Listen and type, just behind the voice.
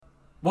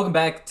Welcome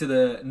back to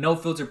the No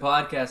Filter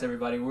Podcast,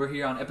 everybody. We're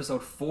here on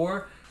episode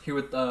 4, here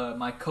with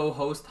my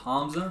co-host,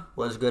 Hamza.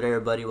 What's good,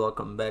 everybody?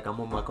 Welcome back. I'm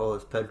with my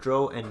co-host,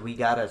 Pedro, and we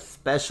got a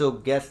special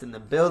guest in the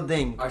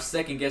building. Our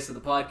second guest of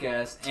the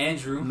podcast,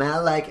 Andrew.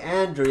 Man like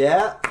Andrew,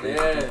 yeah?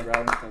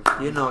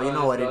 Yeah. You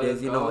know what it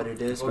is. You know what it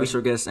is.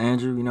 Special guest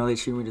Andrew. You know, they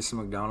treated me to some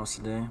McDonald's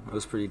today. It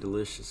was pretty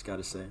delicious,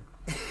 gotta say.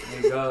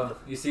 There you go.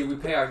 You see, we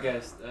pay our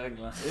guests. We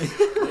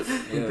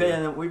pay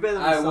them. We pay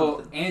them. All right, well,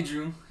 something.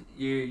 Andrew,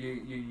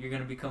 you're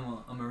gonna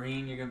become a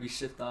Marine. You're gonna be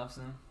shipped off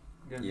soon.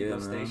 You're gonna Yeah, be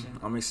man. stationed.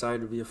 I'm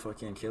excited to be a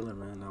fucking killer,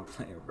 man. No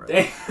playing, bro.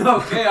 Damn,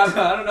 okay, I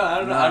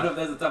don't know if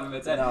that's the type of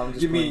mentality. No, I'm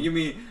just you playing.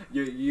 mean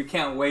you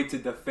can't wait to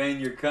defend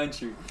your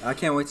country? I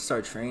can't wait to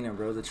start training,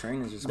 bro. The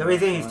training is just The mad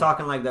reason he's fun.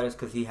 talking like that is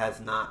because he has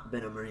not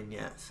been a Marine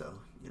yet, so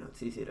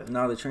it's easy to.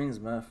 No, the training's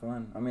mad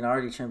fun. I mean, I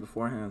already trained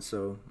beforehand,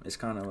 so it's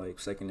kind of like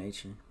second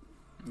nature.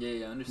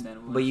 Yeah,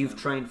 understandable. But you've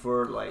trained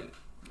for like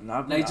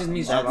No, Like, it just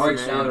means that that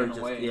works scenario out or in a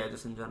just, way. yeah,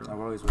 just in general. I've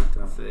always worked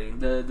out. See.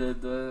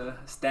 The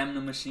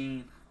stamina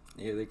machine.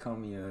 Yeah, they call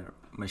me a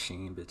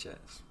machine, bitch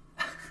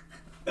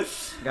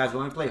ass. Guys,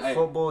 when we play Hey.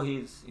 football,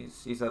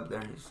 he's up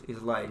there. He's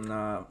like,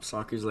 Nah,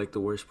 soccer's like the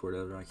worst sport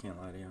ever. I can't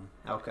lie to you.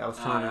 okay, I was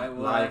trying Alright, to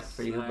well, lie that's-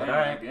 for you, but alright,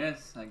 alright. I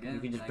guess. You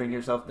can just I bring guess.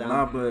 yourself down.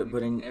 Nah,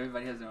 but in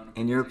Everybody has their own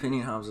in your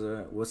opinions, I opinion,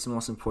 Hamza, what's the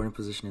most important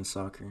position in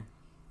soccer?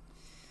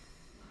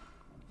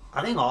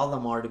 I think all of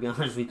them are, to be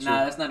honest with guess. you.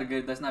 Nah, that's not a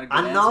good answer.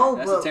 I know,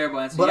 That's but- a terrible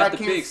answer. but You have I to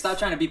can't pick. Stop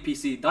trying to be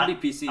PC.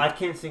 Don't be PC. I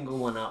can't single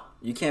one out.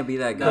 You can't be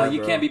that guy. No, you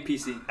bro. can't be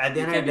PC. At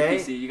the You end can't of the be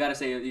day- PC. You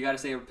gotta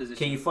say a position.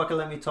 Can you fucking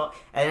let me talk?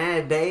 At the end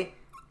of the day,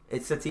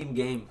 it's a team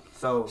game.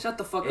 So Shut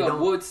the fuck It up.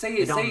 don't- Well, say it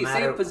it. don't Say a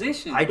matter.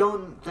 position. I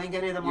don't think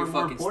any of them You're are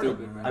more fucking important.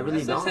 stupid, man. I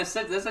really don't. That's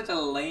such a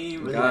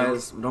lame. Really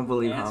Guys, don't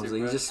believe Answer, Hamza. bro.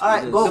 You just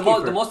Alright, you go. just-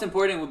 Goalkeeper. The most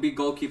important would be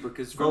goalkeeper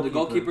because from the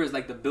Goalkeeper. goalkeeper is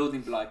like the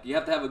building block. You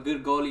have to have a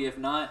good goalie. If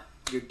not,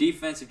 your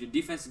defense. If your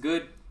defense is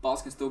good,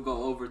 balls can still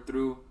go over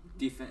through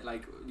defense.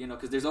 Like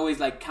because there's always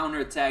like counter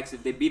attacks.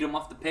 If they beat them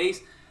off the pace,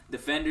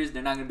 defenders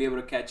they're not gonna be able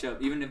to catch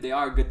up. Even if they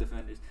are good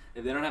defenders,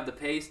 if they don't have the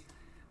pace,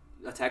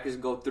 attackers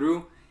go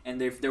through. And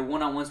if they're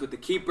one-on-ones with the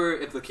keeper,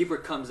 if the keeper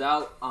comes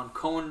out on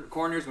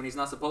corners when he's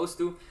not supposed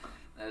to,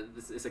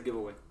 it's a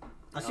giveaway.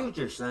 I see what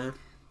you're saying.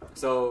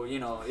 So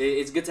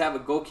it's good to have a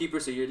goalkeeper,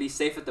 so you're at least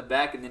safe at the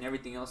back, and then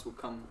everything else will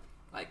come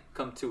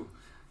to.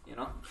 I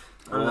don't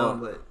Well, know,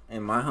 but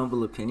in my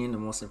humble opinion, the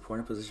most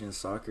important position in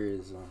soccer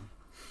is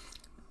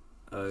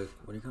what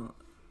do you call it?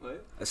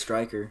 What? A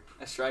striker.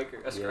 A striker.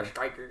 A Yeah.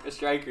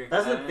 striker.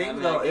 That's the thing,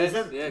 though, I guess,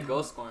 isn't- yeah,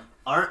 goal scoring.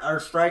 our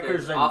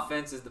strikers and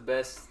Offense is the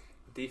best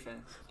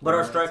defense. but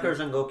our Yeah, strikers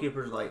and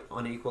goalkeepers like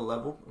on equal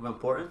level of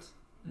importance.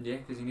 Yeah,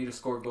 because you need to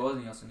score goals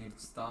and you also need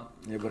to stop.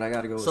 Yeah, but I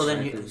gotta go. So with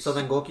then,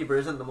 strikers. goalkeeper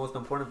isn't the most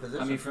important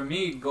position. I mean, for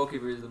me,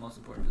 goalkeeper is the most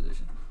important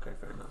position. okay,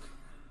 fair enough.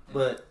 Yeah.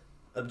 But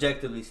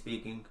objectively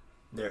speaking,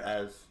 they're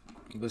as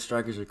But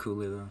strikers are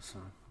cooler though. So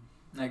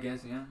I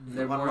guess, yeah.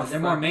 They're One more more they're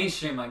more strike.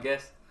 mainstream, I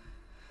guess.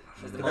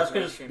 That's the But most that's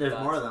because mainstream there's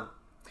thoughts. more of them.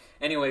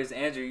 Anyways,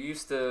 Andrew, you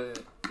used to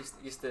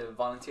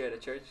volunteer at a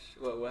church.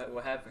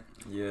 What happened?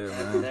 yeah, What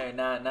happened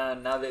man. there?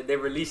 Now they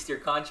released your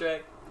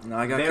contract. No,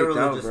 I got Very kicked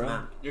out, religious bro.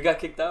 man. You got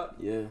kicked out.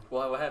 Yeah.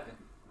 What happened?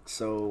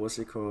 So what's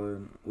it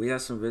called? We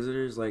have some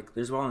visitors. Like,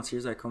 there's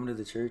volunteers that come to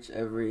the church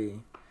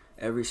every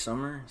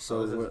summer.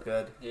 So this is what-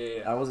 good.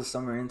 Yeah. I was a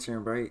summer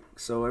intern, right?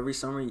 So every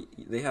summer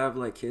they have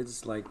like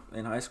kids like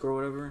in high school or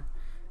whatever,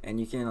 and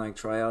you can like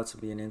try out to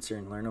be an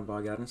intern, learn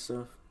about God and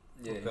stuff.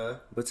 Yeah. Okay.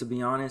 But to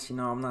be honest,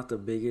 I'm not the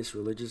biggest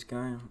religious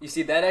guy. You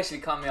see, that actually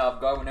caught me off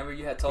guard. Whenever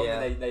you had told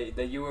Yeah. me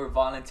that you were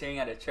volunteering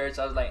at a church,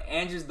 I was like,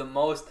 Andrew's the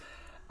most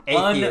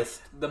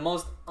Atheist. the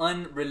most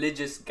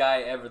unreligious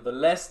guy ever. The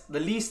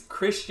least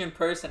Christian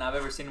person I've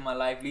ever seen in my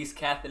life. Least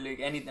Catholic,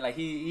 anything. Like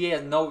he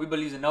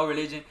believes in no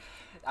religion.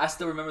 I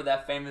still remember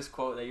that famous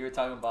quote that you were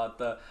talking about.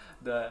 The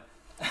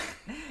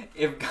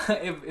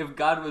if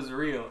God was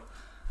real,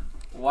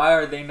 why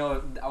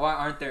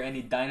aren't there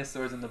any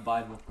dinosaurs in the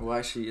Bible? Well,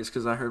 actually, it's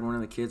because I heard one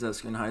of the kids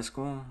that's in high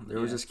school. There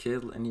was Yeah. this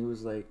kid, and he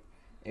was like,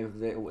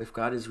 "If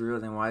God is real,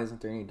 then why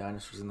isn't there any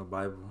dinosaurs in the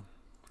Bible?"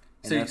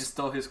 And So you that's- just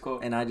stole his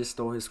quote. And I just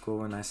stole his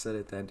quote and I said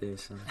it that day.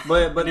 So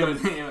But It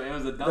was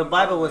the, a dumb the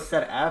Bible quote. was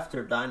said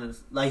after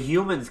dinosaurs. Like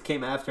humans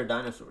came after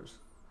dinosaurs,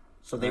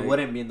 so they Right.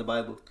 wouldn't be in the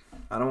Bible.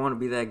 I don't want to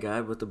be that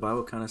guy, but the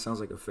Bible kind of sounds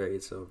like a fairy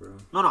tale, bro.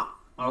 No.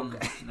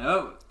 Okay.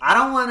 No. I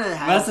don't want to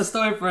have. That's a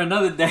story for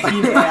another day.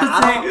 You know Yeah, what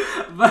I'm I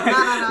saying? But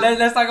No.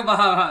 let's talk about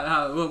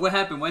how what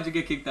happened. Why'd you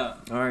get kicked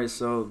out? All right,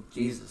 so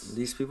Jesus.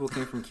 these people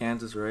came from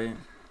Kansas, right?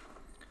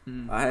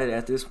 Mm.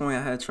 At this point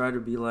I had tried to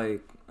be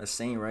like a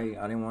saint, right?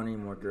 I didn't want any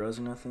more girls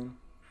or nothing.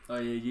 Oh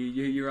yeah,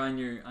 you're on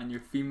your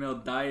female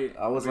diet.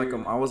 I was Where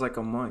like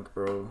a monk,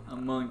 bro. a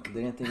monk.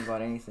 They didn't think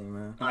about anything,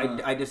 man.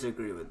 I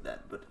disagree with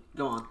that, but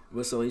go on.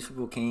 But so these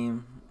people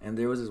came, and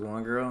there was this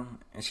one girl,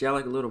 and she had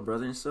like a little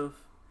brother and stuff.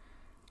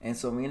 And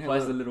so me and her, Why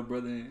is the little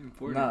brother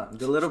important? nah,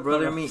 the little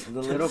brother and me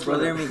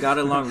got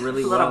along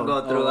really Let him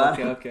well. go through Oh, that.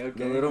 okay.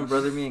 The little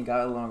brother and me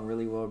got along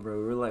really well, bro.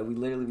 We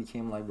literally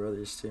became like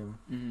brothers too.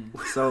 Mhm.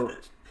 So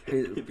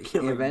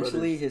became like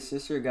eventually, brothers. his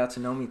sister got to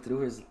know me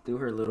through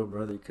her little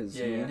brother, because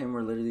Yeah, me yeah. and him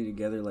were literally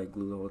together like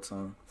glue the whole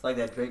time. It's like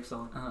that Drake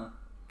song. Uh-huh.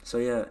 So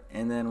yeah,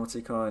 and then what's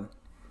it called?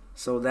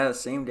 So that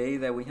same day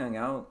that we hung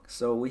out,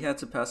 so we had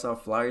to pass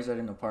out flyers at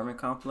an apartment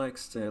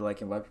complex to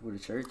like invite people to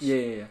church. Yeah,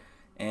 yeah, yeah.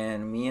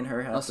 And me and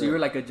her had Oh, to. so you were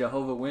like a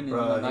Jehovah Witness,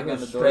 Bro, he knocking on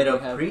was the door. straight You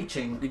up have-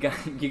 preaching. You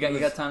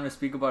got time to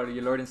speak about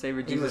your Lord and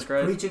Savior He was Jesus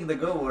Christ. preaching the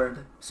good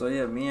word. So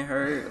yeah, me and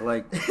her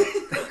like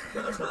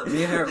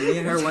me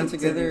and her went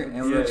together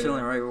and we were Yeah, chilling,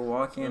 yeah. right? We're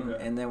walking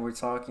Okay. and then we're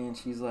talking.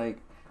 She's like,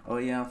 "Oh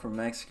yeah, I'm from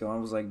Mexico." I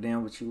was like,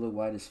 "Damn, but you look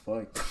white as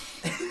fuck."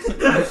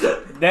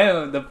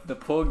 Damn, the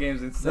poll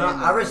game's insane. No, though,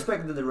 I bro.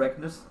 respect the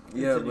directness.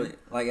 Yeah, Continue.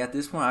 but like at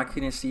this point, I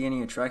couldn't see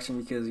any attraction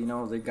because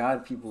they're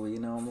God people.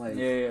 I'm like,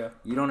 Yeah, yeah.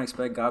 you don't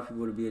expect God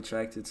people to be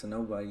attracted to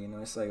nobody.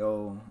 It's like,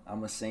 oh,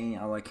 I'm a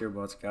saint. All I care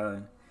about is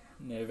God.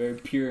 Yeah, very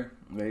pure.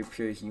 Very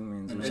pure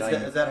humans. Is Which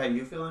Is that how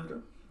you feel,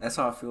 Andrew? that's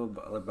how I feel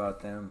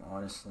about them,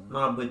 honestly.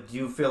 No, but do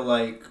you feel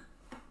like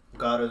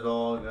God is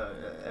all,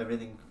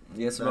 everything?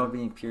 Yeah, it's about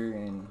being pure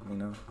and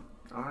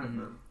Alright, Mhm.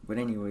 man. But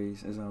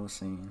anyways, as I was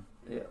saying.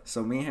 Yeah.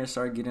 So me and her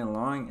started getting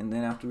along, and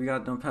then after we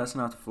got done passing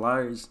out the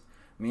flyers,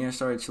 me and her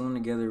started chilling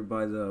together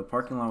by the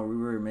parking lot where we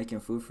were making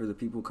food for the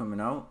people coming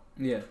out.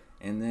 Yeah.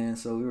 And then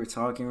so we were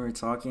talking,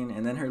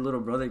 and then her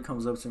little brother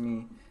comes up to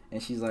me,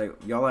 and she's like,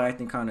 "Y'all are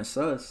acting kind of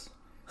sus,"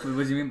 What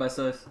do you mean by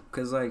sus?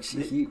 cause like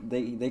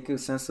they could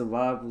sense the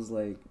vibe was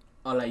like,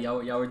 Oh, like y'all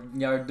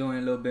were doing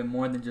a little bit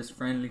more than just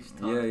friendly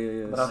stuff.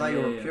 yeah. But I thought you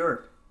Yeah, were yeah.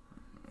 pure.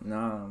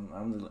 Nah,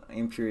 I'm the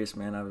impurest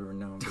man I've ever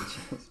known,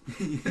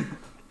 bitch.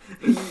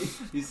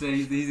 He said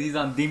he's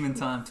on demon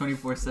time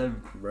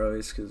 24/7. Bro,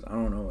 it's cause I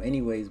don't know.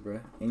 Anyways,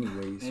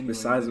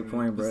 besides the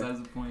point, bro.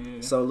 Besides the point,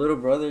 yeah. So little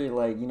brother,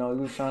 like, he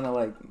was trying to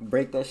like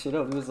break that shit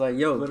up. He was like,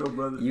 "Yo, Little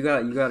brother. you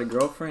got a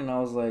girlfriend?" And I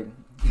was like,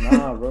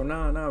 "Nah, bro,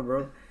 nah,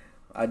 bro.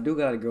 I do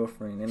got a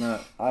girlfriend, and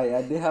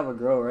I did have a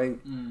girl,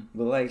 right? Mm.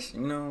 But like,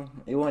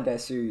 it wasn't that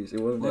serious. It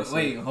wasn't that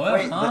Wait, serious. what?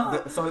 Wait,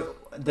 Huh? so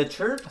the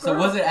church? So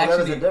girl, was it or that was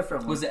actually a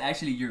different one? was it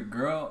actually your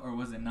girl or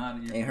was it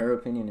not your? In her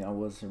opinion, I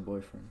was her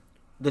boyfriend.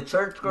 The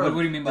church girl? What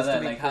do you mean by just to that?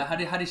 be Like,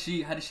 clear.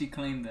 how did she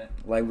claim that?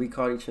 Like, we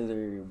called each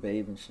other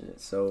babe and shit.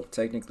 So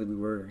technically, we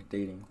were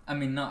dating. I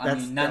mean, no,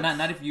 That's-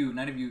 not if you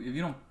if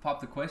you don't pop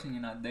the question,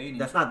 you're not dating.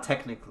 That's not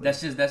technically.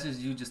 That's just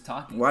you just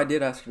talking. Well, I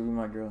did ask her to be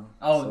my girl.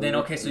 Oh, So then we-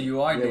 okay, so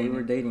you are yeah, dating. we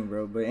were dating,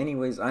 bro. But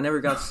anyways, I never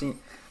got to see.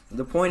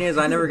 The point is,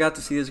 I never got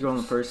to see this girl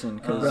in person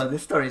because Bro,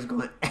 this story is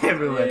going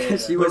everywhere. Yeah, yeah,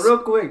 She But was- real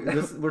quick,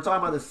 we're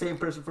talking about the same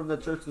person from the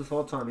church this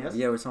whole time, yes?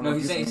 yeah, we're talking No, about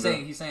he's this saying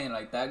one, he's saying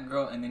like that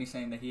girl, and then he's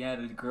saying that he had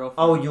a girlfriend.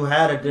 Oh, you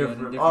had a Yeah, different.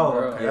 different Oh,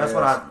 girl. okay. Yeah, That's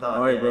what I yeah. thought.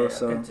 Alright, Yeah, bro, yeah,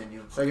 so-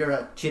 continue. So you're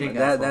a cheating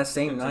That asshole.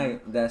 same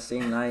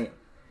Continue. night,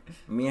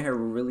 me and her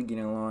were really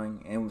getting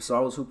along, and so I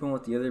was hooping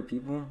with the other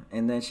people,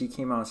 and then she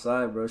came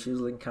outside, bro. She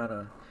was looking kind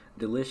of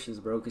delicious,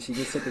 bro, because she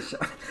just took a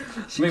shower.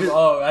 Wait,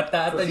 oh, I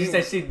thought you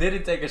said she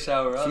didn't take a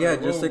shower. I was She had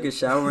like, just whoa. took a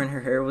shower and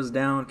her hair was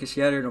down because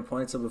she had her in a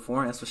ponytail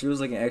beforehand, so she was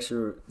looking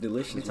extra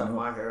delicious. You You talking know?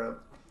 my hair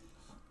up.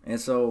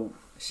 And so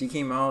she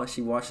came out,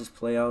 she watched us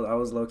play out. I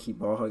was low key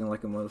ball hugging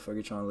like a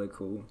motherfucker trying to look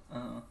cool.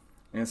 Uh-huh.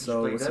 And Did so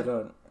you play what's it good?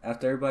 called?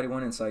 After everybody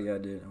went inside, yeah, I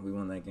did. We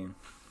won that game.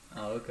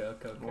 Oh, okay.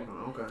 Okay.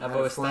 I've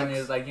always thought it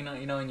was like, you know,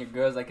 when your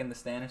girl's like in the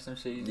stand or some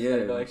shit, you just Yeah,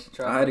 gotta go extra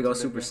try. I had to go to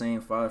Super the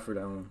Saiyan 5 for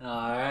that one.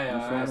 Alright,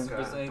 You feel Super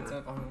me? Saiyan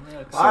 10. Oh,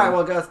 yeah, All right,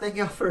 well, guys, thank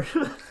you for.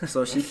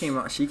 So she came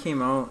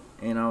out,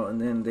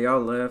 and then they all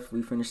left.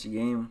 We finished the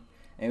game,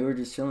 and we were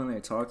just chilling there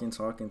talking.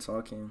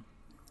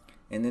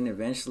 And then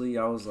eventually,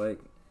 I was like,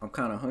 I'm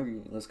kind of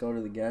hungry. Let's go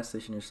to the gas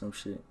station or some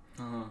shit.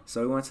 Uh-huh.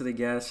 So we went to the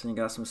gas station and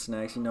got some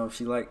snacks.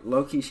 She like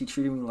low key. She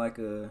treated me like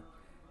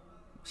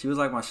she was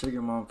like my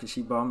sugar mom because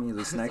she bought me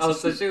the snacks. Oh, and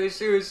so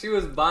shit. she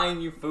was buying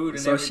you food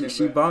and So everything.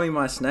 she bro. bought me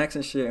my snacks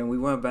and shit, and we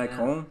went back Yeah.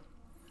 home.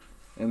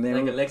 And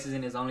then like Alexis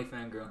and his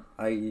OnlyFans girl.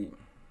 I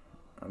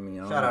mean,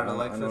 I Shout out don't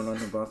know Alexis.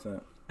 nothing about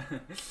that.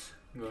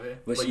 Go ahead.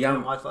 But But she you didn't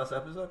got watch last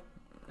episode?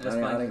 That's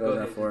I fine. didn't Go go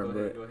ahead. that far, Go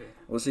ahead. but- Go ahead.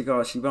 what's it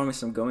called? She bought me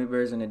some gummy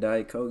bears and a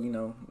Diet Coke.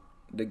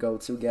 The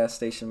go-to gas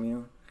station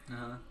meal.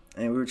 Uh-huh.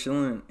 And we were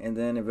chilling, and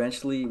then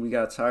eventually we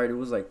got tired. It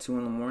was like 2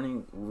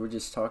 a.m. We were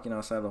just talking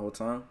outside the whole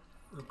time,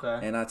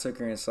 Okay. and I took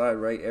her inside.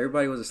 Right,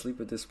 everybody was asleep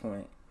at this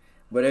point,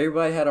 but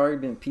everybody had already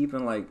been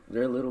peeping. Like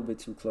they're a little bit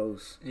too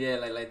close. Yeah,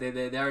 like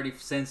they already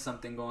sensed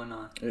something going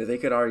on. They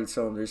could already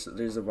tell there's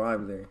a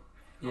vibe there.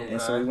 Yeah.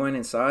 And so we went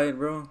inside,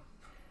 bro.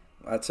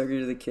 I took her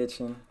to the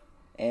kitchen,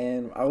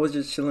 and I was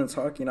just chilling,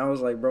 talking. I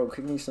was like, bro,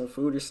 cook me some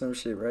food or some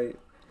shit, right?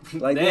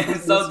 Like Damn,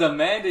 this- so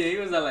demanding. He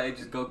was like,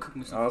 just go cook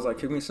me some I was food. like,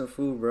 cook me some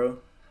food, bro.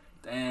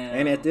 Damn.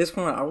 And at this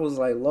point, I was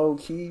like, low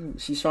key,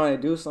 she's trying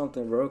to do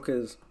something, bro.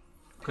 Cause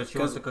Because she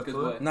wants to cook 'cause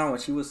food? what? no, when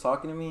she was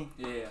talking to me,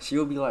 Yeah. she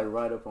would be like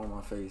right up on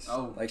my face.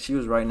 Oh. Like she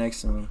was right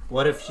next to me.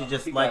 What if she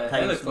just He liked got how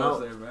you hella close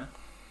smelled? there, bro.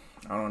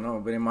 I don't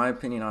know, but in my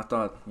opinion, I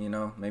thought,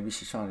 maybe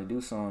she's trying to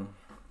do something.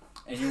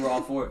 And you were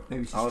all for it.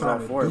 Maybe she's I was trying all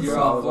to for it, do You were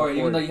bro. I all was for it, all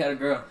even for though it. you had a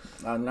girl.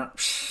 I'm not.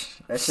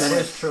 That shit That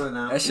went. is true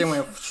now. That shit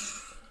went.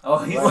 Oh,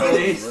 he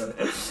Right, said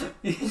bro.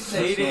 he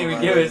said he didn't even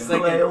Right. give it a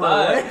second Wait,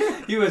 thought.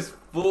 what? He was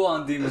full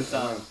on demon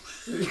time.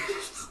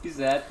 He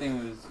said that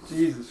thing was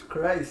Jesus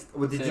Christ.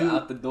 Well, did said you?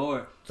 out the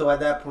door. So at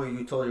that point,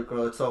 you told your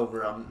girl it's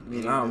over. I'm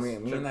meeting. Nah, this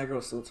me and that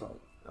girl still talk.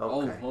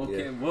 Okay. Oh,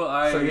 okay. Yeah. Well,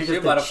 alright. So you're Shit just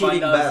about a to find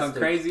cheating out some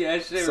bastard. crazy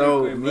ass shit.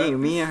 So real quick,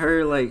 me and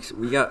her like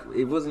we got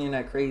it wasn't even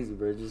that crazy,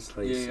 bro. Just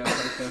like Yeah,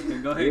 okay.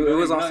 Go ahead. it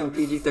was go on ahead. some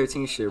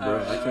PG-13 shit, bro.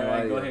 Alright, I can't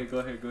alright, lie. Go to you.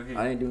 ahead. Go ahead.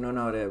 I didn't do none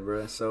of that,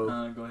 bro. So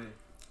Go ahead.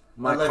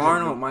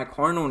 my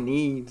carnal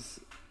needs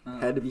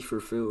had to be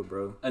fulfilled,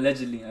 bro.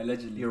 Allegedly.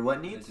 Your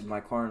what needs? My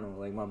carnal,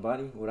 like my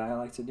body, what I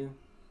like to do.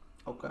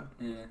 Okay.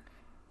 Yeah.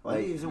 Why are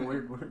you Like- using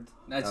weird words?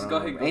 Nah, I just don't go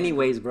know, ahead. bro.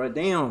 Anyways, bro,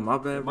 damn, my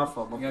bad. My Bro.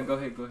 fault. Yeah, go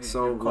ahead.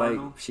 So Your like,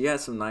 carnal? she had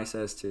some nice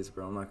ass tits,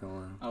 bro. I'm not gonna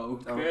lie. Oh,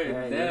 okay.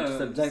 Okay. Damn. You're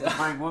just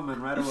objectifying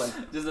women right away.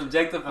 Just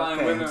objectifying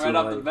Okay. women So, right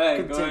off the like, bat.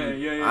 Go continue.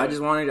 ahead. Yeah. I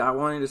just wanted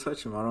to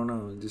touch him. I don't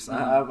know. Just I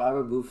have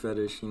a boob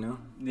fetish, you know.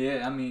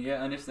 Yeah, I mean,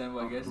 yeah,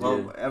 understandable, I guess.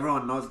 Well,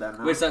 everyone knows that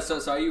now. Wait, so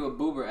are you a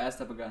boob or ass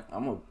type of guy?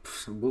 I'm a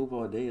boob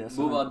all day. That's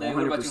Boob all day?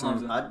 What about you,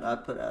 100%. Hamza?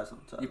 I'd put ass on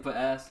top. You put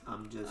ass?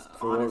 I'm just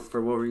For honest.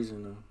 what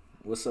reason though?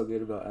 What's so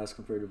good about ass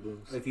compared to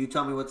boobs? If you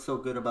tell me what's so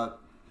better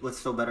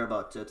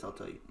about tits, I'll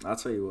tell you. I'll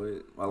tell you what.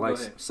 I Go like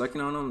ahead. sucking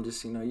on them.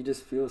 Just you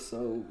just feel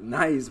so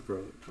nice,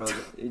 bro. Bro,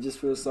 It just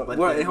feels so. But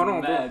What? then- Hold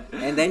on, bro. Mad.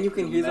 And then you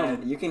can hear them.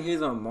 Mad. You can hear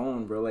them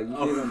moan, bro. Like you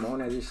Oh. hear them moan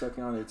as you're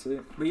sucking on their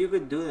tit. but you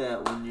could do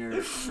that when you're.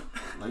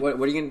 Like, What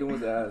are you gonna do with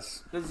the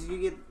ass? Because you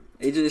get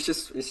It's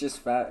just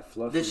fat,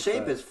 fluffy. the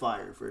shape fat. is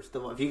fire. First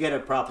of all, if you get a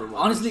proper one. the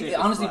Honestly, shape is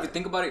if you fire.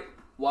 think about it,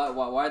 why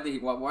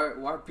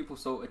are people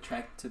so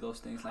attracted to those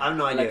things? Like, I have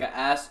no like idea. an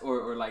ass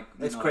or like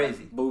It's like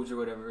crazy. boobs or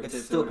whatever. Or It's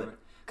tits stupid. Or whatever.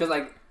 Cause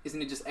like, isn't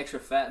it just extra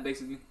fat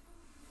basically?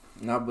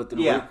 No, but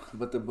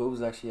the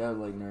boobs actually have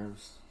like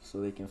nerves,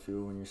 so they can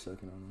feel when you're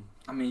sucking on them.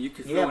 I mean, you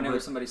could feel Yeah, whenever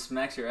but- somebody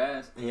smacks your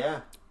ass.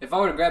 Yeah. If I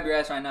were to grab your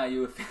ass right now,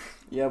 you would feel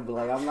Yeah, but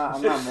like I'm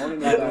not moaning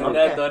not doing Okay.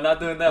 that though. Not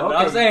doing that. But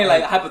I'm Okay. saying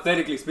like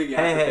hypothetically speaking.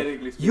 Hey,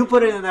 hypothetically speaking. you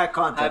put it in that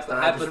context. all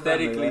right? Just remember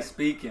hypothetically that.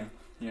 speaking,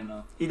 you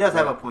know, He does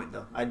have a point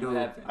though. I do. What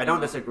happened? I don't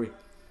disagree.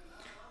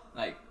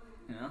 like,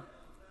 you know,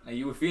 like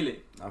you would feel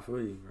it. I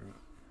feel you, bro.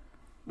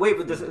 Wait,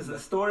 but this is the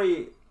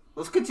story.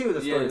 Let's continue the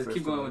Yeah, story let's first.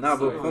 keep going with Nah,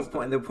 the but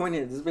story. the point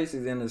is, this is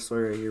basically the end of the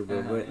story right here, bro.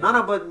 Uh-huh. But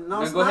No, but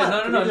No, it's go ahead.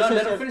 not. No. You just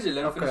Let said- him finish it.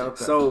 Let him Okay, finish it.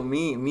 okay. so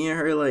me and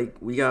her like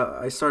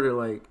I started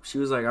like she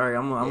was like, all right,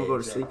 I'm gonna go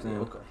to sleep exactly.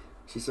 then. Okay.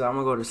 She said I'm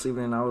gonna go to sleep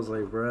and I was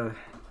like, bruh,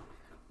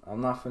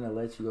 I'm not finna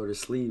let you go to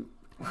sleep.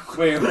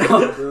 Wait,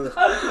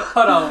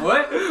 hold on.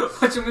 What?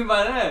 What you mean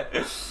by that?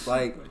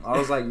 Like I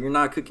was like, you're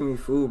not cooking me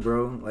food,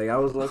 bro. Like I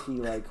was lucky.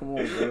 Like come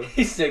on, bro.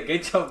 He said,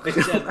 "Get your bitch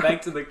ass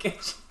back to the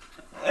kitchen."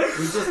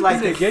 We just like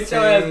He said, to "Get your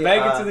say, ass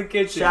back into the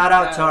kitchen." Shout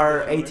out to our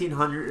God,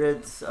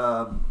 1800s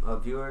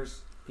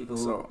viewers, people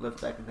who So-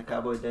 lived back in the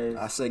cowboy days.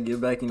 I said get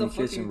back in What the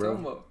the fuck kitchen, you bro.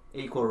 talking about?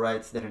 Equal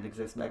rights didn't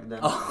exist back then.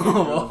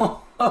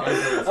 Oh, Andrew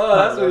was that's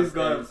what those he's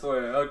going days. for.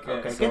 Okay.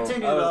 Okay, So,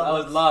 continue. I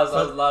was though. lost. I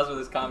So, was lost with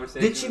this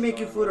conversation. Did she make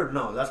you food or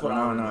no? That's what I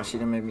No, want to no, know. she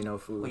didn't make me no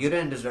food. Well, you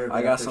didn't deserve it.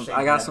 I got after some. saying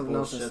I got that something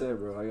else bullshit. instead,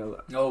 bro. I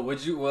got. No,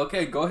 would you? Well,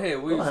 okay, go ahead.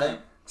 What Go you ahead. saying?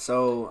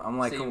 So I'm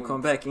like, Say you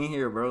come were- back in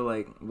here, bro.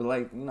 Like, but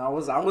like, you know,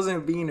 I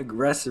wasn't being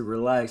aggressive.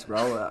 Relax,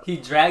 bro. He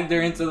dragged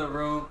her into the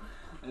room.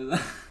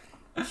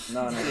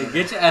 No, Hey,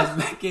 get your ass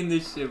back in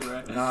this shit,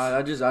 bro. No,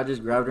 I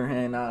just grabbed her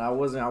hand. I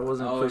wasn't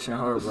Oh, pushing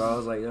okay. her, bro. I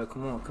was like, yo,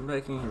 come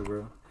back in here,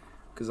 bro.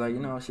 Cause like, you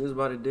know, she was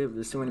about to dip.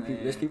 There's too many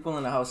people. There's Man. people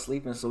in the house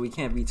sleeping, so we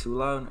can't be too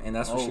loud, and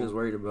that's what she Oh. was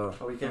worried about.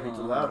 Oh, we can't be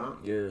too loud, huh?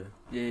 Yeah.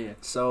 Yeah.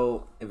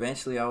 So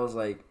eventually, I was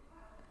like,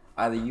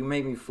 either you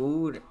make me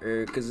food,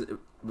 or cause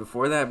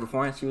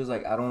beforehand, she was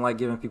like, I don't like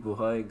giving people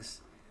hugs.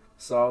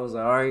 So I was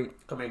like, all right.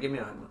 Come here, give me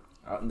a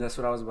hug. That's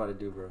what I was about to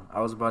do, bro.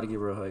 I was about to give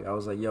her a hug. I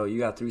was like, yo, you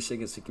got 3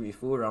 seconds to give me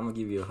food, or I'm gonna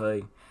give you a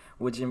hug.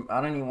 Which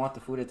I don't even want the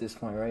food at this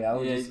point, right? I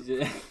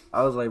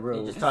was like, bro,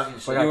 You're just talking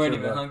Fuck, shit. I You weren't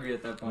killed even her. hungry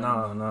at that point.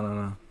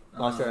 no.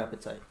 Lost your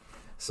appetite.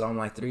 So I'm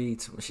like 3.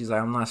 She's like,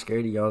 I'm not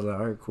scared of you. I was like,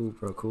 all right, cool,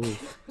 bro, cool.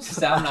 She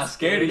said, I'm not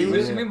scared of you. What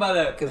does she Yeah. mean by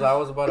that? Cause I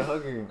was about to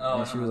hug her, Oh,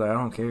 and she was like, I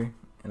don't care.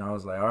 And I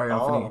was like, all right, I'm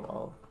finna.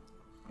 Oh,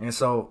 And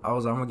so I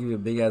was like, I'm gonna give you a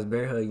big ass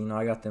bear hug. You know,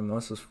 I got them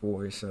muscles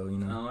for it, so you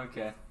know. Oh,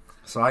 okay.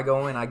 So I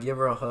go in, I give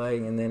her a hug,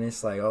 and then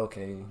it's like,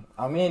 okay,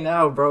 I'm in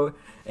now, bro.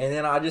 And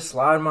then I just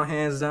slide my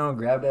hands down,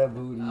 grab that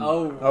booty.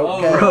 Oh,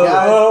 Okay, whoa,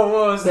 guys.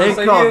 whoa. Thank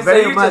So y'all you,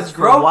 very so you much just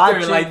for groped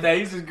watching. her like that.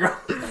 You just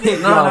groped,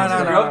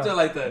 No. groped her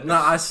like that. No,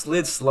 I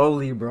slid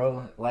slowly,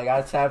 bro. Like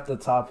I tapped the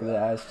top of the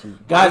ass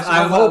cheek. Guys,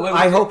 Wait,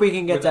 I hope we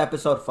can get to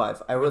episode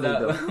 5. I really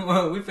do.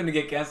 We finna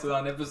get canceled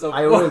on episode 4.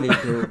 I really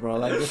do, bro.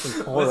 Like this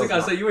is What's it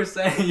called? horrible. So you were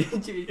saying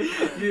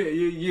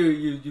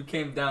you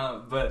came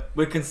down, but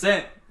with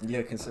consent.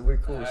 Yeah, cause we're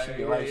cool.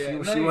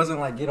 Yeah. She wasn't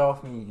like get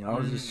off me. I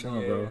was just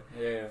chilling, yeah, bro.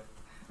 Yeah.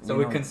 So You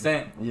with know,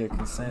 consent. Yeah,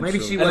 consent. Maybe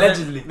so- she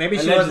Allegedly. wasn't. Maybe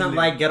she wasn't Allegedly.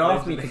 like get off me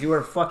Allegedly. because you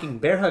were fucking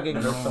bear hugging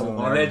her so No.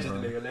 hard.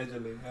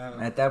 Allegedly.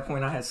 At that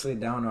point, I had slid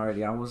down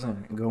already. I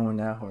wasn't going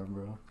that hard,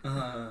 bro.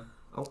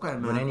 Okay,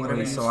 man. But anyway,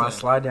 whatever so you I say.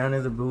 slide down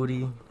to the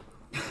booty,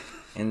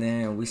 and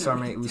then we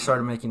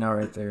started making out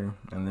right there,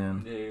 and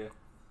then Yeah.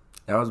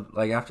 that was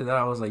like after that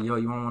I was like, yo,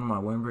 you want one of my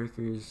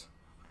windbreakers?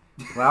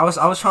 Well,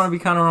 I was trying to be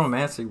kind of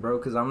romantic, bro,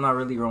 because I'm not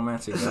really a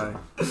romantic guy.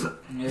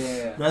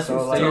 Yeah. That's So,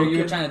 what like,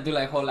 You're trying to do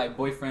like whole like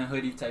boyfriend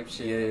hoodie type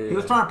shit. Yeah. He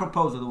was trying to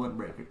propose with a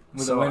windbreaker.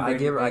 With So the I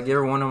windbreaker. give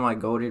her one of my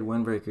goated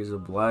windbreakers, a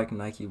black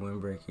Nike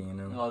windbreaker, you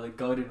know. Oh, the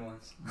goated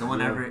ones. The one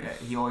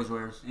he always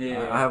wears.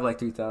 Yeah. I have like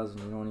 3,000.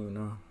 You don't even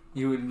know.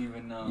 You wouldn't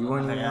even know. You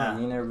wouldn't even yeah. know. You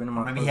ain't never been in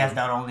my. Maybe he has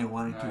that only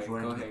one and Alright, keeps go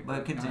wearing ahead. it.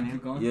 But continue.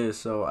 Keep going. Yeah,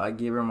 so I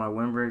gave her my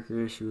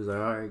windbreaker. She was like,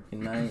 "All right, good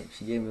night."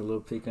 She gave me a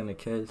little pick on the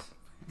kiss,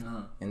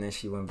 Uh-huh. and then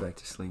she went back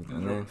to sleep. A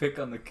And little then pick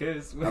on the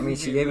kiss. I mean,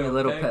 she gave me a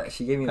little peck. peck.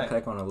 She gave me a Peck.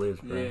 peck on the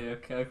lips, bro. Yeah.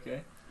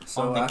 Okay.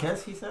 So On the I-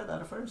 kiss, he said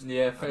that at first.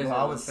 Yeah. First Well,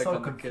 I it was peck so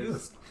on the kiss.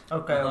 confused.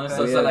 Okay, Uh-huh, okay.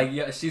 So, Yeah. so like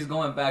yeah, she's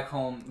going back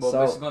home. Well,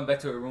 So- she's going back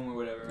to her room or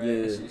whatever, right?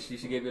 Yeah.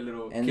 She gave you a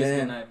little And kiss then-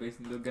 goodnight,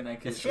 basically, little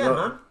goodnight Is kiss. she a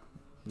nun?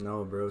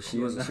 No, bro. She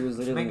Yeah. was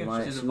literally Making-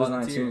 my. she's a She was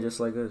volunteer. 19, just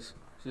like us.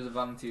 She was a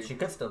volunteer. She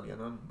could still be a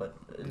nun, but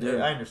Yeah.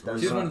 I understand.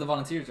 She was one of the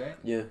volunteers, right?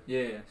 Yeah.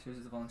 Yeah. She was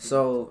just a volunteer.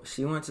 So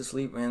she went to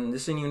sleep, and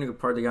this ain't even the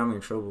part that got me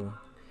in trouble.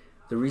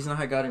 The reason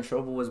I got in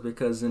trouble was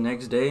because the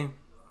next day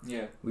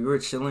yeah. we were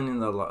chilling in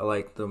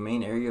the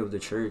main area of the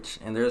church,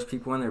 and there's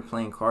people in there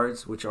playing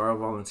cards, which are all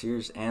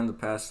volunteers, and the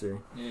pastor,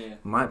 Yeah.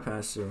 my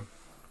pastor.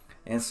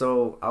 And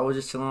so I was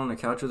just chilling on the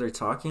couch with her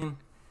talking,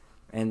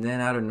 and then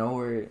out of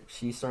nowhere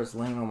she starts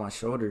laying on my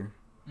shoulder,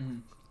 Mm-hmm.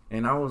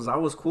 and I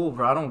was cool,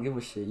 bro. I don't give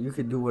a shit. You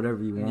could do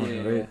whatever you want,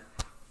 Yeah. right?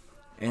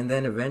 And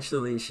then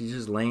eventually she's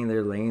just laying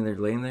there,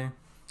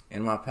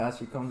 and my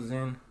pastor comes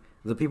in.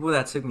 The people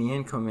that took me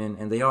in come in,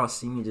 and they all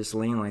see me just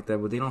laying like that,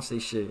 but they don't say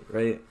shit,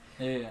 right?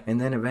 Yeah. And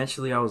then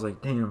eventually I was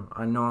like, damn,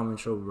 I know I'm in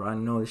trouble, bro. I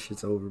know this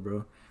shit's over,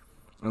 bro.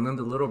 And then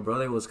the little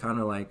brother was kind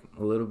of like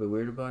a little bit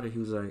weird about it. He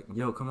was like,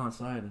 yo, come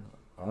outside.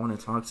 I want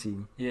to talk to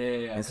you. Yeah.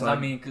 And Cause so I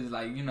mean, cause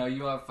like you know,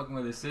 you are fucking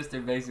with his sister,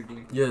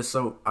 basically. Yeah,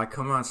 so I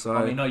come outside.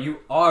 I mean, no, you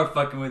are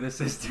fucking with his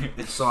sister.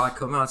 So I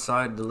come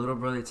outside. The little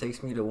brother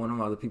takes me to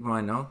one of the people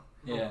I know.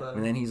 Yeah. Okay.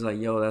 And then he's like,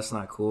 yo, that's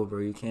not cool, bro.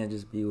 You can't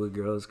just be with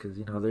girls because,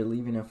 you know, they're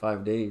leaving in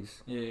 5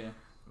 days. Yeah.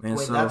 And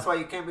Wait, so, that's why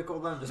you can't be cool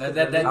then? Just 'cause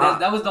That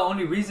they're- was the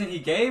only reason he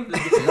gave. no,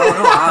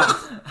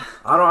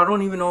 I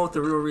don't even know what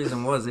the real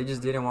reason was. They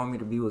just didn't want me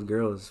to be with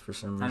girls for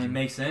some reason. I mean,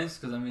 makes sense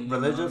because I mean, you know,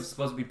 Religious it's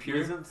supposed to be pure.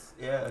 reasons?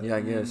 Yeah. Yeah,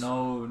 I guess.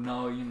 No,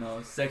 you know,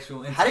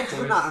 sexual How intercourse.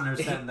 did you not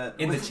understand that?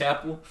 in the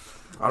chapel?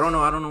 I don't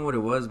know what it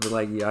was, but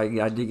like, yeah,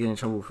 I did get in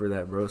trouble for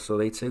that, bro. So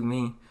they took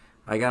me.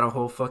 I got a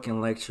whole fucking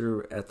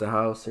lecture at the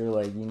house. They're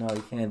like, you know,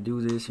 you can't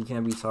do this. You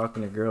can't be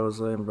talking to girls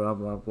and blah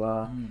blah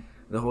blah.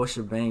 The whole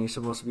shebang. You're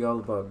supposed to be all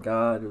about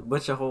God. A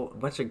bunch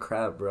of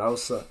crap, bro. I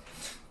was so.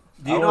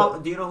 Do you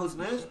know who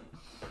snitched?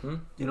 Hmm?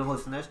 Do you know who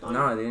snitched on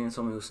No, you? they didn't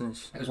tell me who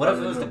snitched. It was What if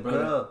probably it was the little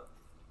brother. girl? It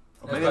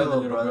Or was maybe probably the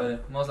little brother.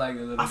 Most likely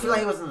the little I feel like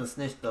he brother. wasn't a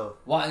snitch though.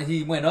 Why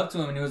he went up to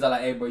him and he was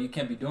like, "Hey, bro, you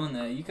can't be doing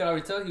that." You could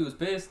already tell he was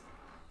pissed.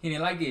 He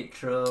didn't like it.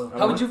 True.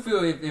 How would you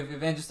feel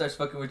if Andrew starts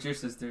fucking with your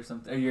sister or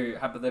something, or your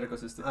hypothetical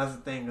sister? That's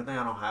the thing. I think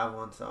I don't have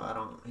one, so I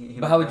don't.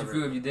 But how would you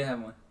feel if you did have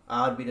one?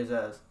 I would beat his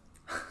ass.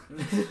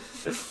 But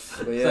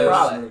So, yeah.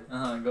 Probably. Go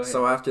ahead.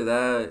 So after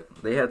that,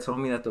 they had told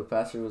me that the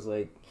pastor was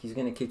like, he's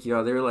gonna kick you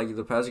out. They were like,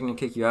 the pastor's gonna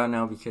kick you out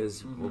now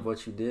because of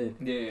what you did.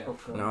 yeah.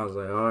 Okay. And I was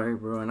like, all right,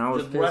 bro. And I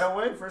was Just pissed. right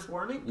away, first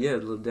warning. Yeah,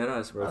 little dead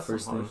ass, bro. That's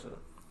First some thing. hard shit.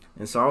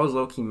 And so I was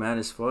low key mad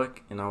as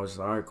fuck, and I was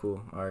like, all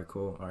right,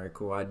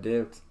 cool. I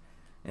dipped,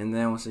 and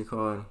then what's it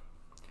called?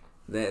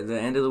 The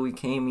end of the week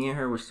came. Me and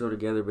her were still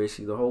together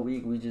basically the whole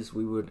week.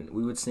 We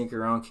would sneak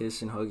around,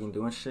 kissing, hugging,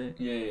 doing shit.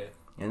 Yeah.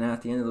 And then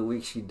at the end of the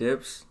week, she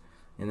dips,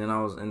 and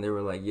then they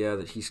were like, yeah,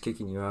 that he's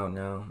kicking you out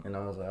now. And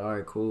I was like, all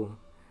right, cool.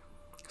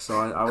 So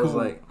I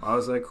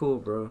was like, cool,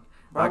 bro.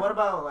 Bro, Like- what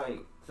about like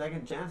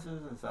second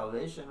chances and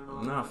salvation and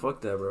all Nah, that?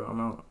 fuck that, bro. I'm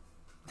out.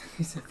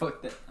 He said,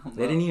 "Fuck that."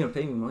 They didn't even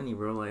pay me money,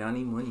 bro. Like, I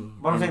need money.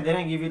 But I'm And- saying they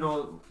didn't give you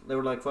no. They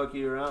were like, "Fuck you,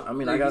 you're out." I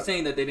mean, Like, I got. you're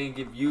saying that they didn't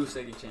give you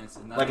second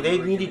chances. not Like that they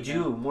were needed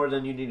giving you them. more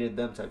than you needed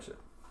them, type shit.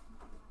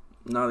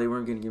 No, they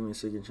weren't gonna give me a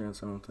second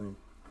chance. I don't think.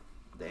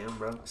 Damn,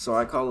 bro. So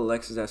I called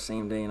Alexis that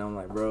same day, and I'm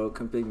like, bro,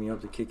 come pick me up.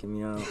 They're kicking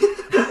me out.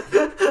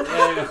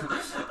 Yeah.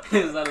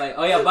 It's not like,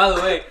 oh yeah. By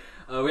the way,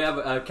 we have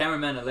a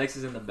cameraman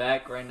Alexis in the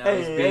back right now.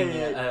 He's Hey, being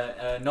hey,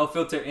 a no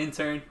filter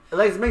intern.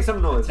 Alex, make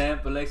some noise.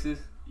 Temp Alexis.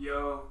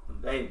 Yo,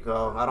 There you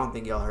go. I don't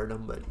think y'all heard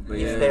him, but But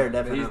he's yeah. there But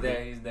definitely.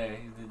 he's there.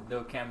 He's the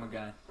little camera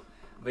guy.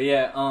 But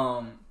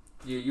yeah,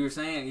 you were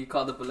saying you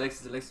called up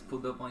Alexis. Alexis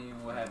pulled up on you,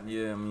 and what happened?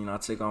 Yeah, I mean, I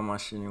took all my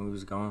shit and we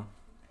was gone.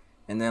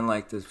 And then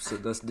like the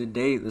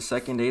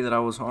second day that I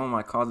was home,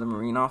 I called the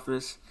Marine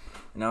office,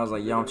 and I was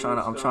like, yo,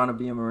 I'm trying to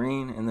be a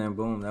Marine, and then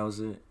boom, that was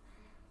it.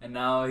 And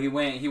now he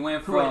went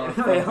from, Wait,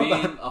 from hold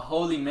being on. a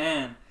holy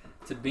man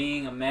to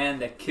being a man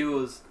that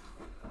kills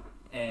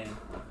and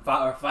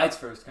fights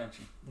for his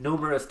country.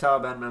 Numerous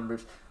Taliban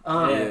members.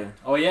 Yeah.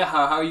 Oh yeah.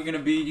 How are you gonna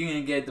be? You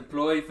gonna get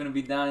deployed? You gonna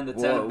be down in the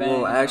Taliban? Well,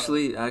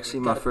 you know? actually,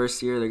 my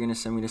first year they're gonna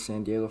send me to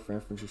San Diego for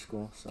infantry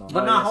school. So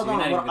But Oh, now, yeah, hold so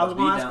you're on. not What, even I was gonna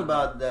going be to ask down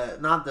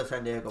about not the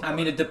San Diego. I part.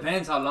 mean, it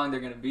depends how long they're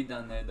gonna be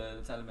down there.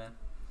 The Taliban.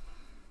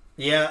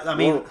 yeah, I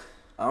mean,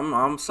 well,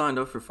 I'm signed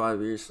up for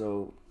 5 years.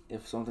 So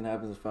if something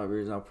happens in 5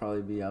 years, I'll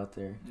probably be out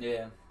there.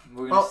 Yeah,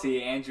 we're gonna Oh.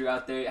 see Andrew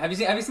out there. Have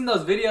you seen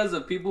those videos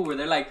of people where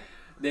they're like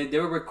they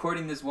were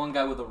recording this one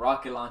guy with a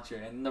rocket launcher,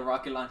 and the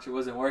rocket launcher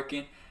wasn't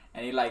working,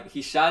 and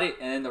he shot it,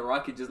 and then the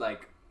rocket just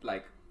like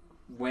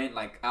went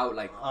like out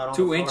like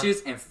 2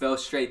 inches and fell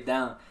straight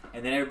down,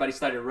 and then everybody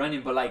started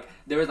running. But like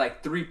there was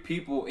like 3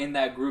 people in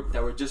that group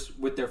that were just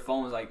with their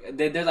phones, like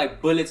there's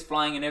like bullets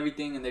flying and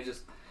everything, and they're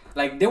just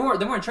like they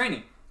weren't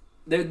training.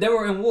 They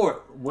were in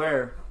war.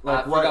 Where? Like,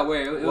 I forgot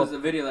where. It was a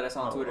video that I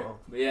saw on Twitter.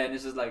 But yeah, and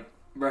it's just like,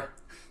 bruh.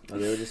 Oh,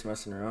 they were just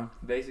messing around.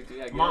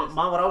 Basically, I guess. Mom,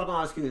 what I was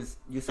gonna ask you is,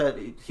 you said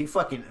he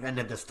fucking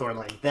ended the story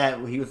like that.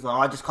 He was like,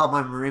 I just called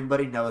my Marine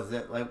buddy, and that was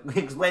it. Like,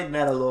 explain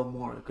that a little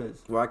more,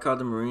 cause. Well, I called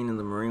the Marine, and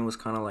the Marine was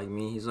kind of like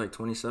me. He's like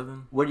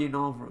 27. Where do you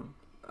know him from?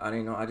 I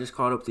didn't know. I just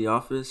called up the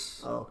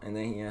office, and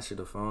then he answered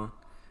the phone.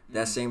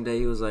 That same day,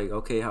 he was like,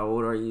 "Okay, how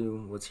old are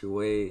you? What's your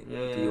weight?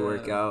 Do you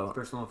work out?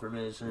 Personal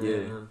information."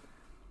 Yeah.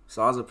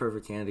 So I was a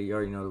perfect candidate. You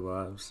already know the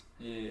vibes.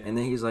 Yeah. And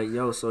then he's like,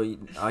 "Yo, so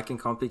I can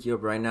come pick you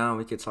up right now, and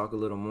we could talk a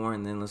little more,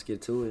 and then let's get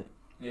to it."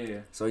 Yeah.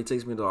 So he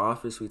takes me to the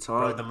office. We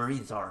talk. Bro, the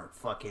Marines are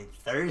fucking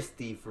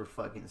thirsty for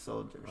fucking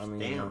soldiers. I mean,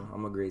 damn. you know,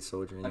 I'm a great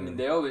soldier. Anyway. I mean,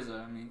 they always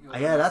are. I mean,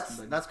 Yeah,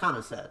 that's kind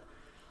of sad.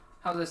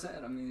 How's that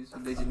sad? I mean,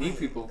 they just need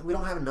people. We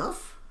don't have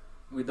enough.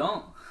 We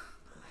don't.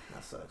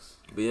 That sucks.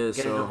 But yeah,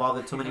 Getting so involved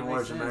in too many That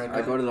wars makes in sense, America.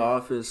 I go to the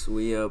office.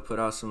 We put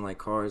out some like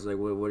cards. Like,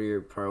 what are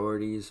your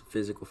priorities?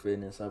 Physical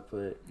fitness. I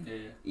put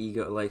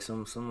ego, like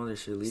some other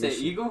shit. Leadership.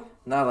 Say ego?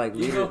 Not like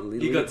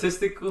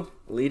Egotistical?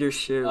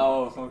 leadership.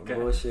 Oh, okay.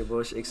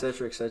 Bullshit,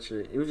 etc., etc.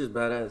 It was just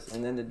badass.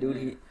 And then the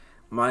dude,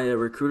 my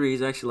recruiter,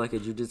 he's actually like a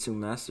jiu-jitsu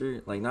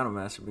master. Like, not a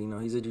master, but, you know,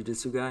 he's a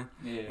jiu-jitsu guy.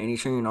 Yeah. And he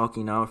trained in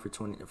Okinawa for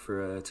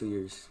 2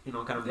 years. You know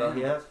what kind of belt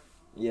he has?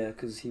 Yeah,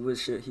 because he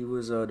was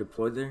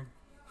deployed there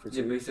for 2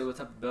 Yeah, but you years. said what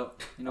type of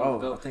belt? You know Oh, what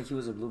I belt? think he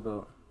was a blue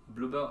belt.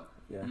 Blue belt?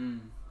 Yeah.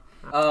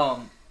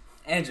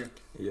 Andrew.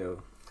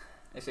 Yo.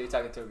 They say you're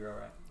talking to a girl,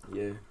 right?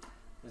 Yeah.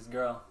 This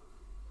girl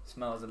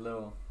smells a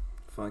little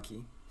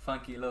Funky.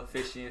 funky, a little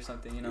fishy or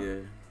something, you know?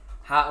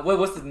 Yeah.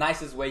 What's the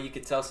nicest way you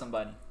could tell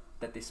somebody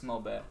that they smell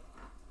bad?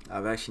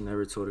 I've actually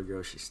never told a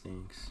girl she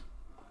stinks.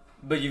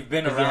 But you've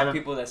been Because you around haven't-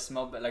 people that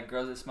smell bad, like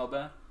girls that smell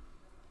bad?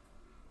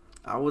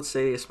 I would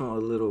say they smell a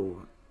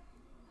little.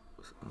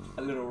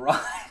 A little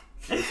rotten.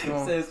 Say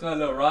it smell a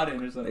little rotten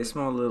or something. They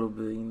smell a little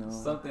bit, you know.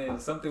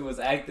 Something was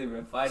active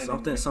and fighting.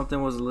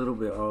 Something was a little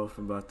bit off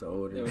about the There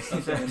odor. was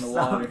something in the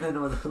water.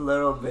 Something was a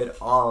little bit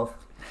off.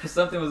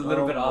 Something was a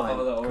little Oh bit off my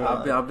of the odor.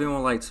 God. I've been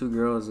with like 2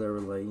 girls that were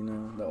like, you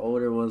know, the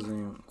odor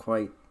wasn't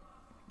quite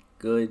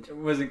good. It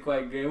wasn't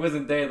quite good. It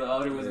wasn't there. The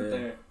odor wasn't Yeah.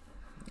 there.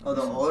 Oh,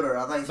 the odor.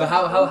 I thought you So said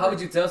how the odor.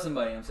 would you tell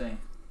somebody? I'm saying.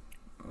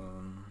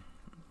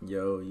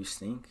 Yo, you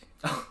stink.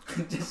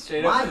 Just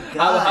straight My up.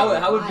 God,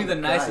 How would be my the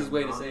nicest God,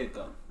 way to bro. say it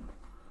though?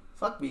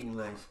 Fuck being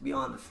nice. Be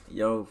honest.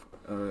 Yo,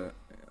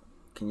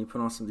 can you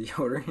put on some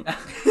deodorant?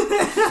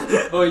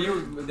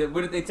 Oh,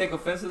 what did they take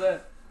offense to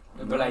that?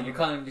 But like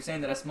you're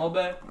saying that I smell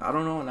bad? I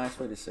don't know a nice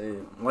way to say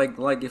it.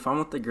 Like if I'm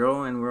with the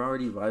girl and we're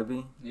already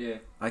vibing, Yeah.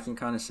 I can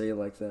kind of say it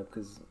like that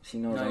because she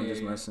knows No, I'm yeah,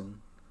 just yeah.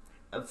 messing.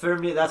 For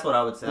me, that's what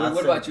I would say. What I'd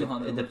say about you,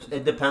 Hamza?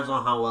 It depends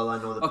on how well I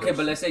know the person. Okay,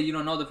 but let's say you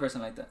don't know the person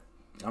like that.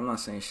 I'm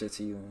not saying shit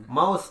to you. Man.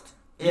 Most.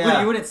 You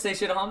Yeah. wouldn't say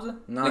shit to Hamza?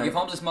 No. Like if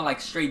Hamza smell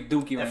like straight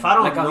dookie right If now, I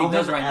don't like how know he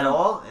does him right at now.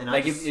 all, and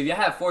Like I just, if you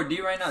have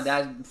 4D right now,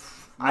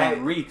 that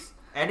reeks.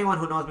 anyone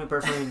who knows me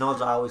personally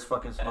knows I always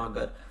fucking smell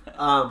good.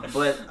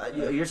 But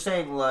you're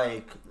saying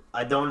like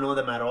I don't know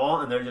them at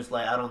all, and they're just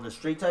like out on the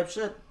street type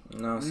shit.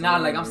 No, Nah,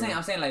 like I'm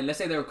saying like let's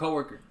say they're a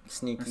coworker.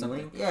 sneaky or something.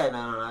 link. Yeah,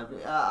 no.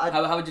 I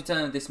How would you tell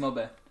them that they smell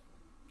bad?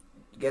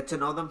 get to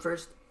know them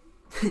first,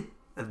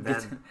 and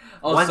then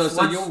Oh, once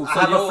so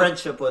I have a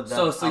friendship with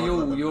them. So I would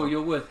let them know.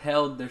 you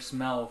withheld their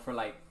smell for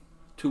like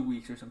 2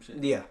 weeks or some shit.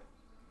 Yeah.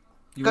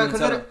 You wouldn't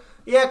tell them.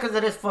 Yeah, because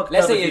it is fucked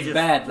Let's up. if say you it's just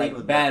bad, leave like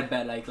with bad,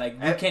 them. like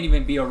you can't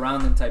even be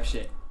around them type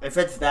shit. If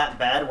it's that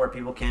bad where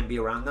people can't be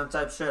around them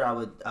type shit, I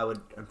would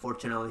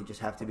unfortunately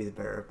just have to be the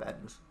bearer of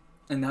badness.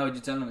 And how would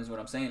you tell them is what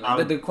I'm saying. I Like,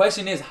 would- the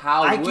question is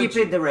how I would keep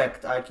you? it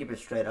direct. I keep it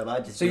straight up. I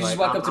just So be you just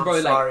like, walk up to I'm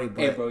bro sorry, like,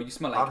 hey but bro, you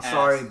smell like I'm ass.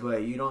 sorry,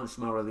 but you don't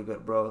smell really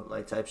good, bro.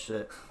 Like type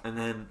shit, and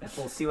then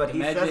we'll see what he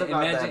says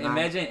about that.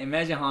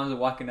 Imagine Hamza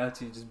walking up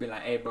to you and just be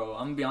like, hey bro,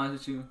 I'm gonna be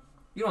honest with you,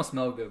 you don't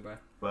smell good, bro.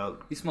 Well,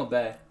 You smell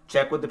bad.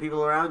 check with the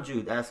people around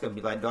you. Ask them,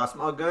 be like, do I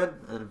smell good?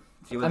 And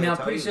see what I mean, they I'm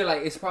tell pretty you. sure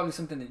like it's probably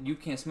something that you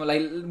can't smell.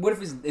 Like, what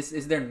if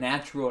it's their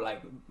natural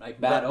like bad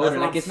That's odor? what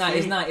Like I'm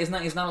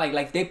it's not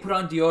like they put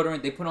on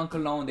deodorant, they put on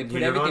cologne, they put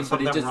You're doing everything,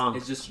 but something wrong.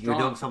 it's just You're strong.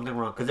 doing something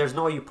wrong because there's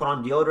no way you put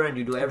on deodorant,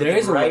 you do everything There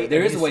is a right. way.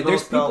 There and is a you way.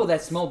 There's smell people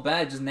that smell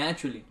bad just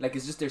naturally. Like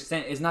it's just their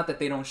scent. It's not that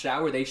they don't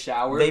shower. They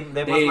shower. They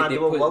must not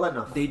do it well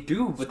enough. They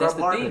do, but Scrub that's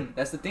the harder. thing.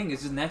 That's the thing.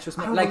 It's just natural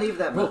smell. I don't like, believe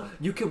that, bro, man.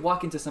 you could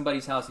walk into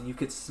somebody's house and you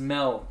could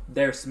smell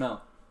their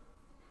smell.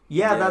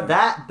 Yeah,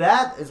 Yeah.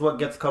 that is what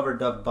gets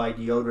covered up by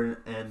deodorant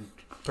and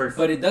perfume.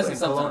 But it doesn't and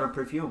cologne sometimes. or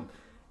perfume.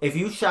 If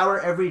you shower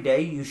every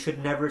day, you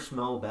should never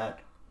smell bad.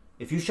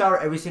 If you shower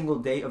every single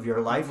day of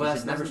your life, Well, you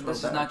that's should never smell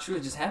just bad. not true.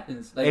 It just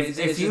happens. Like, If it's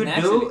you just do,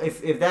 naturally.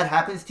 if that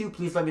happens to you,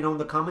 please let me know in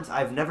the comments.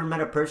 I've never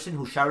met a person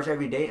who showers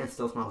every day and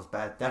still smells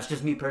bad. That's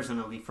just me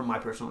personally, from my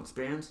personal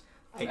experience.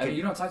 I mean,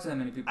 you don't talk to that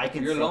many people. I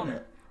can You're a say loner.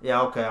 that.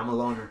 Yeah, okay, I'm a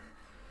loner.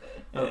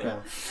 Okay.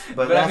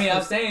 But I mean,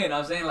 I'm saying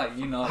like,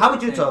 you know. How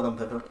would you tell them,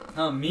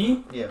 Pedro?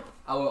 Me? Yeah.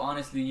 I would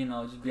honestly, you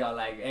know, just be all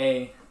like,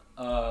 hey,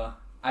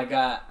 I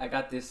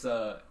got this,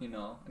 you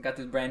know, I got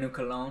this brand new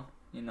cologne,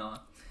 you know.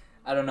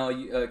 I don't know.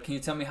 Can you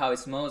tell me how it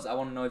smells? I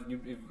want to know if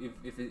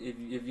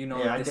you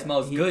know if it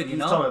smells good. You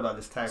know. Told me about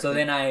this tactic. So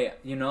then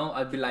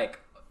I'd be like,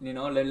 you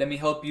know, let me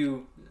help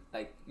you,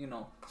 like, you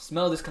know,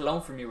 smell this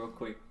cologne for me real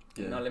quick.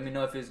 Yeah. You know, let me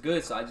know if it's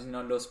good. So I just, you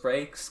know, a little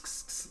spray,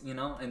 you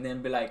know, and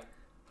then be like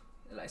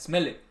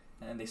smell it,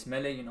 and they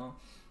smell it, you know.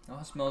 Oh,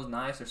 it smells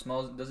nice, or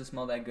doesn't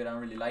smell that good. I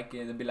don't really like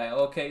it. They'll be like,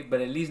 okay, but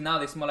at least now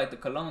they smell like the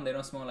cologne. They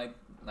don't smell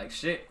like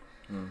shit.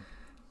 Mm.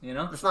 You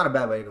know. It's not a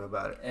bad way to go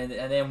about it. And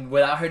then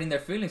without hurting their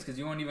feelings, because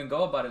you won't even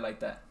go about it like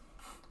that.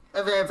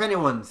 If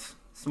anyone's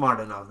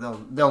smart enough,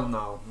 they'll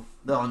know.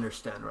 They'll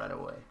understand right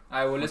away. All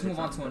right, well, let's move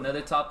on to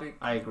another topic.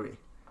 I agree.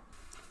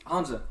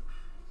 Hamza,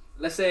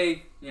 let's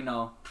say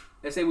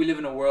we live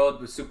in a world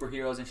with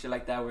superheroes and shit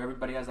like that, where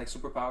everybody has like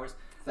superpowers.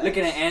 Thanks.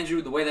 Looking at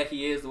Andrew, the way that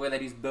he is, the way that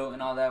he's built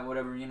and all that,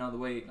 whatever, you know, the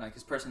way like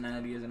his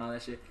personality is and all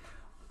that shit.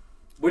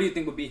 What do you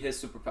think would be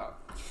his superpower?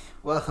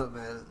 Well,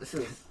 man, this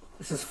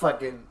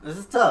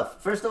is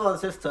tough. First of all,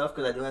 this is tough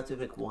because I do have to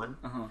pick one.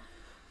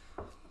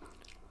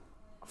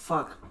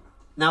 Fuck.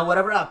 Now,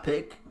 whatever I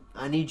pick,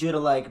 I need you to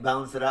like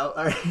balance it out.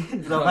 All right.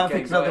 So if I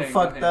pick something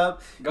fucked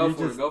up, go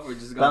for it.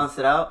 Just go. Balance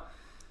it out.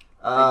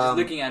 Like, just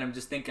looking at him,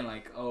 just thinking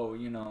like, oh,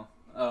 you know,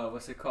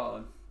 what's it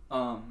called?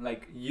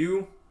 Like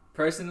you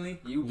personally.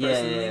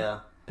 Yeah.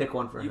 Pick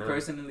one for him. You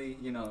personally,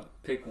 you know,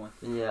 pick one.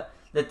 Yeah.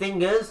 The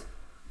thing is,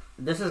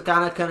 this is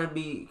kind of gonna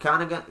be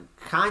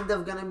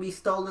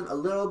stolen a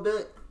little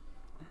bit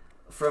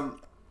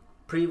from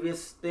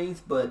previous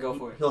things, but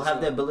he'll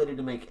have the ability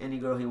to make any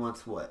girl he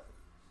wants wet.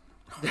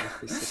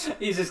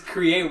 He's just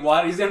create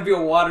water. He's gonna be a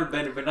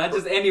waterbender, but not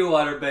just any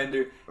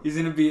waterbender. He's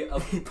gonna be a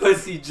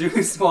pussy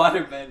juice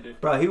waterbender.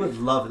 Bro, he would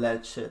love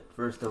that shit.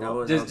 First of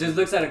all, just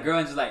looks at a girl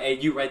and just like, hey,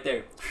 you right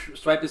there.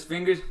 Swipe his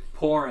fingers,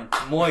 pouring,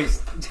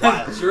 moist,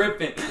 just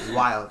dripping.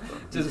 Wild. Bro.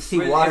 Just see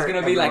water. It's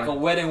gonna be like a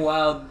Wet and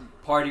Wild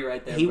party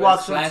right there. He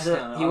walks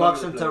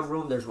into a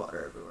room. There's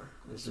water everywhere.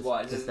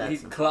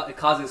 It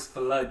causes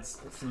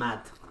floods. It's mad.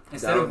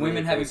 Instead of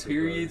women having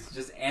periods,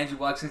 just Andrew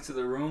walks into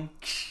the room.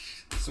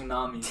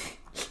 Tsunami.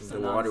 The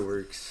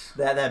waterworks.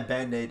 That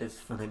Band-Aid is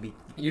gonna be.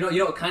 You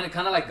know, kind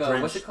of like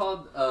what's it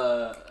called?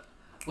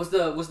 What's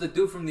the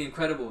dude from The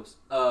Incredibles?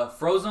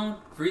 Frozone.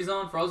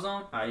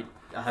 I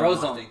haven't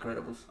Frozone. watched The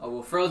Incredibles. Oh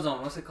well,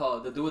 Frozone. What's it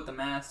called? The dude with the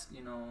mask.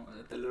 You know,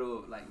 the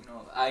little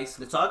ice.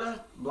 The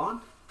Saga blonde.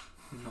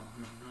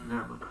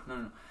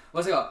 No.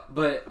 What's it called?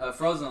 But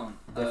Frozone.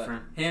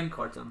 Different. Him.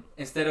 Cartoon.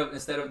 Instead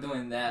of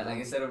doing that, like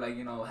instead of like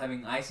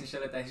having ice and shit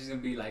like that, he's gonna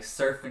be like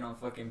surfing on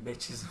fucking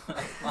bitches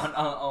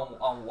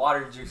on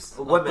water juice.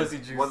 Pussy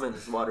juice.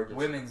 Women's water juice.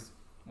 Women's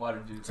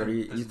water juice. So do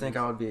you think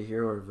I would be a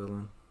hero or a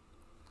villain?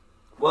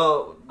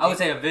 Well, I would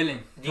say a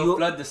villain. He'll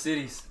flood the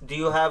cities. Do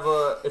you have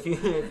if you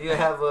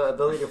have a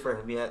ability for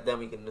him yet? Then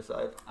we can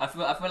decide. I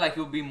feel like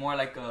he'll be more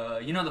like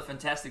the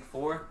Fantastic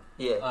Four.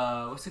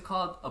 Yeah. What's it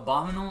called? The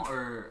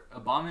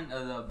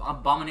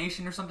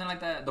Abomination or something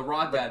like that. The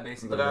Rock guy,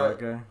 basically. The Rock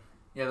guy.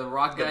 Yeah, the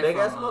Rock guy. The big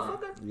ass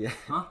motherfucker. Yeah.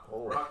 Huh?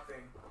 Oh. Rock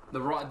thing.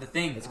 The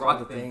Thing. It's called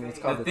the Thing. It's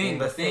called the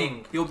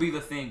Thing. He'll be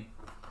the Thing.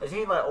 Is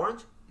he like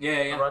orange?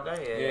 Yeah. The Rock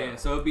guy? Yeah.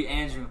 So it'll be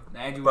Andrew.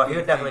 But he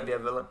would definitely be a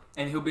villain.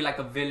 And he'll be like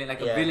a villain, a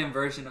villain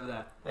version of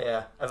that.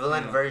 Yeah, a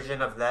villain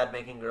version of that,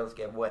 making girls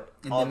get wet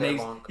and all day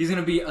long. He's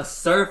gonna be a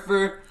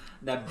surfer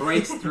that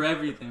breaks through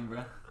everything,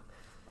 bro.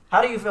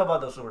 How do you feel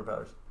about those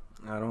superpowers?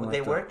 Would they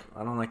work?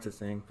 I don't like the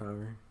Thing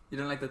power. You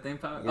don't like the Thing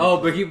power? Yeah.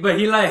 Oh, but he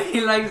likes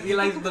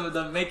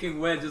the making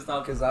wet just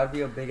off. Because I'd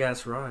be a big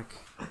ass rock.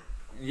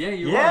 Yeah,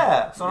 you are.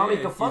 Yeah, so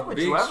nobody can fuck with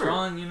big, you ever.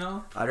 Strong, you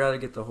know. I'd rather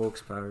get the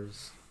Hulk's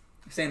powers.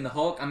 You're saying the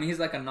Hulk? I mean, he's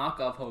like a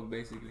knockoff Hulk,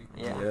 basically.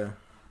 Yeah.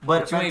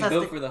 But you ain't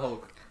built for the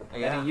Hulk.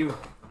 Yeah. And you.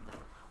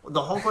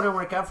 The Hulk wouldn't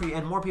work out for you,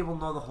 and more people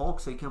know the Hulk,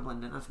 so you can't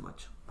blend in as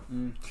much.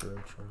 True.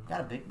 Got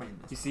a big brain.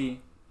 You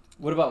see.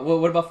 What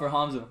about for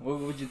Hamza? What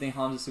would you think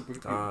Hamza's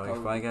superpower?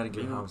 If I gotta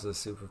give Hamza a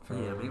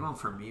superpower. Yeah, maybe one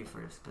for me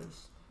first,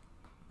 cause.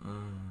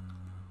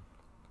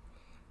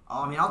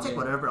 I mean, I'll take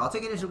whatever. I'll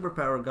take any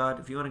superpower, God.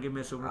 If you want to give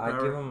me a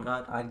superpower,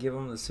 God. I'd give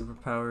him the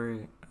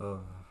superpower of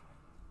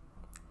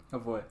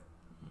what?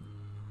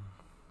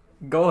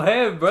 Go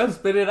ahead, bro.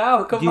 Spit it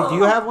out. Come on. Do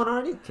you have one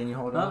already? Can you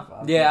hold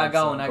on? Yeah, I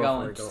got one.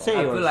 I Say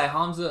feel yours. like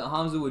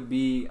Hamza would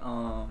be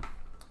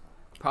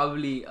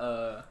probably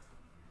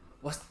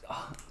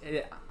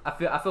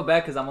I feel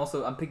bad because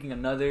I'm picking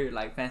another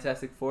like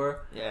Fantastic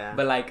Four. Yeah.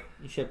 But like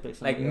you should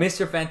pick like somebody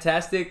Mr.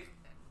 Fantastic.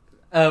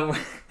 Is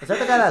that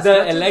the guy that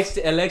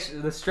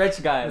the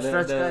stretch guy, the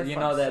stretch guy? You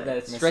know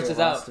that stretches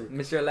out,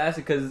 Mr.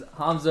 Elastic, because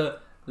Hamza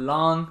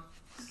long,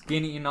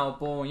 skinny, you know,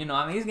 boom, you know.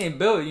 I mean, he's getting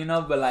built, you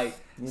know, but like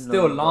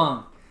still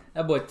long.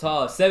 That boy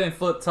tall, 7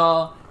 foot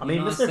tall. I mean,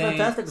 Mr.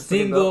 Fantastic is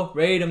single,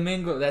 ready to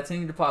mingle. That's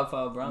in the pop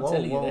out, bro. I'm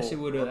telling you, that shit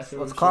would have.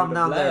 Let's calm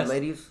down there,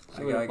 ladies.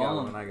 I got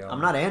one.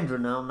 I'm not Andrew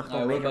now. I'm not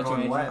gonna make it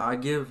wrong way. I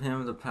give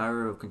him the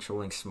power of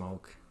controlling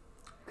smoke.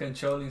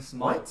 controlling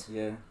smoke. What?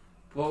 Yeah.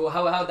 Well,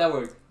 how'd that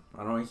work?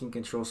 I don't know. He can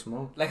control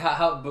smoke. Like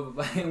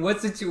but in what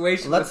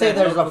situation? Let's say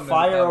there's a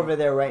fire over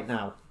there right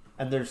now,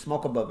 and there's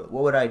smoke above it.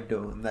 What would I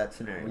do in that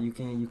scenario? Well, you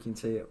can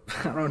say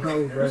I don't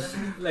know, bro.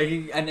 Like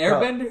an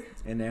airbender?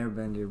 An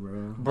airbender,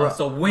 bro. Bro,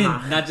 so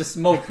wind, not just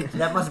smoke.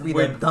 That must be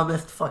the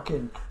dumbest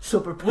fucking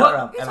superpower What?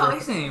 I've That's ever. all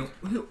he's saying.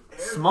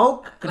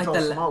 Smoke control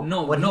Like smoke.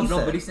 No, What no, he no.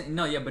 said. But he's saying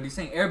but he's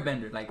saying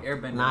airbender, like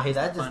airbender. Nah,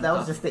 that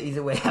was just the easy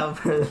way out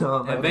for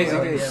the. Yeah,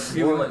 basically,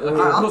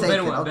 I'll take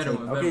better it, one, I'll better take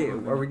one. it. Okay, better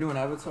one. are we doing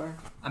Avatar?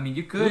 I mean,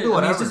 you could. We'll do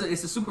I mean, whatever.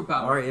 it's a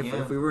superpower. All right, if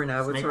Yeah. we were an Make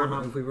one Avatar,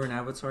 up. if we were an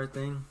Avatar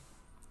thing,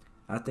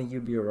 I think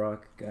you'd be a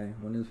rock guy.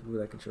 One of the people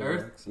that control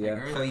Earth? rocks. Like Yeah,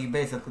 Earth? So you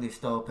basically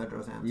stole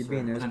Pedro's answer. You'd be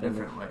an in a earthbender.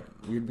 different way.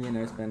 you'd be an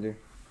Earthbender.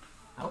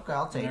 Okay,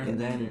 I'll take And it.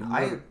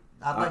 then-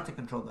 I'd like to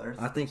control the earth.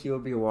 I think he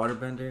would be a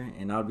waterbender,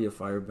 and I'd be a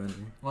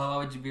firebender. Well, why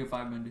would you be a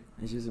firebender?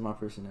 It's just my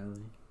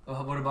personality.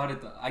 Oh, what about it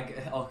though?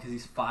 Because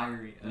he's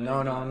fiery.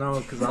 No,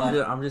 because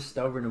I'm just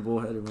stubborn and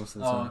bullheaded most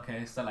of the Oh, time.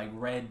 okay. So like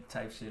red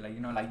type shit. Like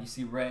like you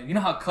see red. You know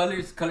how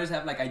colors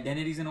have like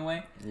identities in a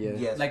way. Yeah.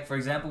 Yes. Like for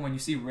example, when you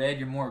see red,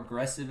 you're more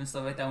aggressive and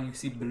stuff like that. When you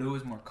see blue,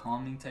 it's more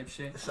calming type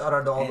shit. Shout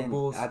out to all the And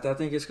bulls. I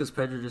think it's because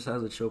Pedro just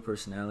has a chill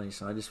personality,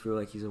 so I just feel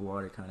like he's a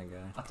water kind of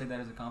guy. I'll take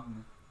that as a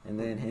compliment. And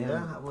then him,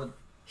 Yeah, I would.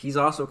 he's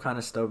also kind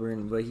of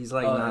stubborn, but he's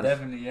like not.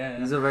 Definitely, yeah.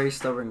 He's a very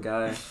stubborn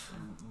guy.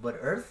 But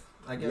earth,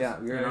 I guess.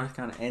 Yeah, you're Yeah. not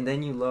kind of, and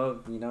then you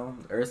love,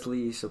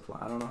 earthly supply.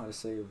 I don't know how to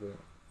say it, but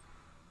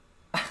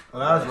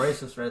Well, that was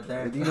racist right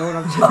there. do you know what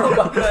I'm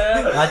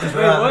saying? I just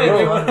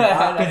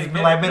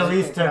Wait, like Middle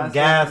Eastern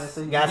gas,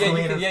 Yeah,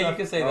 gasoline, and you stuff.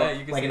 can say that.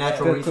 You can Like say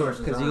natural that.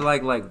 resources. Because you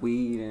like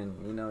weed,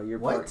 and you're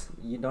What? part.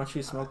 You don't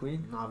you smoke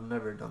weed? No, I've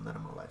never done that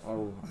in my life.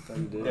 Oh, I thought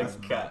you did.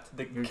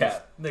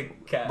 The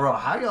cat. Bro,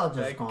 how y'all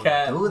just The gonna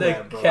cat. do The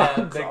that, bro?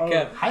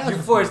 cat. How y'all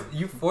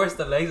You just forced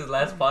Alexa's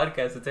last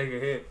podcast to take a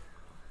hit.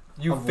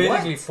 You Of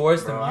physically what?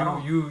 forced Bro, I him.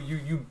 don't-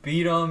 You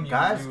beat him.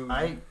 Guys, you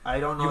I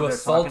don't know you what they're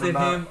assaulted talking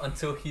about. him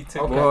until he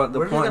took. Okay. Well, the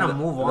we're just point, gonna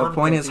move on the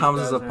point because is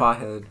Hamza's these a guys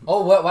pothead.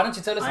 Oh, why don't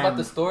you tell us about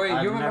the story?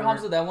 I've You remember never-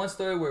 Hamza, that one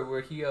story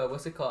where he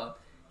what's it called?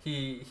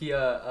 He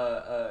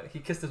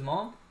kissed his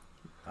mom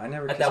I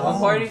never at kissed that my one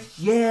mom. party.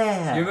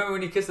 Yeah. You remember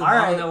when he kissed his All mom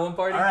right. at that one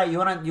party? All right, you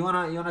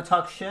wanna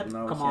talk shit?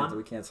 No, Come we can't, on.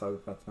 we can't talk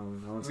about that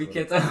one. That one's We cool.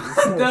 can't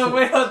talk. No,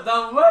 wait, hold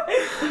on, what?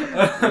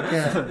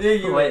 Yeah,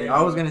 you Wait,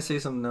 I was gonna say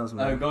something else,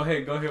 man. Go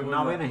ahead. No, we're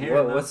gonna hear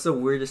it. What's the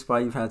weirdest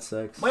spot you've had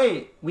sex?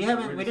 Wait, we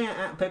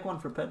didn't pick one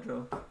for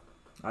Pedro.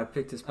 I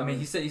picked his. I mean,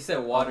 he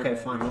said water. Okay,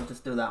 man. fine. We'll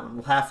just do that one.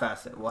 We'll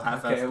half-ass it.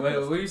 Okay, wait,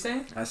 what were you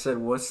saying? I said,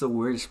 what's the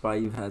weirdest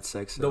spot you've had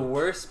sex at? The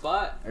worst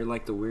spot? Or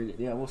like the weirdest?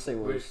 Yeah, we'll say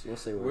worst. We'll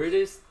say worst.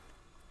 Weirdest?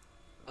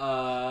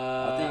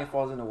 I think it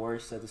falls in the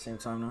worst at the same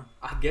time, no?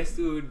 I guess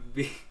it would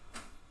be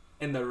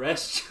in the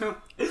restroom.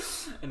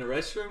 In the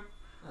restroom?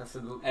 That's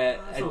a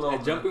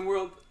At Jumping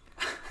World?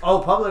 Oh,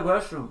 public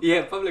restroom.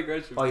 Yeah, public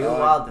restroom. Oh, you're Oh,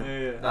 wild. Yeah,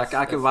 Then. yeah.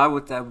 I can vibe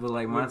with that, but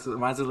like mine's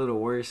a little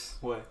worse.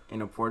 What?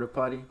 In a porta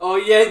potty. Oh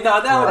yeah,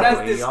 no, that's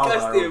Bro, y'all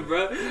disgusting, are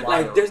bro. wild.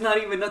 Like, there's not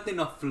even nothing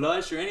to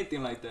flush or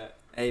anything like that.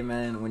 Hey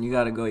man, when you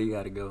gotta go, you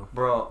gotta go.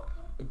 Bro,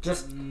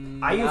 just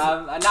I use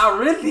not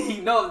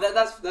really. No,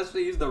 that's to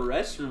use the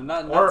restroom,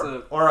 not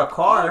to. or a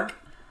car.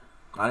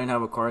 I didn't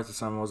have a car at the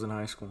time. I was in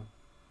high school.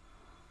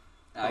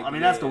 I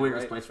mean, that's the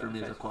weirdest place for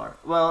me is a car.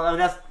 Well, I mean,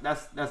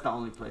 that's the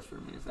only place for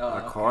me is a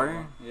car. A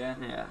car? Yeah.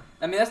 Yeah,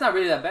 I mean, that's not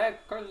really that bad.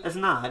 Cars. it's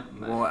not.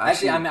 Well,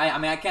 Actually, I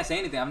mean, I can't say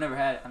anything. I've never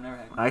had one.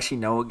 I actually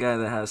know a guy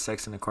that has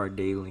sex in a car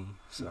daily.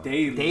 So.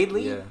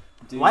 Daily? Yeah.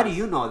 Dude. Why do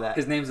you know that?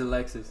 His name's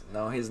Alexis.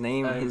 No, his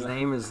name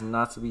is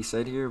not to be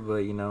said here, but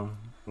we know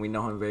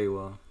him very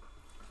well.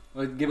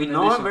 Well, give We an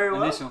know him initial, very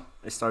well? Initial.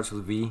 It starts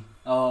with V.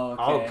 Oh,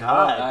 okay. Oh,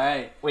 God. All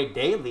right. Wait,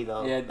 daily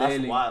though. Yeah, That's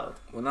daily. wild.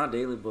 Well, not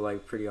daily, but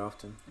like pretty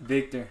often.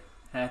 Victor.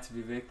 Had to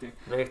be Victor.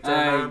 Victor, All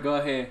right, man. go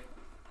ahead.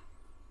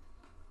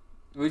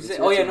 What did you say?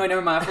 It's Oh, your yeah, turn. no,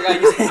 never mind. I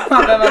forgot you said.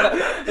 My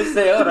bad. Let's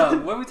say, hold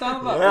on. What are we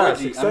talking about? Yeah,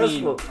 Orgy.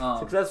 successful. I mean,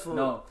 Successful.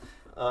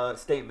 No.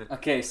 Statement.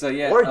 Okay, so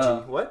yeah.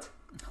 Orgy. What?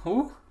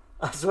 Who?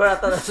 I swear I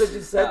thought that's what you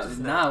said just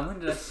now. Nah, when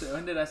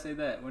did I say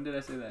that?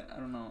 I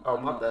don't know. Oh, I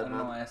don't my know. bad, I don't know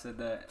man. why I said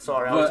that.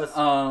 Sorry, I but, was just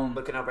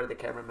looking up at the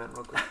cameraman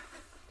real quick.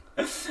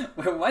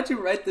 Wait, why'd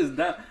you write this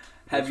down?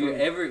 Have Which you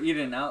one? ever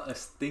eaten out a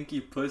stinky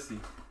pussy?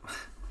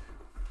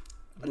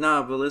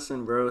 Nah, but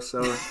listen, bro.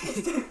 So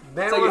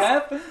Man, So you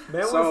have?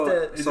 man So-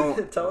 wants to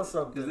so- tell us Is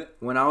something. it?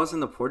 when I was in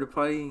the porta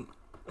potty,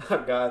 Oh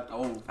God.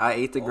 Oh. I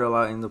ate the girl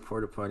out in the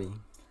porta potty.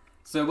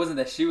 So it wasn't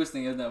that she was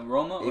thinking of the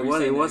aroma? Or It you was.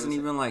 saying It that wasn't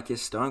even like it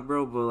stunk,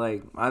 bro. But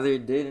like either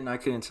it did and I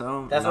couldn't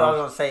tell. That's and what I was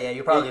gonna say. Yeah,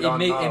 you probably don't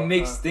know. It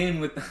mixed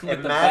in with the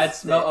bad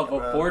masked smell it, of a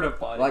bro. porta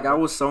potty. Like I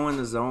was so in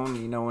the zone,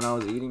 when I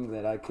was eating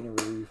that I couldn't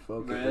really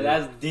focus. Bro, bro.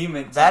 that's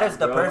demon time, That is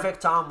the bro.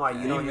 perfect time why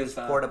you don't Demon use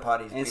time. porta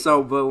potties. And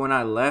so, but when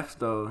I left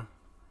though,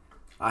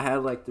 I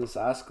had like this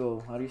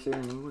asco. How do you say it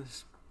in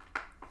English?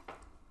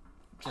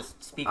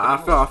 just speak. I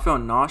English.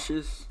 felt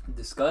nauseous.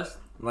 Disgust?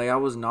 Like I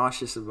was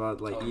nauseous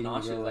about like eating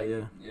nauseous, the girl. Like,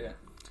 yeah. Yeah.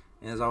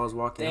 as I was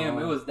walking Damn,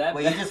 home. it was that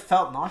Wait, bad. you just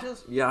felt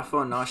nauseous? Yeah, I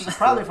felt nauseous.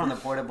 Probably from the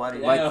porta potty.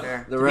 Yeah. Like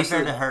fair. The To rest be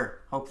fair of to her,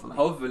 hopefully.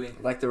 Hopefully.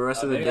 like the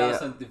rest of the Maybe day. that was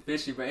something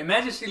fishy, but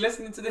imagine she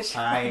listening to this shit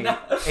right now.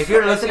 If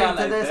you're listening She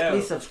to like, this, damn.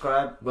 please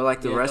subscribe. But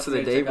like the Yeah, rest of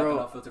don't the forget day, to check out the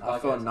bro, No Filter I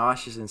felt podcast.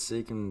 nauseous and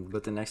sick,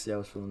 but the next day I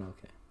was feeling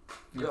okay.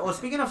 Oh,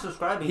 speaking of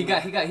subscribing, He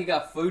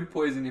got food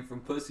poisoning from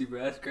pussy,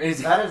 bro. That's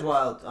crazy. that is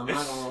wild. I'm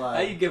not gonna lie.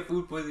 How you get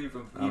food poisoning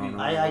from I don't eating?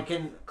 know. I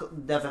can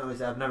definitely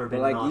say I've never But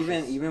been like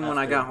nauseous even when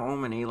I after. got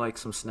home and ate like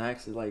some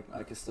snacks, it, like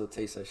I could still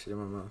taste that shit in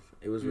my mouth.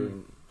 It was really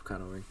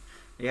kind of weird.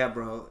 Yeah,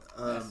 bro.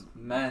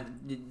 Man,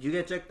 Did you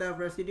get checked out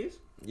for STDs?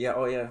 Yeah,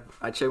 oh yeah.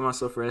 I checked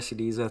myself for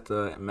STDs at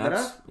the MEPS.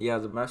 Better? Yeah,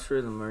 the MEPS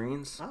for the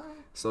Marines. Ah.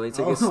 So they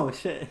take us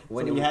shit.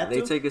 when So it- you had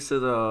they to? take us to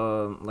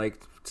the like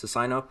to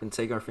sign up and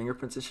take our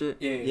fingerprints and shit.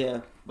 yeah. Yeah,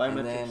 And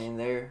biometrics. then in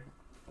there,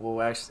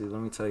 well, actually,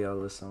 let me tell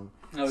y'all this something.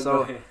 Oh, So-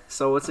 go ahead.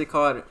 So what's it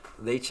called?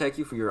 They check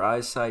you for your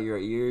eyesight, your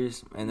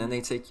ears, and then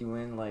they take you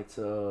in like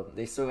to.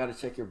 They still got to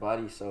check your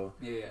body, so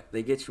Yeah.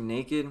 they get you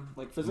naked.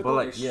 Like But They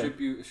like yeah, strip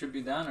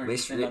you down or they,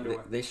 just stri- in they,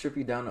 underwear? they strip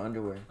you down to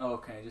underwear, Oh,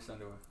 okay, just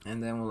underwear.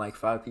 and then with like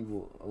 5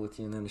 people with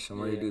you, and then some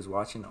other Yeah. dudes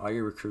watching, all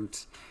your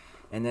recruits,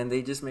 and then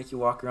they just make you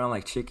walk around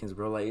like chickens,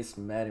 bro. Like it's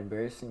mad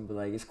embarrassing, but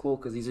like it's cool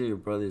because these are your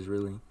brothers,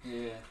 really.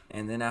 Yeah.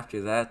 And then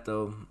after that,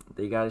 though,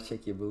 they gotta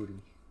check your booty.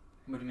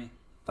 What do you mean?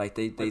 Like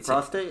they Like take,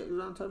 prostate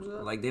sometimes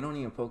that? like they don't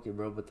even poke it,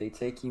 bro. But they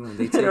take you and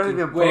they They take don't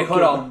you. even Wait,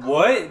 poke hold it. on.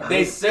 What?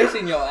 They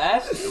searching your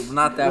ass?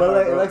 Not that Well,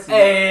 far, bro. like-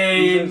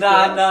 Hey, You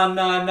nah.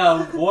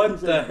 What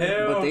the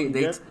hell? But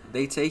they Yeah.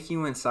 they take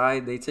you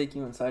inside. They take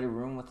you inside a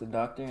room with the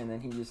doctor, and then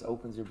he just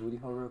opens your booty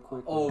hole real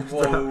quick. Oh,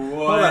 Hold whoa, on.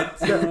 what?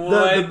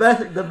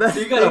 The best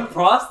So you got a thing-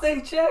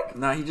 prostate check?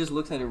 Nah, he just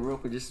looks at it real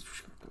quick. Just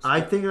I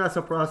think that's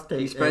a prostate.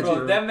 He spreads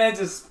Andrew. Bro, that man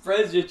just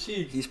spreads your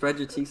cheeks. he spreads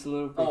your cheeks a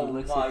little bit. Oh he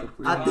looks my at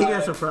the I God. think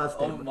that's a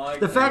prostate. Oh my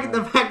the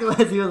God. fact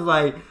was he was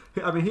like,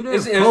 I mean, he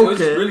didn't It poke was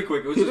it. just really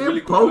quick. It was He just didn't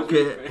really quick. It was poke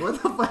really it. quick.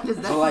 What the fuck is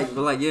that?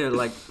 but like yeah,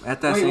 like at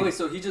that same Wait,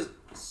 so he just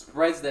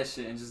spreads that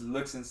shit and just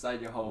looks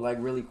inside your hole. like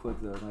really quick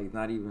though, like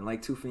not even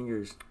like 2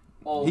 fingers,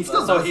 Oh, He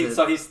still so does he it.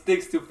 so he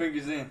sticks 2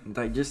 fingers in.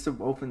 like just to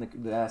open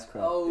the ass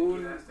crack. Oh,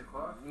 That's the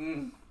clock.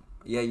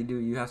 Yeah, you do.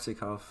 You have to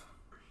cough.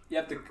 you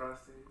have to.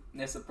 Prostate.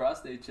 That's a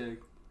prostate check.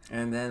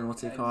 And then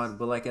what's it That's called?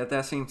 But like at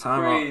that same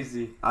time,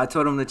 Crazy. I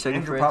told him to check me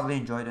Andrew for. probably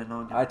enjoyed it.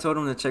 No, I told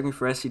him to check me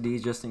for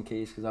STDs just in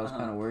case because I was Uh-huh.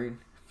 kind of worried.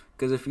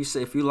 Because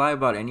if you lie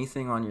about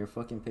anything on your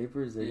fucking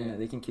papers, Yeah.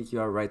 they can kick you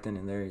out right then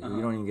and there. Uh-huh.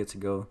 You don't even get to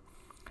go.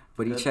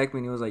 But he Good. checked me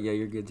and he was like, "Yeah,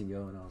 you're good to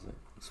go." And I was like,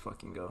 "Let's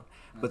fucking go."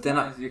 But That's then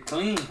nice. You're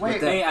clean. Wait, You're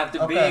clean after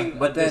okay. being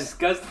But then-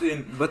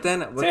 disgusting. But then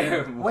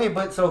Terrible. Wait,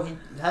 but so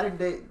how did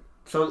they?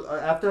 So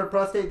after a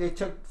prostate, they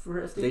checked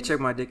for STDs? they checked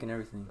my dick and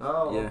everything.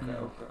 Oh, Yeah.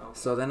 okay.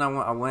 So then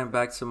I went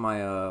back to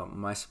my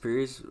my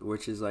superiors,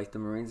 which is like the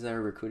Marines that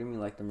are recruiting me,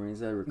 like the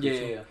Marines that are Yeah,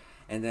 recruiting. yeah.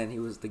 And then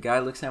the guy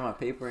looks at my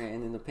paper,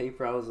 and in the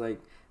paper I was like,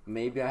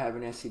 maybe I have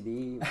an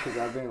STD because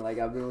I've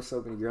been with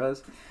so many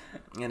girls.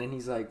 And then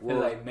he's like, Well,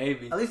 well, like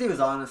maybe. At least he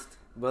was honest.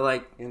 but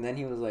like, and then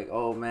he was like,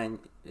 oh man,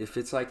 if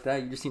it's like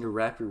that, you just need to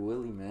wrap your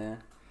willy, man.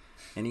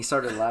 And he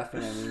started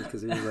laughing at me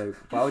because he was like,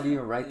 why would you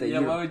even write that?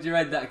 Yeah, You- why would you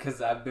write that?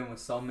 Because I've been with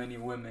so many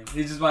women.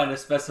 He just wanted to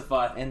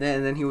specify. And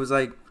then he was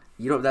like,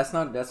 you know, that's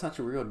not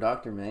your real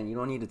doctor, man. You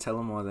don't need to tell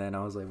him all that. And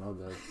I was like, my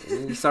bad. And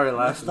then he started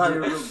That's laughing. not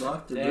your real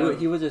doctor. Damn. dude.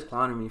 He was just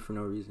clowning me for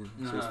no reason.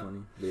 It's just Uh-huh.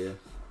 funny. But yeah.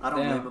 I don't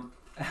Damn. blame him.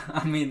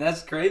 I mean,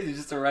 that's crazy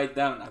just to write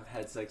down. I've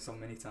had sex so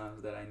many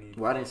times that I need.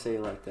 Well, I didn't say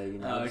it like that, you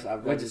know. Oh, I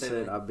what'd you just say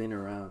said then? I've been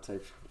around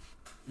type shit.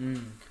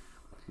 Mm.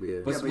 But yeah.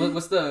 What's, Yeah,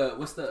 but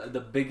what's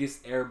the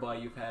biggest air ball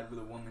you've had with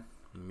a woman,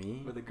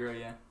 Me? with a girl?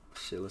 Yeah.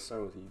 Shit, let's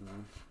start with you,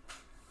 man.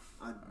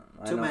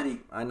 I Too know- many.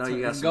 I know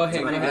you got some. Go ahead. too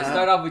Go many ahead. guys.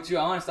 Start off with you.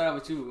 I want to start off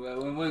with you.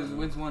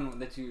 When's one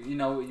that you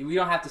know? We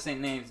don't have to say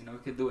names. You know, we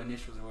could do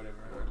initials or whatever.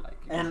 Or like.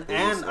 And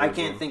biggest I ever.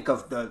 can't think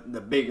of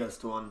the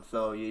biggest one,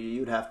 so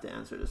you'd have to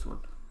answer this one.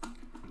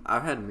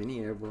 I've had mini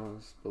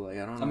airballs, but like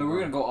I don't know. I mean,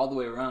 we're about- gonna go all the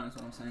way around. That's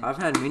what I'm saying. I've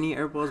had mini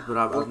airballs, but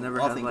I've Well,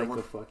 never I'll had think of like one.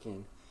 a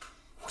fucking.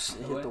 It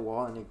No hit way. the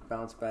wall and it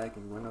bounced back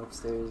and went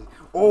upstairs.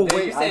 Oh Did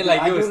wait, you say I,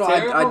 like I it do was know.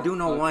 terrible? I do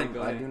know Okay, one.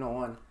 go I ahead. do know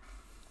one.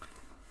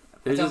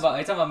 Are you There's talking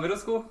this, about middle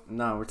school?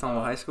 no, we're talking Oh.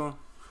 about high school.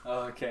 Oh,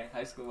 okay.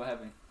 High school. What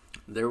happened?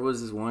 There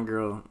was this one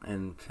girl,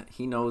 and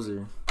he knows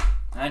her.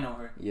 I know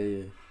her.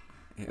 Yeah.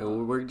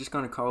 We're just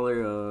gonna call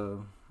her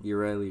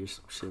Ureli or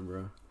some shit,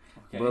 bro.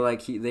 Okay. But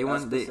like they Not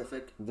went, they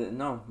specific.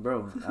 no,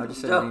 bro. I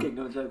just said. Joking,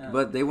 no joking.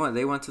 But they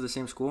went to the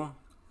same school.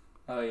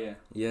 Oh yeah.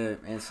 Yeah,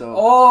 and so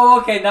Oh,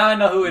 okay. Now I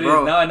know who it is.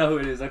 Bro. Now I know who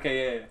it is.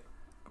 Okay, yeah.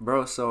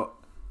 bro, so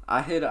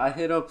I hit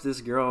up this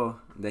girl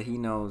that he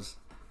knows,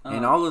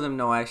 and Uh-huh. all of them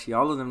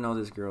know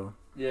this girl.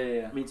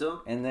 Yeah. Me too.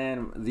 And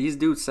then these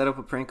dudes set up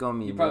a prank on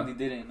me. You bro. probably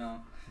didn't know.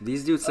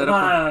 These dudes No, set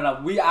up.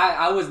 no.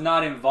 I was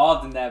not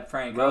involved in that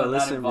prank. Bro, I was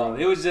listen, not involved.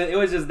 bro. It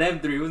was just them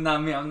three. It was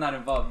not me. I'm not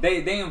involved.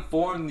 They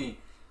informed me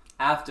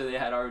after they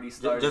had already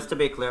started. Just to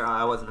be clear,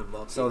 I wasn't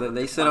involved. So that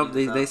they set up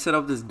they set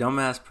up this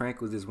dumbass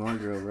prank with this one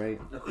girl, right?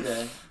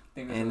 Okay. I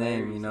think it was And then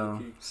hilarious, you know,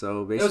 low-key. so it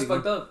was basically,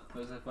 fucked up. It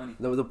was that funny.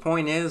 the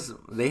point is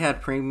they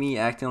had pranked me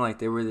acting like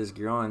they were this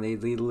girl, and they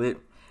lit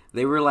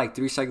They were like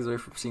 3 seconds away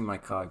from seeing my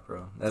cock,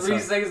 bro. That's 3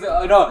 seconds.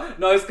 No.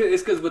 It's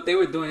because what they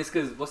were doing. It's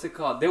because what's it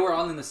called? They were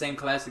all in the same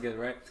class together,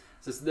 right?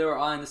 So they were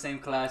all in the same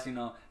class. You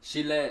know,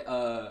 she let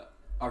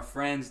our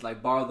friends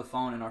like borrow the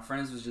phone, and our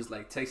friends was just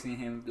like texting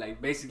him,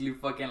 like basically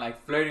fucking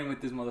like flirting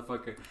with this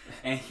motherfucker,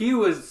 and he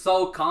was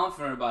so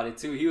confident about it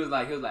too. He was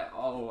like,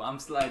 oh, I'm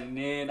sliding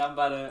in, I'm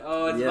about to,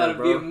 it's about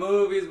to be a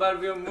movie,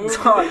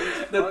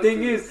 The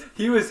thing is,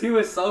 he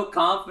was so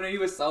confident, he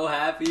was so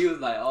happy, he was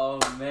like, oh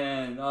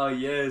man, oh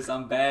yes,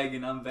 I'm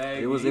bagging.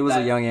 It was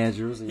a young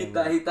Andrew. He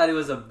thought it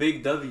was a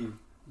big W,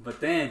 but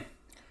then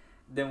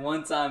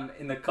one time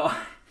in the car.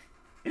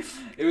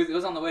 It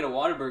was on the way to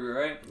Whataburger,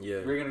 right? Yeah.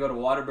 We were gonna go to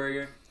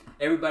Whataburger.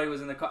 Everybody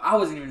was in the car. I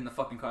wasn't even in the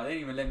fucking car. They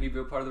didn't even let me be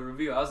a part of the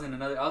review. I was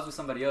with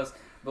somebody else.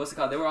 But what's it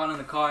called? They were all in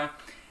the car,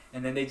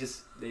 and then they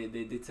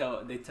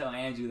tell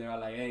Andrew, they're all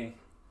like, hey,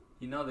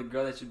 you know the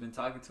girl that you've been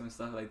talking to and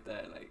stuff like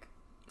that, like,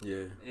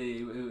 yeah,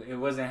 it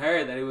wasn't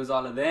her, that it was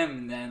all of them.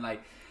 And then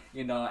like,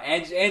 you know,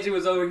 Andrew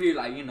was over here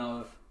like, you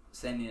know,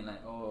 sending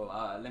like,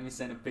 let me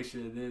send a picture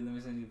of this, let me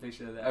send you a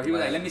picture of that. Or he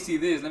was like, let me see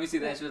this, let me see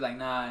that. She was like,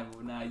 nah,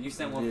 you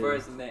sent one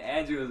first. And then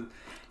Andrew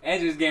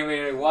was getting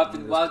ready to walk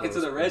into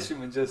the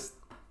restroom and just.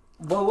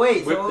 But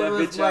wait, so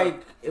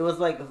it was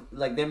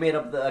like they made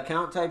up the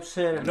account type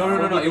shit.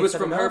 No. It was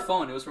from her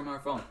phone. It was from her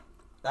phone.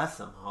 That's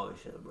some Holly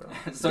shit, bro.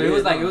 So it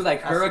was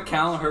like her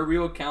account, her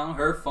real account,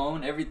 her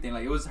phone, everything.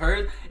 Like it was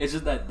her. It's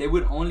just that they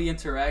would only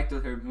interact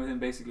with him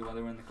basically while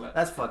they were in the class.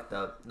 That's fucked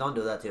up. Don't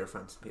do that to your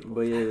friends, people.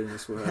 But yeah,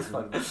 that's what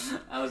happened.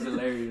 That was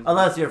hilarious.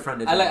 Unless your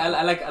friend is.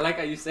 I like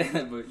how you say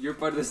that, but you're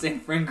part of the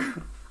same friend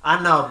group. I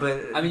know,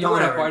 but I mean, you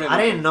weren't part of it.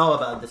 I didn't know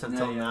about this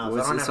until now.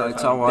 Well, so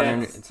it's all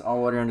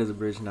water under the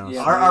bridge now.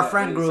 Yeah, our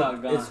friend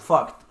group is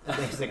fucked.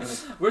 Basically,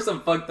 we're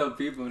some fucked up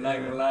people. Not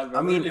gonna lie, bro.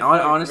 I mean,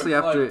 honestly,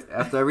 after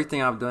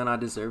everything I've done, I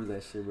deserve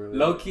that shit, bro.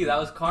 Low key, that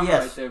was karma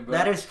right there, bro.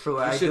 That is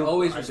true. You should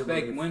always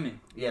respect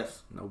women.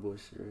 Yes. No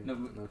bullshit. Right?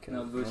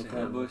 No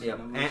bullshit. Yeah.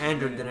 And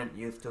Andrew didn't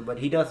used to, but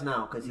he does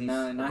now because he's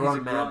a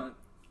grown man.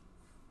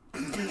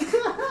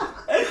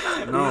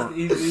 No,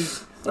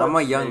 I'm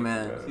a young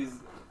man.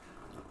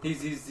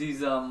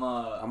 He's I'm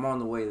on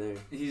the way there.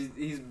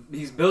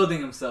 He's building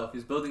himself.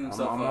 He's building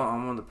himself up.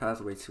 I'm on the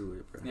pathway to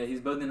it, bro. Yeah,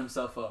 he's building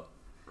himself up.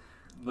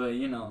 But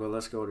you know. But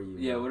let's go to you.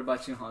 Yeah, what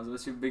about you, Hans?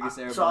 What's your biggest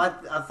error? So I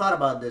thought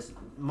about this.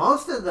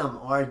 Most of them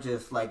are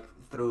just like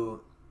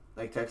through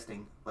like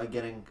texting, like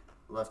getting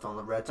left on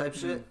the red type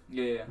shit.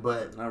 Yeah.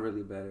 But not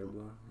really bad,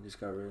 bro.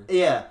 Just got red.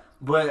 Yeah,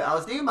 but I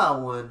was thinking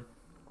about one.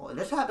 Oh,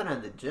 this happened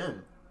at the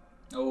gym.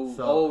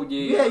 Yeah.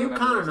 Yeah, you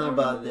kind of know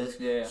about this.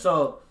 Yeah.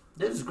 So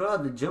this girl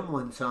at the gym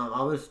one time,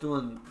 I was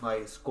doing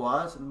like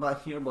squats, and my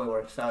your boy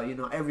works out. You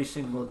know, every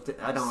single day.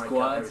 I don't work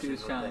out every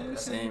single day.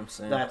 Same.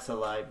 That's a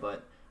lie,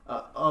 but.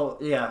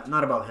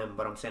 Not about him,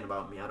 but I'm saying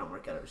about me. I don't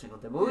work out every single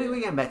day. But we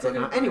getting back to it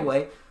now.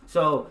 Anyway,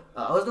 so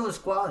I was doing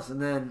squats, and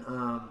then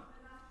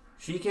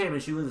she came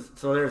and she was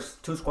so there's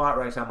 2 squat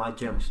racks at my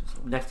gym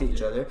next to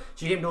each other.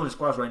 She came doing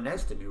squats right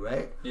next to me,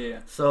 right? Yeah.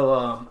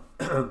 So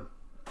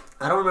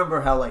I don't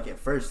remember how like it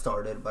first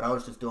started, but I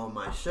was just doing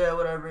my shit,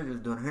 whatever,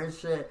 just doing her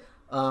shit.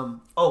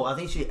 I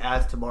think she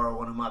asked to borrow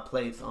one of my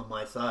plates on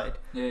my side.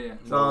 Yeah.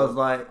 So I was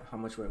like, how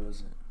much weight was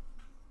it?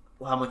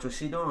 How much was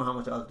she doing or how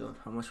much I was doing?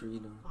 How much were you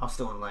doing? I was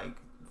doing like,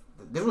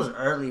 this was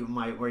early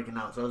my working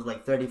out, so it was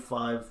like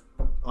 35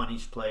 on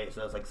each plate,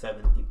 so it was like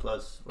 70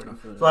 plus. So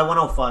like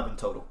 105 in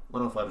total.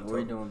 105 in total. Were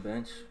you doing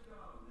bench?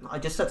 No, I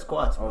just said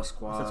squats. Oh,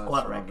 squats. I said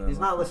squat rack. He's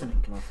not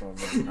listening. My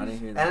fault, I didn't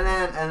hear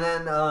that. and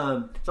then,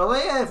 so I was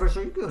like, yeah, for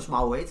sure, you can do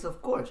small weights,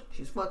 of course.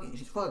 She's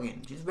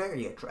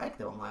very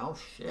attractive. I'm like, oh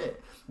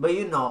shit. But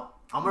you know,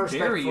 I'm a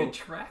respectful. Very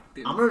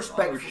attractive. I'm a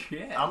respectful. Oh,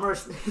 shit.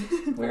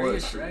 Very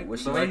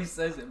attractive. The way he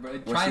says it, bro.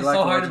 Trying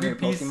so hard to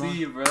be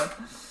PC, bro.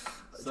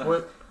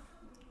 So.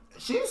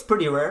 She's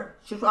pretty rare.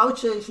 I would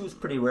say she was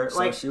pretty rare. So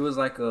like she was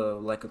like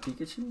a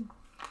Pikachu.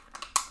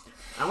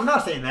 And we're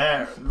not saying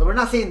that. We're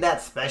not saying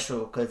that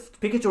special because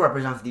Pikachu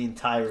represents the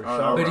entire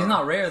show. But he's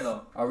not rare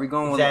though. Are we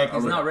going exactly.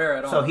 He's not rare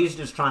at all. So he's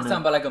just trying to. He's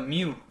talking about like a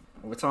Mew.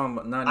 We're talking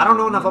about. I don't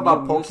know enough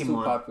about Mew's Pokemon.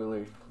 Too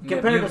popular.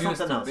 Compared to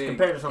something else.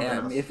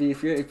 If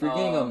you're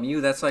getting a Mew,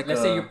 that's like.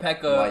 Let's say you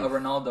pack a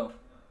Ronaldo.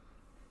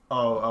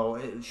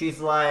 She's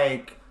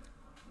like.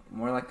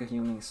 More like a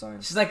human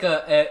son. She's like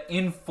a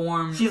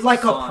informed. She's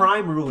like son. A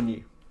prime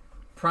Rooney.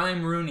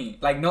 Prime Rooney,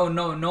 like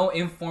no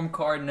informed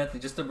card,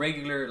 nothing, just a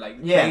regular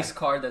base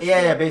card. That's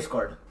base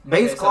card.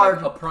 Base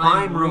card, like a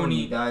prime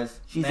Rooney, guys.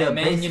 She's a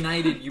Man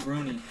United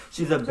Rooney.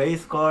 She's a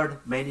base card,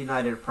 Man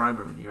United prime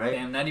Rooney, right?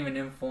 Damn, not even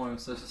informed.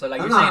 So like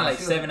you're saying like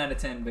 7 out of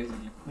 10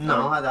 basically.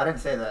 No, I didn't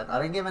say that.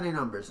 I didn't give any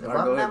numbers. Like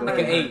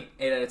an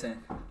 8 out of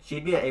 10.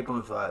 She'd be an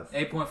 8.5.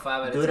 8.5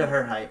 out of 10. Due to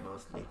her height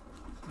mostly.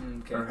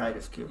 Okay. Her height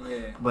is cute.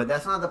 Yeah. But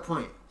that's not the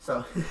point.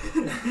 So,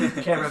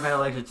 cameraman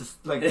Alexa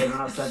just like they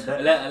not said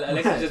that.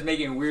 Alexa's just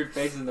making weird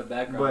faces in the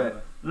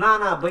background.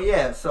 But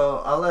yeah, so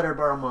I let her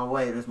borrow my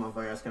weight. This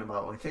motherfucker asking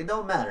about weight. It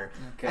don't matter.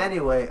 Okay.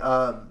 Anyway,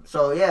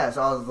 so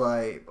I was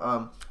like,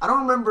 I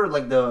don't remember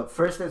like the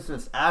first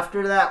instance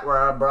after that where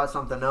I brought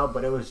something up,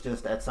 but it was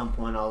just at some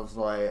point I was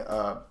like,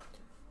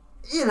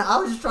 you know, I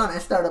was just trying to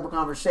start up a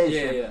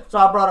conversation. Yeah. So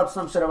I brought up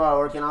some shit about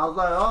work, and I was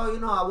like, oh, you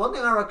know, one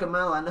thing I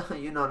recommend,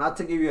 like, you know, not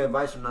to give you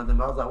advice or nothing,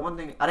 but I was like, one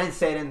thing, I didn't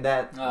say it in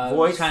that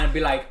voice. Trying to be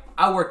like,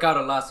 I work out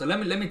a lot, so let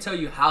me tell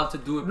you how to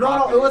do it.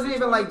 No, it wasn't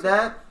even like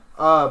that.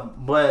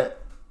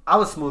 But I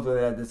was smooth with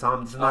it at the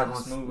time.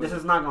 This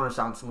is not going to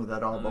sound smooth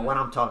at all. But when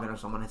I'm talking to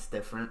someone, it's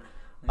different.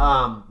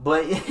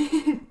 But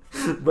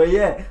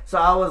yeah. So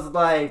I was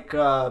like,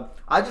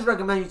 I just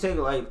recommend you take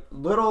like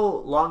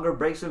little longer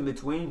breaks in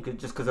between,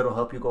 just because it'll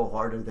help you go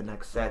harder the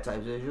next set.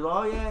 Type shit. You're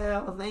like, oh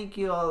yeah, well, thank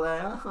you, all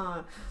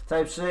that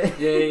type shit.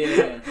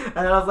 Yeah.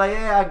 And I was like,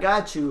 yeah, I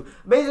got you.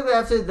 Basically,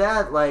 after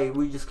that, like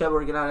we just kept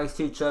working out next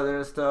to each other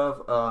and stuff.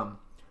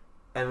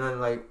 And then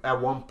like at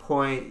one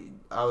point,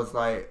 I was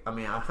like,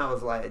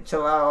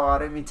 chill out. I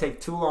didn't mean take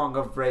too long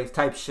of breaks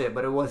type shit,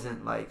 but it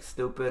wasn't like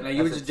stupid. Like,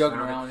 you were just joking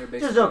around here,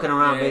 basically. Just joking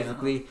around,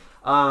 basically.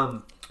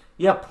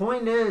 Yeah,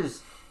 point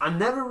is, I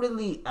never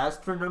really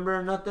asked for a number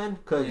or nothing,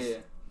 because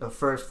the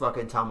first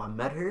fucking time I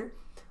met her.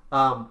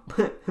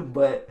 But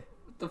what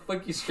the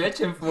fuck you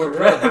stretching for,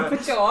 bro?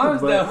 Put your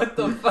arms down. What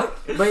the fuck?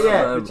 But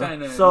yeah,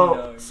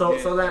 so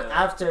then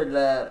after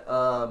that,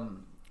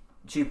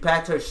 she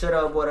packed her shit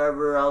up,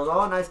 whatever. I was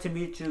all nice to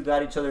meet you.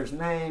 Got each other's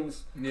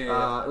names.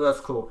 Yeah. It was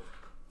cool.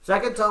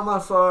 Second time I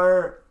saw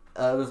her,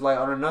 it was like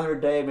on another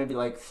day, maybe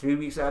like 3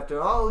 weeks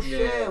after. Oh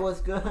shit,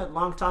 what's good?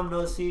 Long time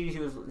no see.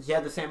 She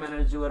had the same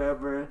energy,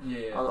 whatever.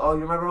 Yeah. Oh,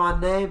 you remember my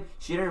name?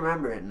 She didn't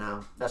remember it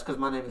now. That's because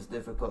my name is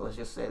difficult. Let's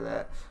just say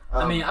that.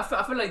 I mean, I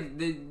feel like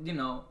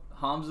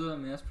Hamza, I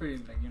mean, that's pretty,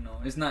 like,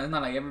 it's not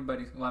like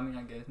everybody's, well, I mean,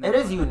 I guess. It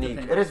is unique.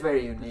 It is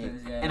very unique.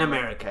 In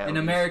America. In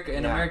America,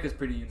 it's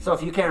pretty unique. So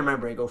if you can't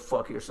remember it, go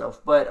fuck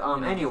yourself. But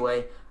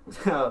anyway,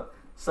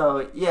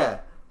 so yeah.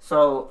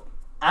 So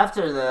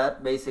after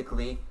that,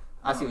 basically,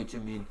 I see what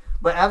you mean.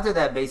 But after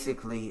that,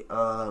 basically,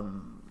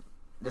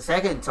 the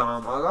second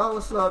time, I was like, oh,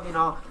 what's up, you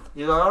know,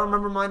 I don't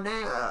remember my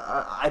name.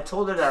 I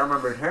told her that I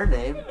remembered her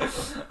name,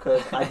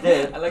 because I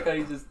did. I like how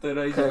you just stood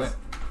up.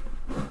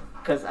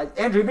 Because,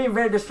 Andrew, you're being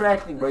very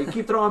distracting, bro. You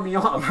keep throwing me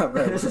off.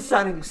 This is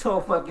sounding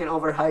so fucking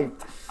overhyped.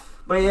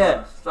 But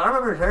yeah, so I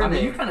remember her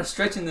name. You're kind of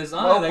stretching this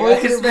on.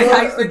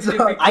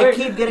 I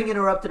keep getting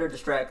interrupted or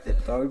distracted.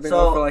 So,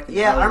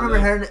 I remember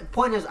her.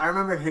 Point is, I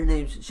remember her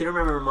name. She didn't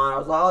remember mine. I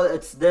was like, oh,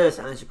 it's this.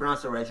 And then she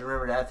pronounced it right. She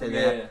remembered after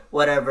that.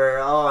 Whatever.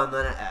 Oh, and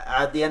then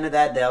at the end of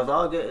that day, I was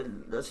all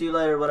good. I'll see you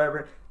later,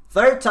 whatever.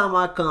 Third time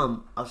I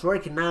come, I was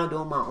working out,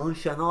 doing my own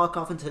shit. I know I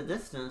cough into the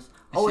distance.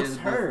 Oh, it's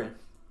her.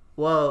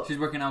 Well, she's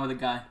working out with a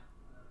guy.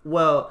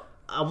 Well,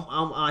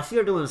 I see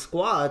her doing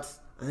squats,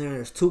 and then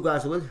there's two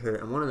guys with her,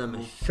 and one of them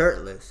is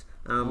shirtless.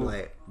 And I'm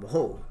like,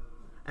 whoa.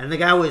 And the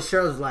guy with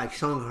shirtless was like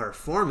showing her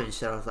form and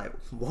shit. I was like,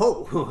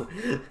 whoa.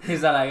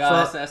 He's like,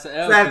 oh, that's an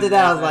L. So after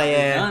that, I was like,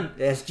 yeah,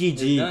 it's GG.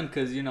 It's done,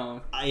 because,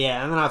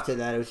 yeah, and then after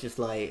that, it was just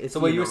like... So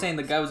what, you were saying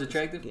the guy was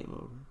attractive? Game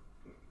over.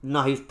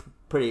 No, he's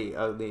pretty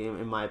ugly,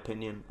 in my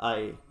opinion.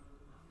 I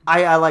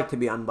like to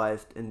be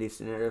unbiased in these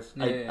scenarios.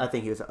 I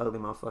think he was an ugly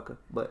motherfucker,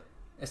 but...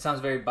 It sounds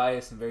very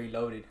biased and very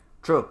loaded.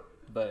 True.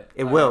 But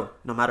it will,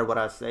 no matter what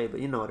I say, but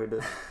you know what it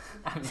is.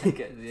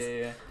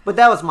 Yeah. But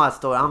that was my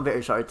story. I'm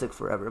very sorry it took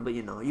forever, but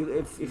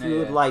if you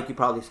would like, you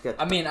probably skip.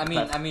 I mean,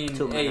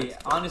 hey,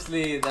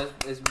 honestly,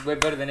 it's way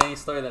better than any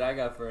story that I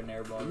got for an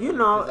airball.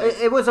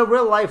 It was a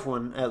real life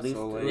one, at least.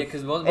 Yeah,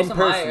 because most of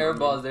my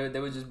airballs, they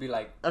would just be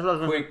like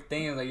quick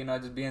things, like,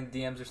 just be in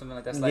DMs or something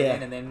like that, slide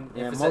in, and then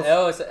if it's an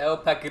L,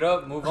 pack it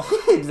up, move on.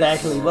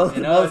 Exactly. Pack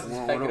it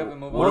up and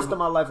move on. Most of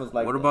my life was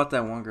like. What about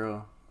that one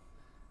girl?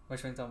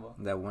 Which one you talking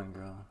about? That one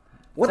girl.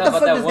 What the fuck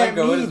does that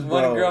mean, What does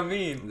one girl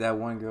mean? That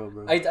one girl,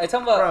 bro. I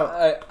talking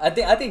about. I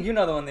think you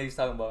know the one that he's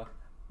talking about.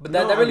 But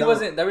that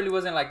really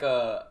wasn't like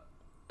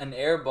an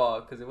air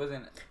ball, because it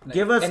wasn't.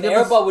 Like, an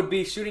air ball would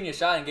be shooting your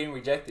shot and getting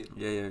rejected.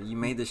 Yeah. You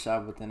made the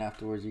shot, but then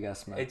afterwards you got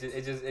smacked.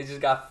 It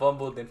just got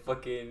fumbled and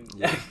fucking.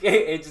 Yeah.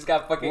 it just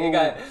got fucking.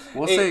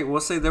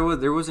 We'll say there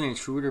was an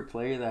intruder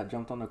player that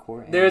jumped on the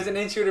court. There was an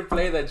intruder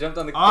player that jumped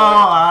on the court. Oh,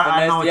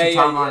 I know what you're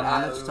talking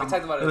about. We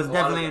talked about it. It was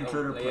definitely an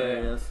intruder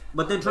player. Yes.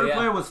 But the intruder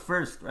player was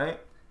first, right?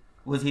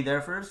 Was he there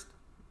first?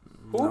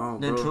 Who? No,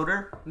 the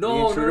intruder? No,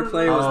 the intruder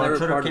player was never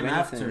part of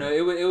anything. No,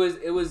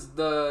 it was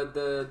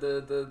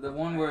the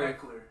one where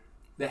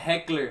the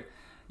heckler.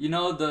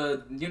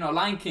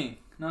 Lion King. You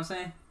know what I'm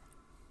saying?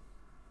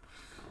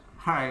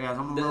 Alright, guys,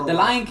 I'm the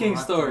Lion King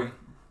story.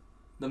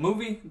 The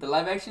movie, the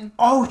live action.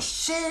 Oh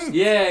shit!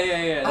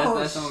 Yeah.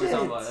 That's what we're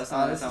talking about.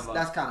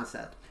 That's kind of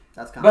sad.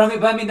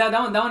 But I mean that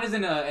one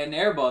isn't an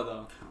airball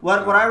though.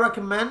 What I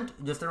recommend,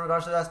 just in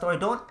regards to that story,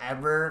 don't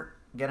ever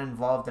get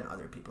involved in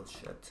other people's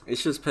shit.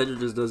 It's just Pedro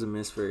just doesn't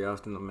miss very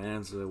often. The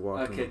man's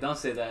walking. Okay, don't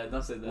say that.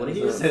 What did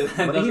he say?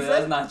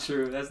 That's not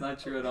true. That's not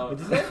true at all. What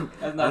did you say?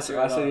 That's not true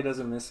at all. I said he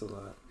doesn't miss a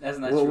lot. That's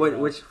not true.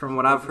 Which, from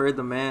what I've heard,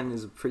 the man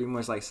is pretty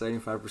much like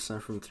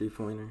 75% from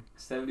 3-pointer.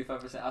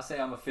 75%. I'll say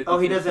I'm a 50%. Oh,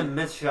 he doesn't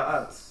miss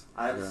shots.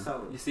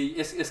 You see,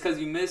 it's because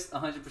you missed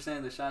 100%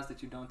 of the shots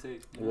that you don't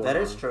take. Well, that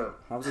is true.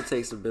 Hamza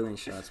takes 1 billion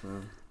shots,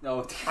 man.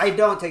 No, I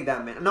don't take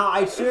that many. No,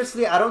 I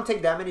don't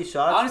take that many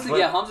shots. Honestly,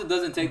 Hamza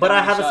doesn't take. But that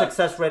I have many a shots.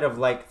 success rate of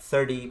like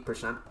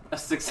 30%. A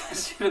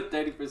success rate of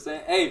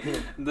 30%. Hey,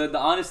 the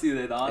honesty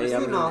there, the honesty.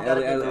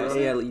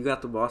 Hey, you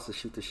got the boss to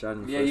shoot the shot.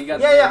 In the you got.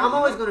 Yeah, I'm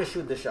always gonna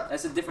shoot the shot.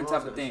 That's a different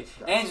type of thing.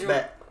 Andrew,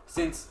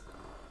 since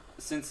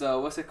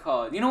what's it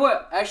called? You know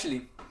what?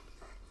 Actually,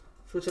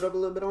 switch it up a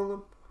little bit on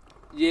them.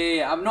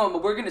 Yeah, I'm no,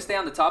 but we're gonna stay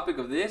on the topic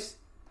of this.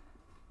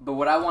 But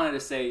what I wanted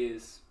to say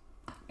is,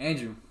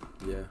 Andrew.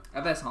 Yeah.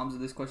 I've asked Hamza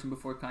this question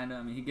before, kinda.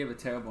 I mean, he gave a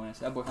terrible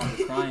answer. That boy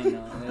Hamza crying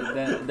now.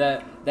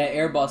 That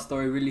airball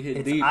story really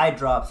hit deep. It's eye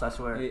drops, I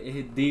swear. It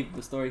hit deep.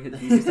 The story hit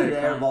deep. The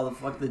airball, the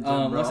fuck the gym,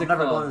 bro. I'm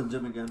never going to the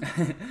gym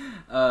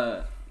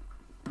again.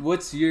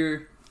 What's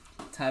your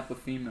type of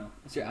female?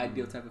 What's your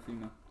ideal type of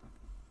female?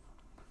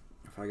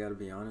 If I gotta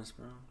be honest,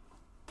 bro.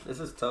 This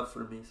is tough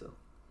for me, so.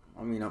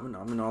 I mean, I'm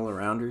an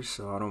all-arounder,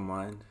 so I don't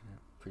mind.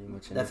 Pretty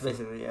much. That's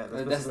basically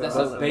That's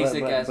a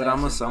basic ass. But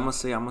I'm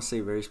gonna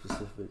say very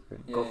specific. Right?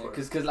 Yeah, go for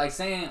it. Cause like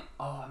saying,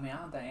 oh, I mean, I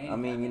don't think. I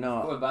mean, you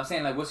know. But I'm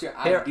saying like, what's your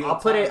ideal? I'll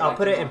put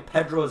it in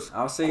Pedro's.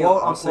 I'll say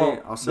build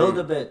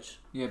a bitch.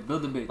 Yeah,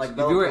 build a bitch. Like if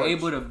you were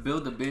able to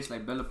build a bitch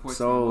like Bella Porte,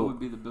 what would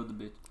be the build a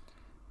bitch?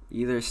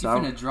 Either you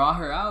finna draw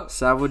her out.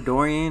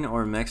 Salvadorian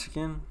or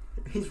Mexican.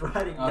 He's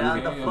writing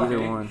down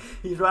either one.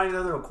 He's writing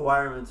down the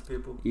requirements,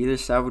 people. Either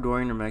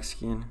Salvadorian or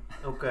Mexican.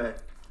 Okay.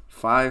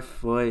 5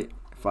 foot,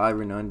 5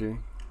 and under.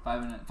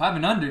 5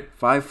 and under.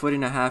 5 foot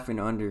and a half and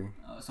under.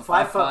 So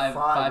 5'5",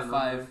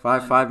 5'5",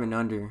 5'5" and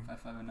under.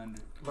 5'5" and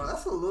under. But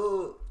that's a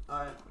little.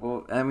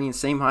 Well, I mean,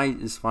 same height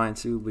is fine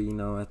too, but you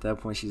know, at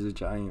that point she's a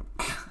giant.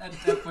 At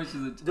that point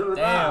she's a Dude,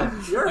 damn.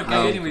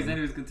 Okay,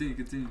 anyways, continue.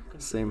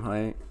 Same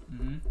height.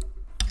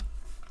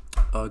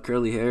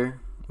 Curly hair,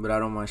 but I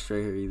don't mind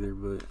straight hair either.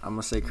 But I'm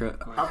gonna say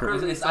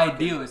it's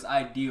ideal. It's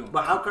ideal.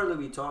 But how curly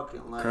we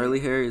talking? Like, curly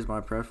hair is my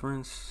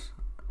preference.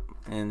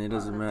 And it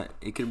doesn't matter.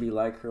 It could be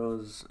light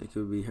curls. It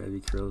could be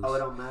heavy curls. Oh, it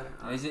don't matter.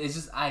 It's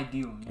just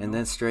ideal. And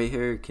then straight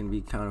hair can be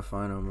kind of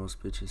fine on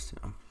most bitches too.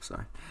 I'm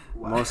sorry,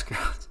 most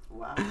girls.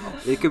 Wow.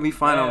 It could be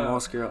fine on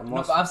most girls. No,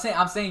 but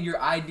I'm saying your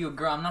ideal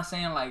girl. I'm not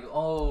saying like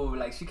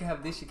like she can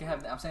have this, she can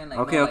have that. I'm saying like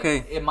okay.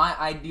 Like, in my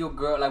ideal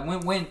girl, like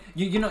when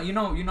you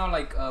know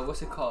like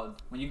what's it called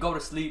when you go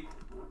to sleep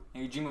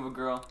and you dream of a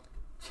girl.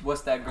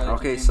 What's that girl?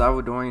 Okay,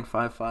 Salvadorian,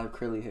 5'5",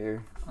 curly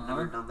hair.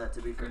 Never done that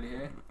to be curly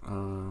hair.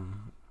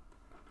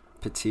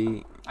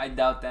 Petite. I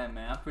doubt that,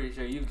 man. I'm pretty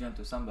sure you've jumped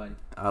with somebody.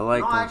 I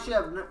like. No, actually,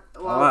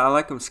 I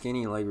like them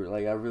skinny. Like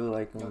I really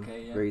like them.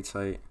 Okay, yeah. Very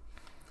tight.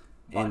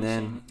 Body and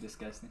then shaming.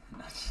 Disgusting.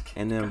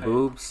 And then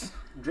boobs.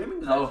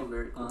 Dreaming is actually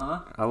very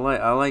cool.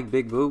 I like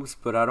big boobs,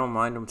 but I don't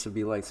mind them to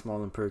be like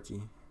small and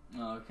perky.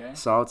 Oh, okay.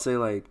 So I would say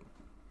like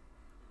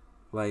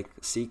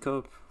C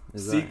cup.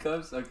 C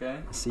cups, okay.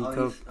 C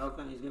cup.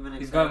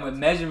 He's going with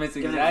measurements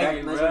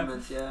exactly, bro.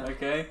 Measurements, yeah.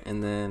 Okay.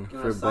 And then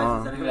for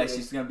bomb, like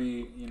she's gonna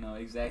be,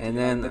 exactly. And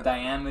then the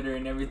diameter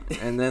and everything.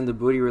 And then the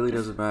booty really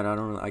doesn't matter.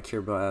 I care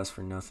about ass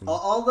for nothing.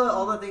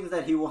 All the things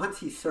that he wants,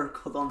 he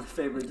circled on the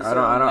favorite.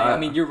 I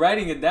mean, you're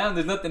writing it down.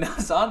 There's nothing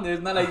else on there.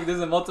 It's not like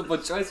there's a multiple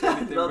choice or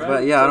anything, bro.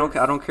 But yeah, I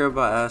don't care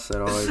about ass at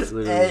all. It's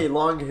literally A,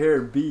 long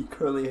hair, B,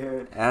 curly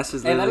hair. Ass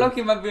is. And that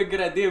low-key might be a good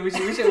idea. We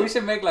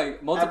should make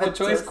like multiple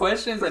choice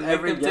questions and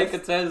make them take a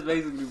test,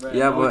 basically, bro.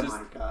 Yeah,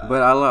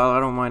 but I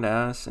don't mind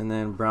ass, and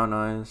then brown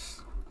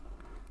eyes.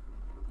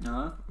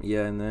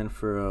 Yeah, and then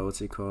for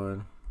what's it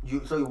called?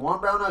 So you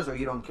want brown eyes or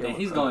you don't care? Man,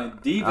 he's going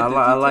deep.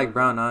 I like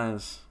brown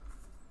eyes.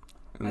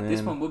 At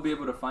this point, we'll be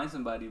able to find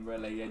somebody, bro,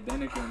 like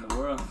identical in the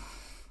world.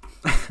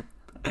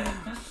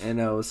 And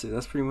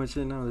that's pretty much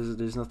it. No,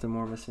 there's nothing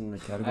more missing in the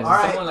category. All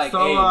right,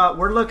 so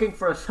we're looking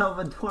for a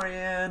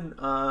Salvadorian.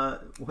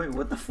 Wait,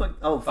 what the fuck?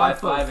 Oh,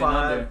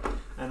 5'5"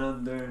 and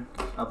under.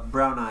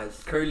 Brown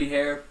eyes, curly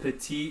hair,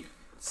 petite,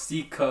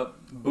 C cup,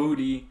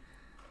 booty.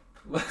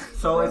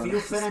 So if you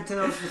fit into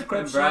those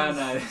descriptions, brown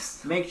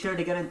eyes, make sure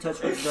to get in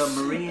touch with the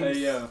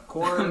Marines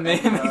Corps.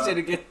 Make sure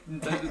to get in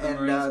touch with the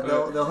Marines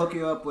Corps. They'll hook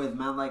you up with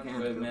man like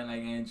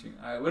Andrew.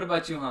 All right, what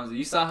about you, Hamza?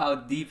 You saw how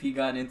deep he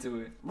got into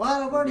it.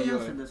 Well, I've already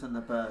answered this in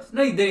the past.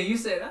 No, you didn't. You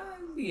said,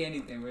 it'd be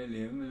anything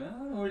really. I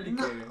don't really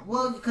care.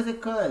 Well, because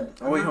it could.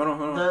 Oh, wait, hold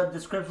on. The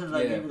descriptions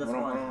I gave you, that's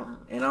why.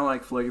 And I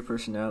like flirty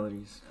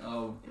personalities.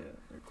 Oh. Yeah.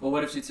 Cool. Well,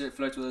 what if she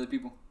flirts with other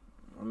people?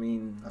 I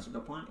mean, that's a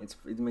good point.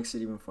 It makes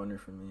it even funner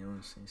for me,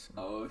 honestly. So.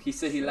 Oh, he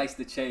said he likes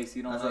the chase.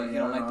 He don't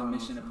like the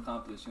mission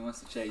accomplished. He wants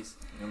to chase.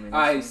 I mean,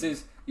 all right,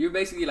 since you're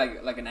basically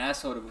like an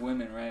asshole to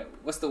women, right?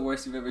 What's the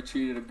worst you've ever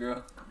treated a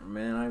girl?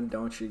 Man, I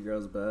don't treat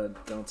girls bad.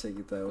 Don't take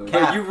it that way.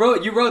 But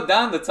you wrote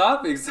down the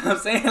topics. So I'm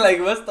saying, like,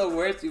 what's the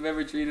worst you've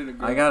ever treated a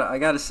girl? I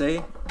gotta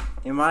say,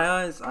 in my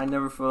eyes, I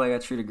never feel like I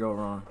treat a girl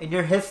wrong. In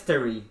your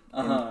history,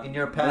 in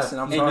your past, listen,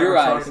 I'm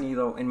talking to you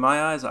though. In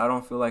my eyes, I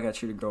don't feel like I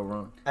treat a girl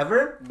wrong.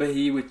 Ever? But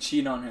he would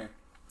cheat on her.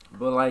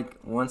 But like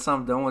once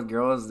I'm done with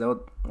girls,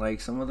 they'll like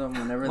some of them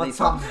whenever they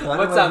talk.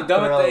 Once I'm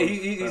done with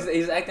that,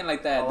 he's acting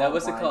like that. That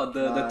what's it called?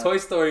 The Toy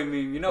Story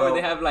meme. You know where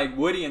they have like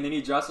Woody and then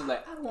he drops him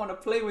like, I don't want to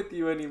play with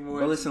you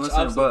anymore. But listen.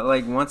 But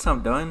like once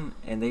I'm done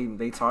and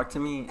they talk to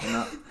me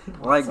and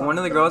like one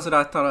of the girls that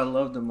I thought I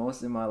loved the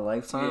most in my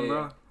lifetime,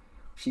 bro.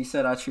 She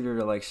said I treated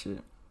her like shit.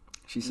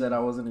 She said I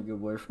wasn't a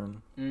good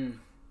boyfriend. Mm.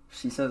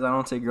 She says I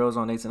don't take girls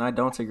on dates, and I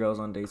don't take girls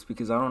on dates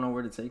because I don't know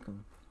where to take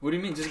them. What do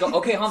you mean? Just go.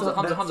 Okay,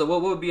 Hamza.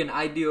 What would be an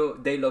ideal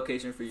date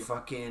location for you?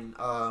 Fucking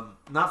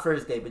not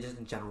first date, but just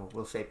in general.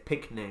 We'll say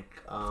picnic.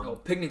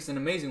 Picnic's an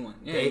amazing one.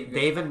 Yeah,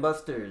 Dave and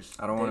Buster's.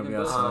 I don't want to be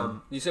outside.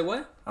 You said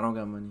what? I don't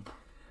got money.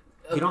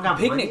 You don't got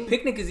picnic. money?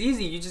 Picnic is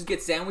easy. You just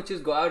get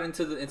sandwiches, go out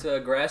into a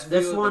grass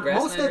field. This one,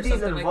 most of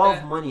these involve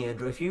like money,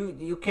 Andrew. If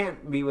you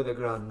can't be with a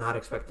girl and not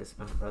expect to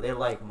spend, bro. They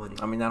like money.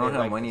 I mean, I don't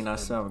have money and I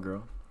still have a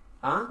girl.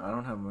 Huh? I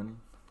don't have money.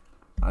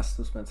 I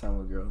still spend time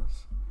with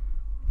girls.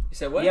 You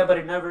said what? Yeah, but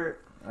it never.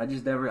 I've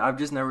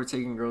just never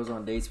taken girls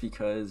on dates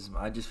because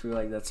I just feel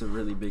like that's a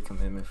really big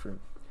commitment for me.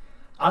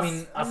 I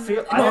mean,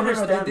 I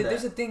understand that.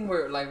 There's a thing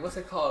where, like, what's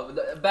it called?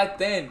 Back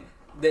then,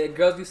 the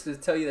girls used to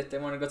tell you that they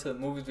want to go to the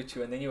movies with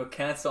you, and then you would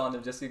cancel on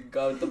them just to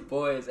go with the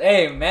boys.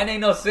 Hey, man,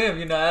 ain't no sim,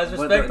 you know. That's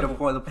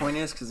respectable. The point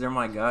is, because they're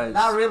my guys.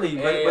 Not really,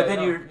 but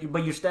then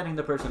you're standing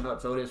the person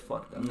up, so it is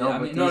fucked up. No,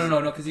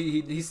 because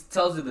he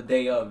tells you the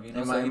day of. You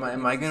know.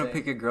 Am I gonna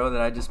pick a girl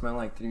that I just met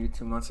like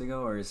 2 months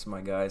ago, or is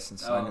my guy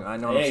since I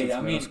know him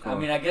since middle school? I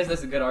mean, I guess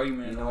that's a good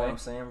argument. You know what I'm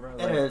saying, bro?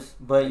 It is,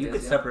 but you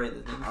could separate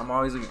the things. I'm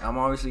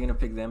obviously gonna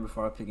pick them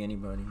before I pick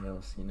anybody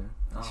else. You know,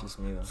 that's just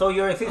me though. So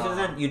your thesis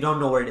isn't you don't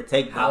know where to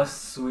take them. How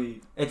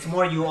sweet. It's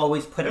more you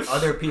always put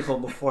other people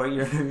before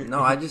your.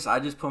 No, I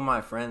just put my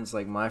friends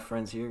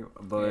here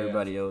above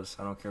everybody else.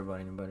 I don't care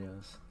about anybody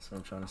else. That's what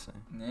I'm trying to say.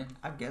 Yeah,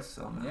 I guess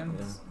so. Yeah.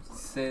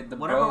 Said the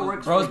whatever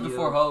works bros for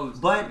before you. hoes.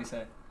 But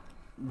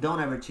don't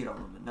ever cheat on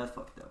women. That's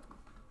fucked up.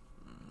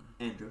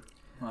 Andrew.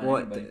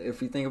 Well,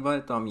 if you think about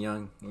it, though, I'm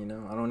young. You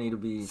know, I don't need to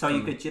be. So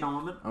you could cheat on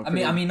women?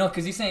 I mean, no,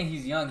 because he's saying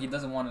he's young. He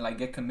doesn't want to like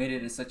get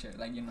committed at such a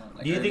like.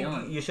 Do you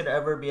think you should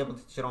ever be able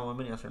to cheat on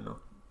women? Yes or no?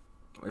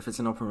 If it's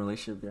an open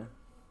relationship, yeah.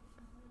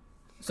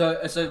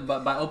 So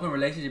by open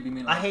relationship, you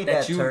mean like I hate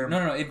that term.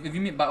 No. If you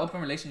mean by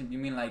open relationship, you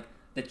mean like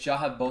that y'all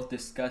have both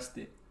discussed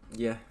it.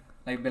 Yeah.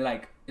 Like, be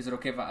like, is it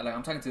okay if I, like,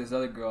 I'm talking to this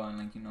other girl and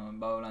like, you know,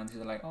 blah blah blah, and she's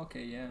like,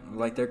 okay, yeah.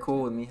 Like they're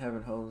cool with me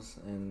having hoes,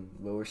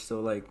 but we're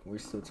still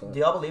talking. Do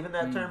y'all believe in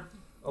that term?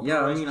 Open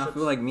yeah, I mean, I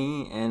feel like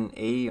me and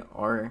A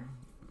are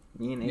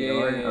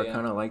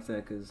kind of like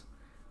that because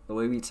the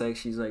way we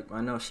text, she's like, I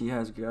know she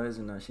has guys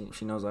and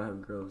she knows I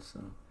have girls,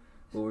 so.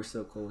 But we're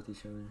still cool with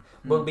each other.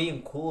 But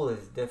being cool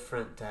is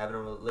different to having a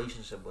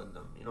relationship with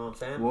them. You know what I'm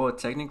saying? Well,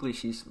 technically,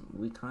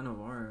 we kind of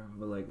are,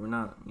 but like we're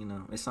not. You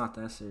know, it's not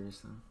that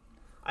serious though.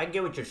 I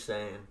get what you're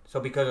saying. So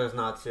because it's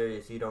not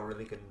serious, you don't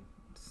really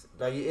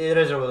like it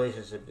is a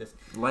relationship. Just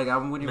like I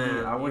wouldn't be.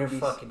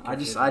 I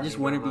just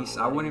wouldn't be.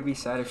 I wouldn't be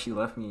sad if she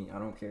left me. I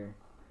don't care.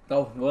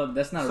 Oh well,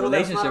 that's not a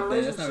relationship.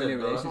 That's not really a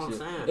relationship.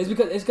 It's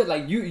because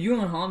like you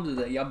and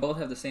Hamza, y'all both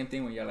have the same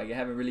thing where y'all like you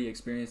haven't really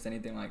experienced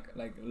anything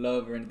like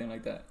love or anything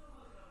like that.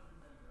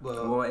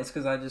 Well, it's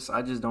because I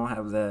just don't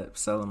have that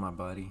cell in my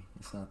body.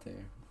 It's not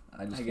there.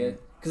 I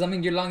get. Because I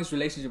mean, your longest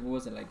relationship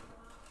was it like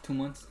 2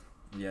 months?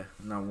 Yeah,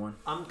 not one.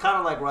 I'm kind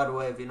of like Rod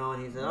Wave, you know,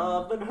 and he said,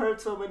 "Oh, I've been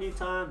hurt so many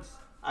times."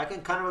 I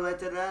can kind of relate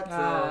to that. So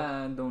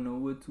I don't know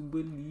what to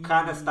believe.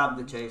 Kind of stop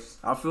the chase.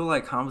 I feel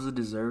like Hamza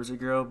deserves a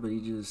girl, but he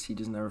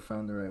just never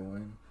found the right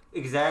one.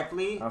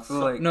 Exactly. I feel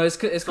like no, it's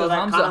because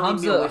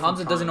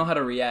Hamza doesn't know how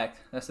to react.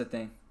 That's the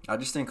thing. I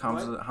just think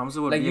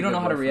Hamza would like be you don't know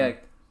how to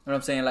react. You know what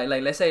I'm saying?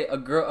 Like let's say a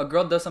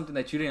girl does something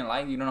that you didn't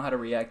like, you don't know how to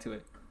react to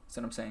it. That's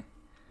what I'm saying.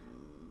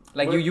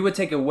 Like you would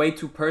take it way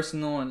too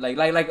personal and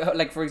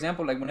like for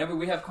example, like whenever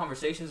we have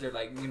conversations or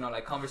like you know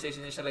like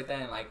conversations and shit like that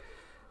and like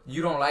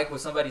you don't like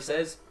what somebody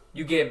says,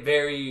 you get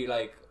very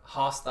like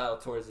hostile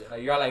towards it.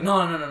 Like you're like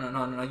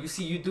no. You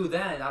see, you do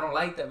that. And I don't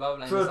like that. Blah,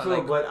 blah, blah. True.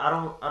 Like, but I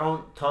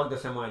don't talk the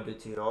same way I do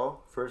to you at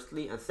all.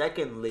 Firstly, and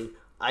secondly,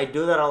 I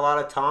do that a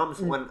lot of times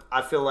when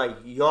I feel like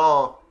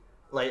y'all.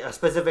 Like a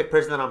specific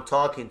person that I'm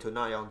talking to,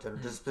 not y'all in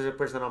general, just a specific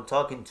person that I'm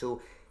talking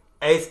to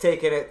is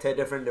taking it to a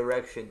different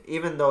direction.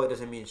 Even though it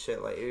doesn't mean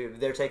shit. Like if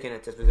they're taking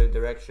it to a specific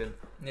direction,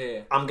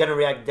 I'm gonna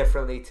react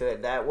differently to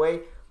it that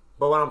way.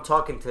 But when I'm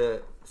talking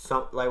to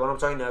when I'm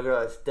talking to a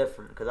girl, it's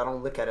different because I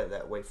don't look at it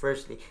that way.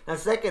 Firstly, and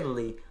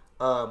secondly,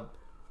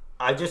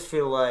 I just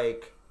feel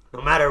like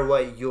no matter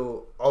what,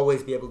 you'll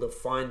always be able to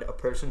find a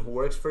person who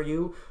works for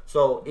you.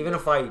 So even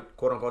if I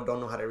quote unquote don't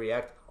know how to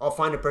react, I'll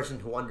find a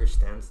person who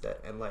understands that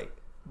and like.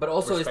 But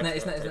also, it's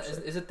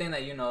a thing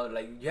that you know,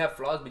 like you have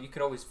flaws, but you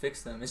could always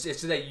fix them. It's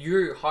just that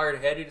you're hard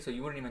headed, so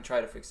you wouldn't even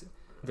try to fix it.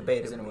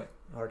 Debatable, in a way,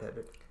 hard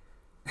headed.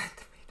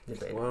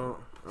 Well,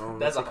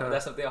 that's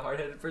something a hard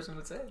headed person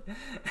would say.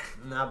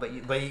 Nah, but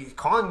you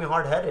calling me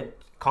hard headed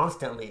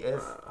constantly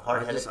is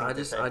hard headed.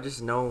 I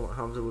just know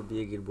Hamza would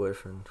be a good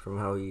boyfriend from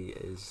how he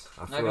is.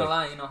 Not gonna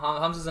lie, you know,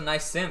 Hamza's a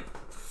nice simp.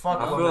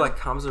 I feel like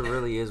Hamza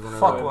really is one of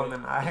those. Fuck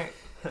women,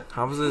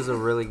 Hamza is a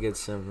really good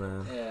simp,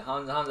 man. Yeah,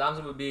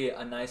 Hamza would be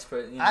a nice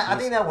person. You know, I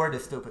think that word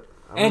is stupid.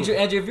 Andrew,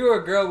 if you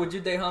were a girl, would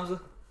you date Hamza?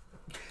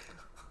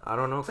 I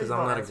don't know, because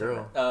I'm not a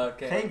girl.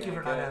 Okay. Thank you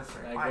for not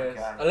answering. My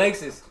God.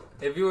 Alexis,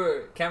 if you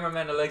were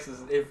cameraman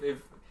Alexis, if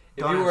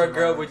you were a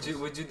girl, would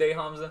you date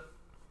Hamza?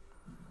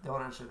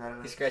 Don't answer that.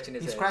 He's scratching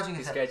his head. He's scratching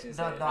his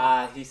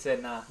head. He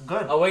said nah.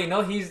 Good. Oh wait,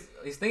 no, he's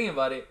thinking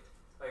about it.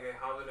 Like in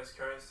Hamza's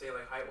current state,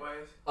 like height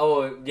wise.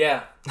 Oh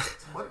yeah.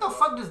 What the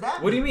fuck does that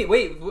mean? What do you mean?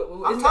 Wait,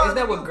 isn't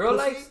that what girl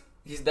pussy?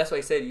 likes? That's what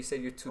he said. You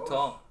said you're too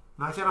tall.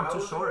 No, I said I'm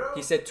too short.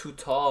 He said too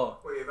tall.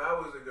 Wait, if I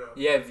was a girl.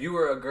 Yeah, if you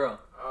were a girl.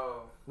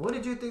 Oh. What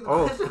did you think the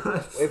Oh. question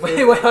was?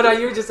 Wait, hold on.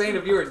 You were just saying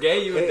if you were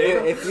gay, you would date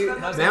him? If you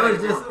Man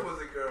was just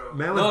Was a girl.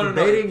 man was No,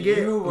 debating if it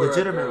you were a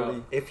legitimately.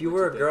 girl. if you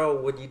were a girl,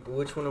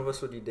 which one of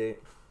us would you date?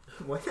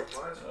 What? Much,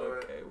 but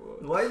Okay,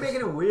 well. Why are you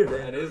making it weird, That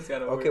man? is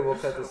kind of Okay, weird. we'll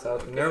cut this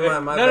out. Okay. Never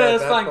mind. My No, bad.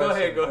 that's bad fine. Go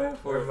question. ahead. Go ahead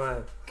for Never it.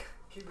 mind.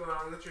 keep going.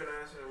 I'll let you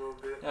answer in a little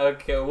bit.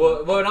 Okay,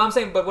 well, I'm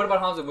saying, but what about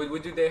Hamza?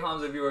 Would you date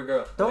Hamza if you were a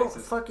girl? Don't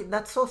Alexis? fucking.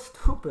 That's so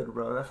stupid,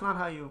 bro. That's not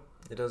how you.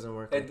 It doesn't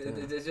work. Like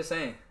that. It's just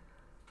saying.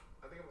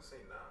 I think I'm gonna say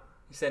nah.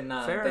 You said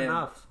nah. Fair damn.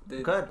 enough.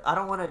 The- Good. I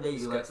don't want to date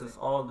you, Disgusting. Alexis.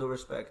 All due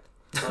respect.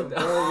 Shut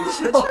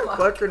your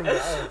fucking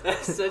mouth.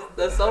 That's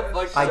so fucking.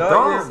 I Shut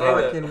don't, your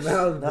bro. fucking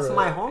mouth, That's bro.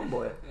 my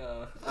homeboy.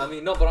 I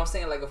mean, no, but I'm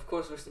saying, like, of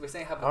course, we're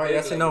saying hypothetically. All right,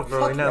 that's enough, bro.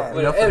 Fuck Enough. that.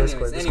 Enough But of this anyways,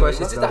 question. This anyways,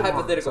 question's it's just a done.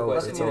 hypothetical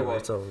It's question, over. either way.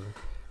 It's over.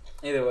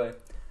 Either way,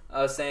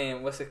 I was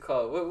saying, what's it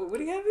called? What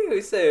do you have here?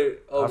 You said,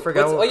 I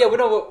forgot what's- what- Oh yeah, we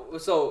know.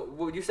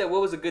 So you said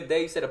what was a good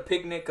day? You said a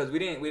picnic because we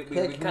didn't. We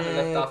kind of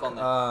left off on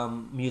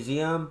that.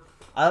 Museum.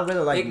 I really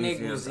like Picnic,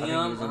 museums. I think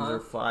museum, museums uh-huh. are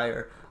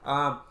fire.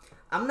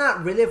 I'm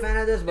not really a fan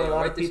of this, but Hey, a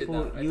lot write of this shit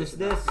people down, write use shit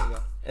down. this Here you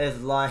go.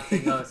 as like No,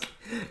 it's-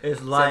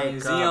 it's like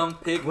museum,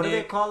 picnic. what do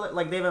they call it?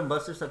 Like Dave and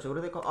Buster's such. What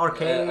do they call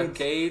arcades?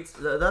 Arcades,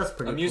 That's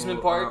pretty.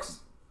 amusement cool. parks,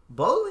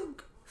 Bowling.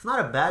 It's not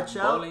a bad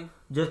show. bowling.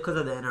 Just because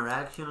of the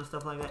interaction and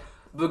stuff like that.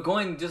 But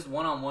going just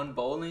one-on-one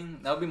bowling,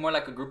 that would be more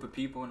like a group of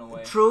people in a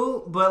way.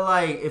 True, but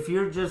like if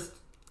you're just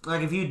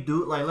like if you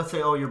do like let's say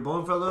you're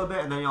bowling for a little bit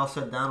and then y'all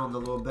sit down on the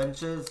little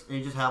benches and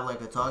you just have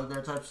like a talk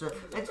there type shit.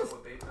 It just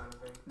Double date kind of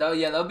thing.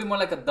 That would be more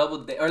like a double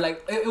date, or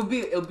like it'll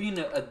be in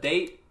a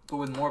date, but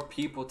with more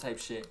people type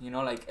shit. You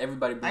know, like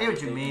everybody. I Brings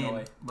get what a you date in a mean,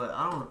 way. but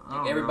I don't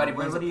Like everybody know.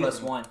 brings What a do you plus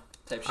think? one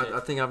type shit. I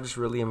think I'm just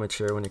really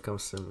immature when it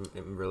comes to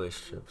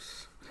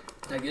relationships.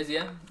 I guess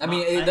yeah. I No,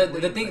 mean, I the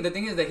agree, thing but- the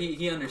thing is that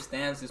he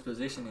understands his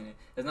position in it.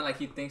 It's not like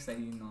he thinks that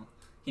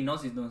he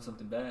knows he's doing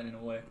something bad in a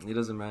way. It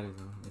doesn't matter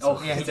though. It's Oh,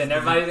 okay. Yeah, he he said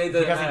doesn't- everybody he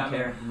doesn't doesn't matter.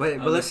 care. But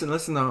I'm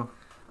listen though,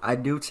 I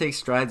do take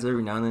strides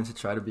every now and then to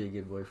try to be a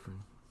good boyfriend.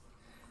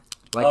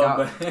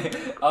 Like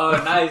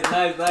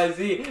Nice.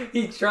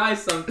 He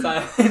tries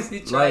sometimes. He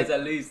tries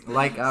at least.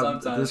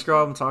 Sometimes. this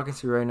girl I'm talking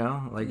to right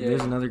now, like Yeah.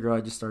 there's another girl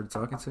I just started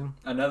talking to.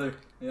 Another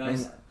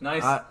nice.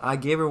 I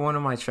gave her one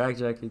of my track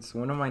jackets,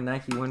 one of my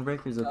Nike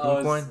windbreakers, a Oh,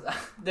 pink one.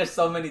 there's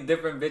so many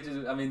different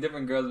bitches. I mean,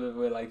 different girls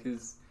with like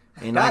his.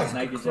 And Guys,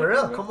 Nike for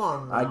real, jacket, bro. come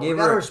on. I I gave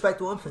gotta her- respect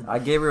women. I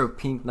gave her a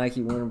pink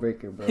Nike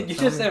windbreaker, bro. You Tell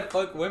just me- said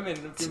fuck women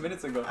a few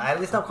minutes ago. At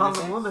least I'm calling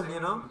them women, you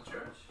know.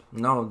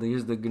 No,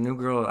 here's the new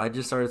girl. I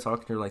just started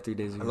talking to her like 3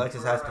 days ago.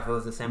 Alexis has to feel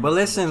the same. But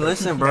listen,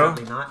 bro.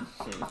 Apparently not.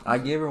 I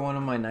gave her one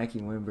of my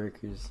Nike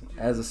windbreakers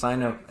as a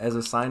sign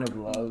of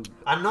love.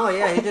 I know,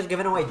 yeah. He's just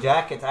giving away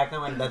jackets, acting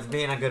like that's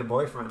being a good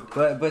boyfriend.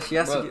 But she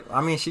has Bro. to.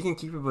 I mean, she can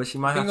keep it, but she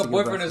might Being have a to.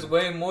 give boyfriend back is some.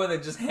 way more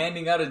than just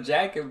handing out a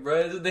jacket,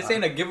 bro. They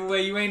saying a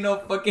giveaway. You ain't no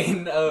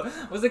fucking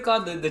what's it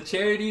called? The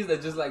charities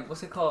that just like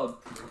what's it called?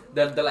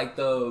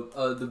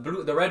 The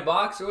blue the red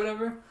box or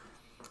whatever.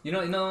 You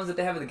know the ones that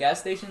they have at the gas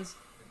stations.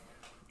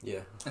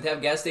 Yeah. If they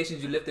have gas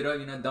stations, you lift it up,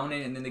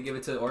 donate, and then they give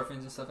it to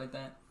orphans and stuff like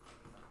that.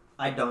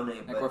 I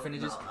donate, Like but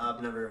orphanages? no,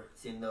 I've never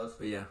seen those.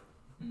 But yeah.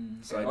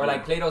 So I or do.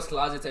 like Plato's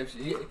Closet type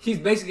shit. He's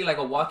basically like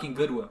a walking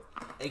Goodwill.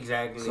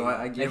 Exactly. So I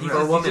Like gave he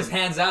her. just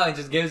hands out and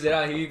just gives it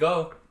out. Here you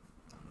go.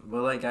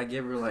 But like I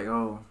gave her like,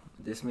 oh,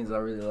 this means I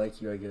really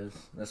like you. I guess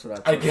that's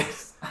what I I.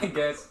 guess.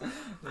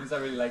 Means I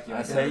really like you. I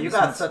I said, Yeah, guess. you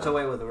got such a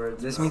way with the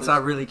words. This means I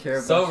really care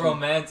about So you.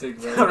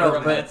 romantic, bro. So You're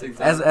romantic. romantic.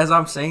 As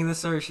I'm saying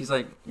this to her, she's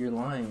like, "You're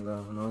lying,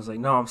 though," and I was like,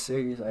 "No, I'm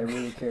serious. I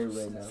really care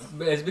right now."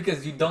 But it's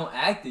because you don't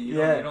act it. You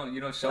Yeah.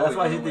 don't show That's it.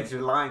 why in he a thinks way.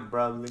 you're lying,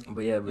 probably.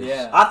 But yeah,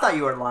 Yeah. I thought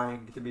you were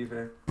lying, to be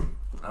fair.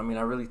 I mean,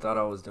 I really thought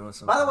I was doing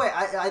something. By the way,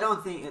 I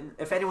don't think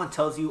if anyone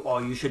tells you, oh,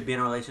 you should be in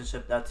a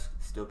relationship, that's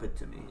stupid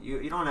to me.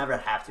 You don't ever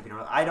have to be in a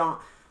relationship. I don't.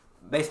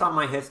 Based on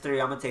my history,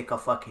 I'm gonna take a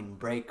fucking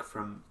break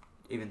from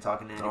even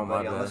talking to Oh, my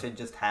anybody bad. unless it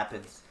just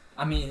happens.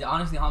 I mean,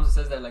 honestly, Hamza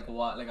says that like a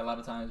lot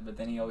of times, but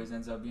then he always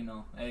ends up,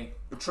 hey,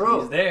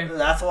 True. he's there.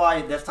 That's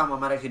why this time I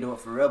might actually do it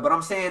for real. But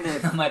I'm saying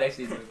if I might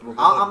actually do it.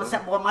 I'm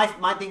saying, well,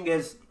 my thing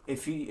is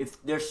if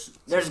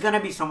there's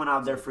gonna be someone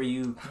out there for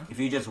you. If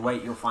you just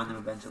wait, you'll find them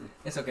eventually.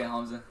 It's okay,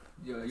 Hamza.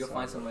 You'll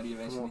find somebody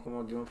eventually. Come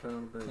on, give him a pat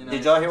on the back. You know,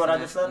 Did y'all hear what it's I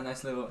a just nice- said? A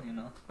nice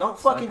little, Don't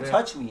fucking like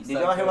touch me. It's Did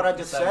like y'all hear what I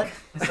just it's like-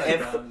 said?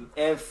 it's like,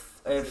 If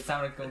it's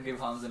time to come give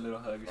Hamza a little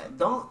hug. Or something.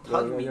 don't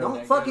hug me. yeah. Don't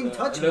Like, fucking a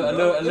touch me. little,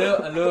 bro.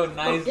 a little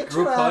nice Get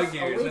group your hug ass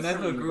here. away It's a nice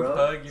from little me, group bro.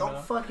 hug,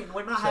 Don't fucking.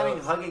 We're not Show- having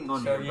hugging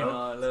on Show, here,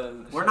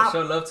 bro. We're show, not-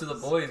 show love to the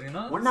boys,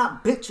 We're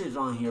not bitches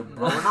on here,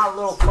 bro. We're not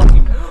little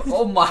fucking.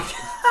 Oh my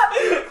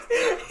god.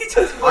 He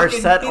just Our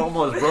fucking set need-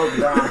 almost broke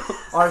down.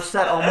 Our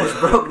set almost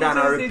broke down.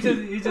 I he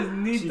repeat. just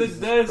needs the Jesus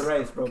desk.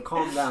 Christ, bro.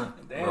 Calm down.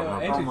 Damn, Oh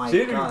Andrew my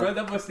jittery, God. bro.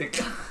 That must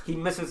have. He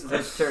misses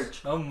his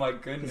church. Oh my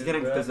goodness. He's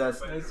getting bro.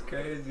 possessed. That's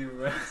crazy,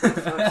 bro.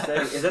 Fuck's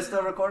sake. Is this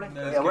still recording?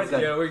 No, Yeah, that's we're crazy.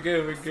 good. Yeah, we're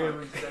good.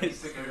 We're good. He's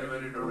sick of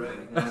it already.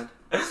 Yeah.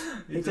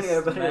 He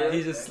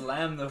just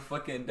slammed the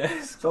fucking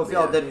desk. So if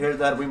y'all did hear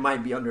that, we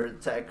might be under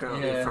attack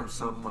currently from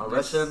some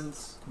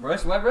Russians.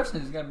 What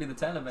Russians? It's gotta be the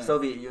Taliban.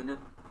 Soviet Union.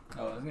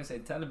 Oh, I was gonna say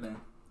Taliban.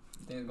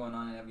 Things going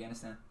on in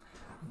Afghanistan.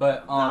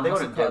 But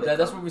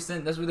that's what we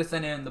sent. That's what they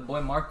sent in the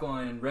boy Marco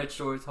in red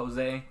shorts,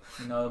 Jose.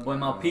 You know, the boy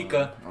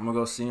Malpica. I'm gonna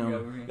go see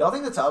him. Y'all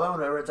think the Taliban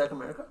would ever attack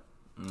America?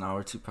 No,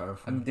 we're too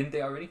powerful. I mean, didn't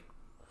they already?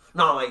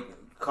 No, like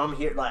come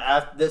here. Like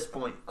at this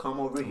point, come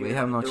over here. We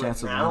have no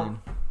chance of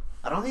winning.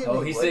 I don't think. Oh,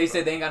 he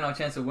said they ain't got no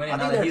chance of winning.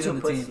 Now that he's in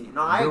the team.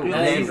 No, I agree.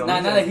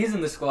 Now that he's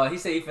in the squad, he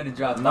said he finna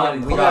drop. No,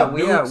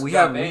 we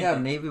have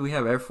Navy, we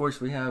have Air Force,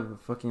 we have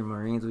fucking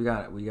Marines, we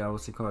got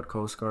what's it called,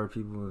 Coast Guard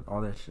people,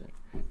 all that shit.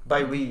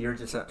 By we, you're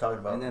just talking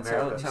about. And then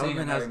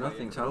Taliban has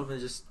nothing. Taliban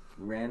is just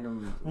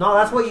random. No,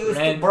 that's what you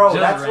think, bro.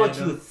 That's what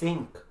you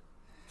think.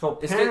 So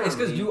it's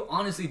because you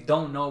honestly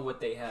don't know what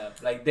they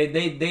have. Like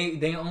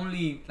they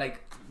only like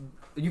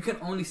you can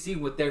only see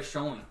what they're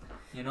showing.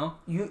 You know,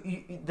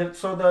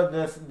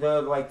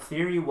 the like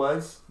theory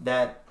was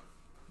that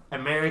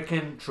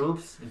American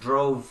troops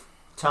drove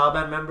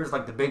Taliban members,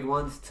 like the big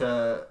ones,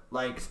 to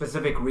like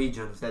specific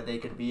regions that they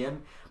could be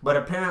in. But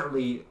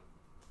apparently,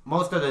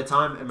 most of the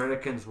time,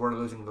 Americans were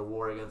losing the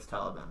war against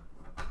Taliban.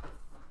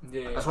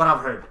 Yeah, that's what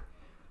I've heard.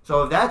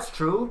 So if that's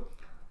true,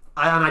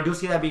 I do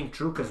see that being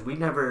true because we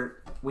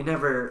would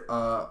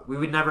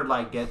never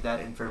like get that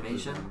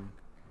information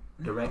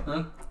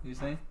directly. Huh? You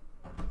saying?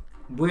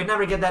 We'd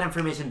never get that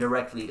information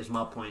directly, is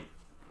my point.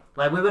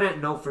 Like, we wouldn't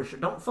know for sure.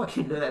 Don't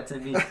fucking do that to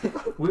me.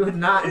 We would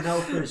not know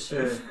for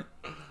sure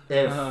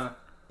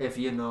if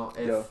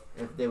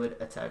they would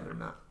attack or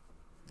not.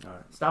 All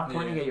right. Stop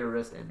pointing at your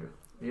wrist, Andrew.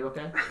 Are you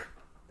okay?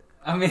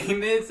 I mean,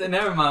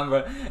 never mind,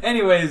 bro.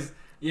 Anyways,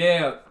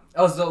 yeah.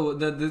 Also,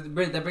 that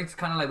brings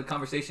kind of like the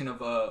conversation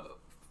of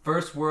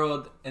first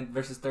world and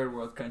versus third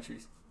world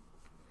countries.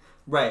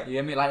 Right.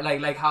 You know what I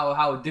mean? Like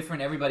how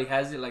different everybody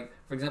has it. Like,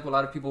 for example, a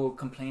lot of people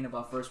complain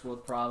about first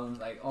world problems.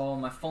 Like, oh,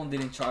 my phone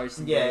didn't charge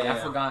today. I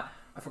forgot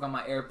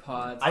my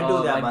AirPods. I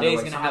do that, my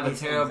day's gonna have a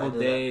terrible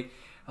day.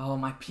 Oh,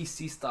 my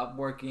PC stopped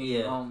working.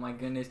 Yeah. Oh my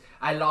goodness.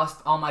 I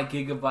lost all my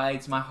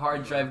gigabytes. My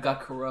hard drive got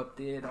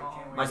corrupted.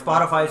 Oh, my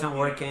Spotify isn't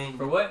working.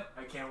 For what?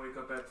 I can't wake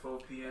up at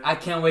 12 p.m. I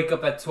can't wake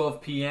up at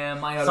 12 p.m.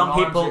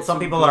 Some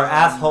people are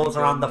assholes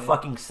around the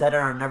fucking set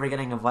and are never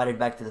getting invited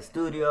back to the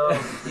studio.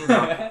 You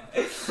know.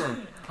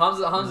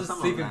 Hamza's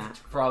sleeping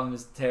problem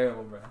is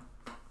terrible, bro.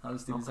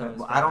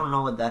 I don't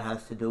know what that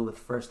has to do with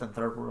first and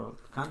third world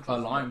countries.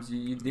 Alarms.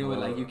 You deal with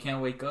like you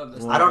can't wake up.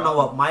 I don't know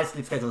what my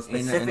sleep schedule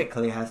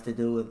specifically has to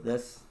do with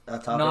this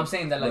topic. No, I'm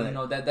saying that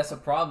like that's a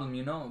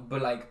problem,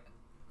 but like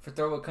for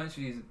third world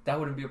countries that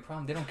wouldn't be a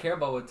problem. They don't care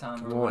about what time.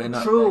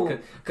 True.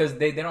 Because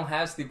they don't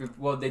have sleeping.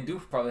 Well, they do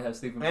probably have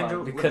sleeping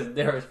problems because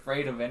they're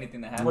afraid of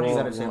anything that happens. What do you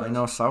gotta say? In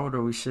El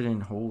Salvador, we shit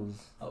in holes.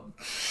 Oh.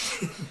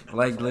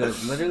 Like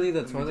literally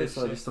the toilets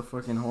are just a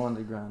fucking hole in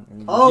the ground.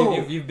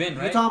 You've been,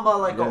 right? You're talking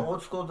about like an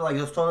old school, like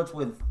those toilets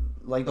with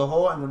like the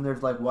hole and then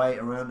there's like white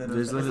around it.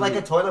 It's like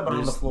a toilet but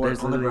on the floor.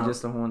 There's literally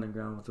just a hole in the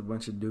ground with a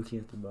bunch of dookie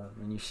at the bottom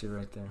and you shit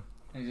right there.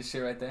 And you just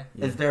shit right there?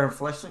 Yeah. Is there a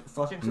flushing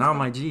system? No,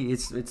 my G,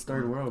 it's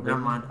third world. Never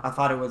mind. I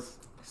thought it was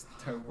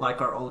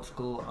like our old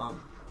school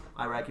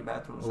Iraqi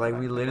bathrooms. Like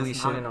we literally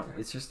shit in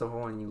it's just a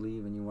hole and you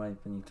leave and you wipe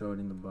and you throw it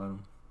in the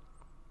bottom.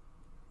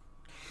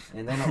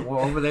 And then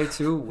over there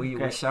too, we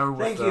shower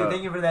with.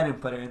 Thank you for that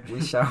input.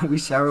 We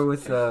shower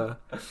with what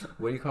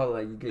do you call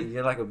it? Like you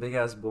get like a big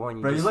ass bowl and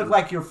you look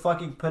like you're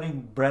fucking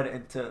putting bread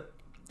into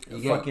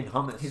fucking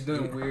hummus. He's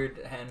doing weird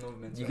hand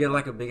movements. You get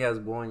like a big ass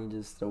bowl and you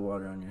just throw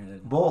water on your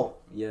head.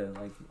 Bowl. Yeah,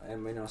 like I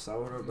mean no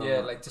Salvador. Yeah,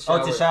 like to shower.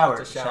 Oh,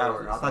 to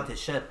shower. I thought to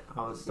shit.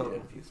 I was still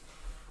confused.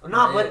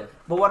 No,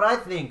 but what I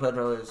think,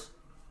 Pedro, is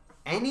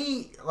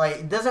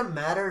it doesn't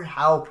matter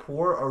how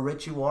poor or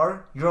rich you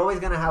are, you're always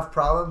gonna have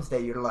problems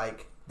that you're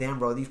like, damn,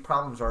 bro, these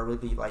problems are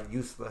really like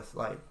useless.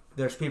 Like,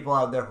 there's people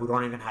out there who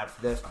don't even have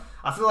this.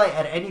 I feel like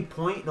at any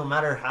point, no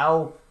matter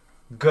how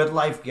good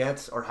life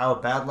gets or how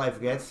bad life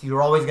gets,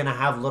 you're always gonna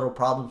have little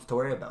problems to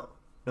worry about,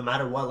 no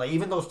matter what. Like,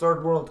 even those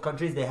third world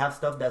countries, they have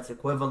stuff that's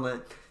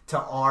equivalent to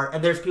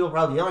and there's people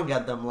probably yelling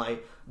at them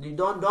like, you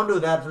don't do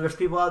that. There's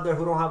people out there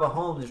who don't have a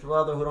home. There's people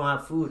out there who don't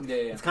have food. Yeah.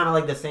 It's kind of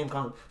like the same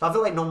concept. So I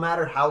feel like no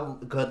matter how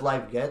good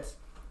life gets,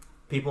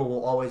 people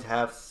will always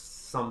have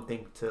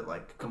something to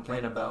like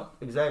complain about.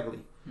 Exactly.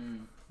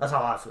 That's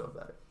how I feel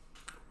about it.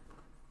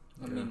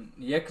 I mean,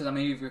 because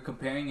if you're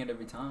comparing it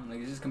every time, like,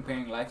 it's just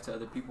comparing life to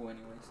other people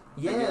anyways.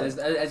 Yeah. Like,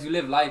 as you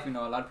live life, a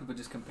lot of people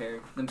just compare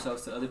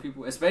themselves to other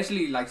people,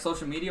 especially like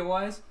social media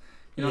wise.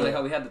 Like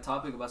how we had the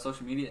topic about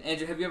social media.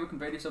 Andrew, have you ever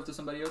compared yourself to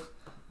somebody else?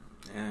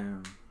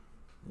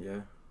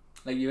 Yeah.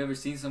 Like, you ever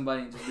seen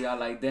somebody and just be out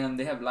like, damn,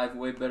 they have life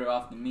way better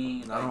off than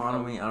me? I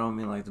don't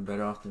mean like the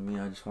better off than me.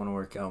 I just want to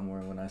work out more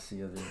when I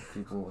see other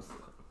people with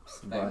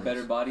like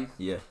better bodies.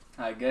 Yeah.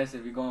 I guess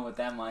if you're going with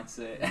that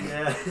mindset,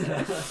 yeah,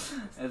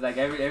 it's like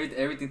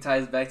everything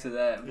ties back to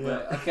that. Yeah.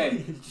 But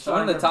okay, so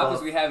one of the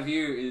topics we have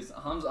here is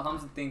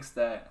Hamza thinks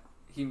that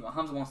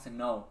Hamza wants to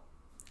know: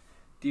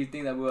 do you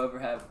think that we'll ever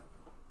have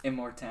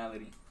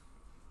immortality?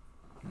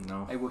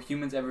 No. Like, will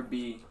humans ever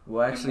be?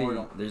 Well, actually,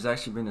 Immortal. there's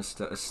actually been a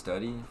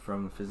study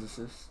from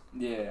physicists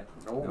Yeah.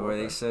 where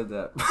they said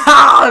that.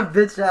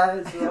 Bitch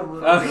ass.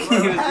 Oh,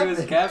 he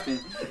was capping.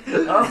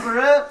 Oh, for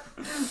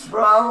it?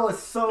 Bro, I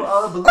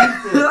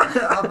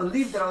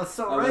believed it. I was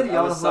so ready.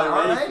 I was so like,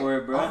 ready alright. for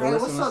it, bro. Okay,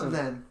 what's Listen, up listen.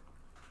 then?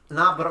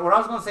 Nah, but what I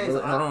was gonna say is,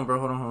 Hold on, bro.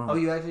 Hold on. oh,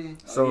 you actually?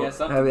 So, yeah,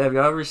 something. have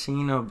y'all ever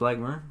seen Black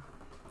Mirror?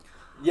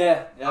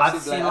 Yeah,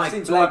 I've seen like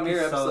two Black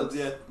Mirror episodes,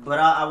 yeah. but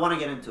I want to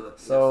get into it.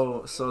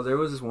 So there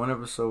was this one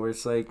episode where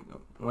it's like,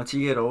 once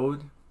you get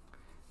old,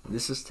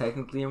 this is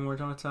technically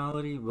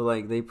immortality, but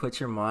like they put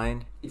your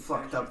mind. He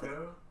fucked up.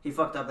 He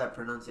fucked up that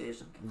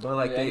pronunciation. But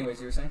like Yeah, anyways,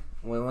 you were saying?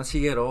 once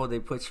you get old, they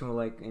put you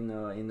like in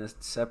a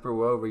separate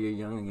world where you're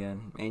young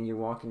again, and you're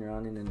walking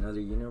around in another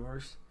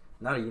universe.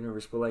 Not a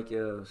universe, but like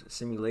a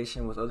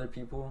simulation with other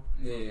people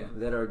Yeah.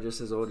 that are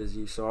just as old as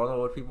you. So all the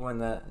old people in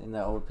that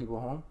old people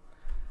home,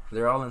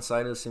 they're all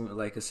inside of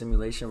a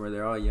simulation where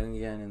they're all young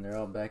again, and they're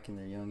all back in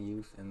their young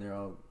youth, and they're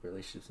all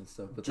relationships and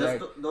stuff. But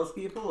Just those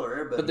people, or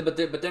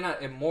everybody? But they're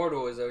not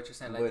immortal. Is that what you're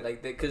saying? But-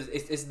 Like because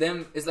it's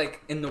them. It's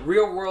like in the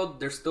real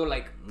world, they're still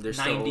like They're 90,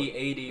 still-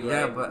 80.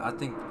 yeah, right? but I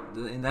think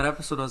in that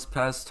episode was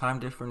past time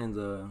different in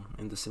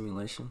the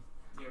simulation.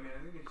 Yeah, I mean, I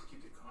think they just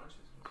keep it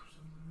consciousness or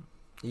something.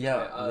 Yeah,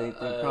 they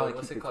probably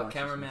what's keep it called?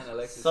 Cameraman consciousness.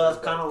 Alexis. So it's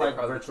says kinda that they like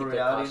probably virtual keep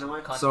their reality in a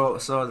way?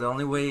 So the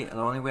only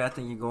way I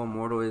think you go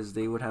immortal is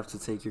they would have to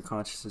take your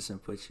consciousness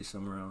and put you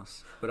somewhere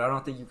else. But I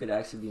don't think you could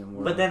actually be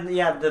immortal. But then,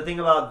 yeah, the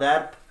thing about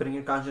that, putting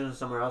your consciousness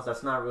somewhere else,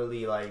 that's not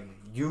really like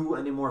you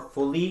anymore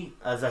fully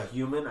as a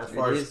human, as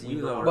far It as is we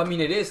you, know, though. Well, I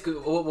mean, it is. 'Cause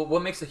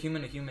what makes a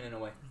human in a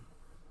way?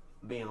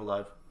 being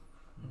alive.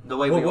 The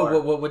way we are.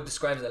 What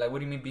describes that? Like, what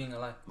do you mean being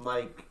alive?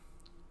 Like,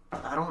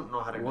 I don't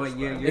know how to Well,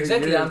 describe it.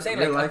 Exactly. I'm saying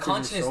your like life is your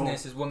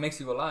consciousness soul. is what makes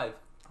you alive.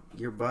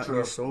 True.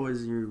 Your soul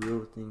is your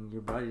real thing.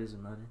 Your body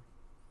doesn't matter.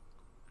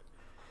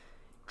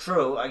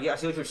 True, I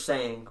see what you're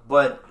saying,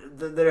 but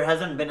there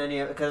hasn't been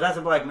any, because that's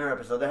a Black Mirror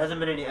episode, there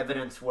hasn't been any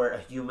evidence where a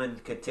human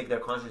could take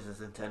their consciousness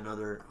into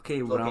another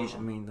Okay, but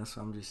location. that's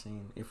what I'm just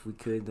saying. If we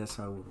could, that's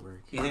how it would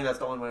work. You think that's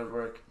the only way it would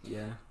work?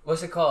 Yeah.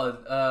 What's it called?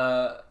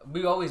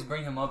 We always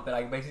bring him up at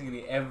like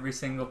basically every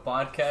single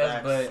podcast.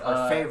 Facts. But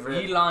Our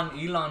favorite.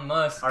 Elon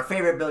Musk. Our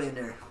favorite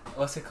billionaire.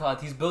 What's it called?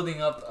 He's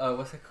building up.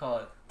 What's it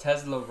called?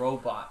 Tesla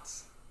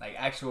robots, like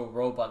actual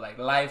robot, like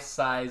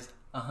life-size,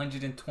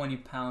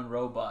 120-pound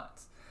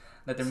robots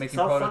that they're making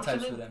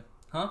prototypes for them.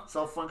 Huh?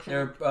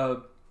 Self-functioning? They're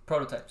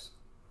prototypes.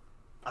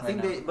 I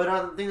think right but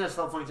I think they're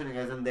self-functioning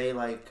as in they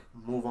like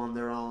move on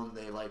their own,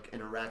 they like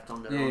interact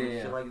on their own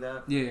and shit like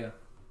that. Yeah.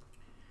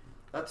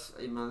 That's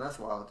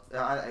wild.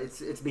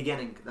 It's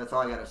beginning. That's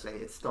all I gotta say.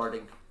 It's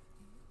starting.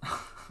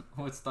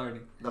 What's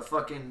starting? The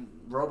fucking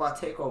robot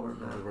takeover,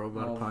 The man.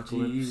 robot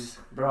apocalypse.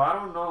 Bro, I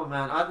don't know,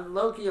 man. I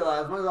low-key,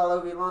 like, as much as I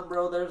love Elon,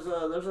 bro, there's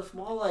a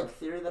small like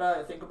theory that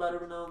I think about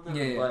every now and then.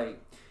 Yeah. Like,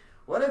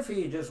 what if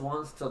he just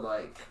wants to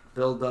like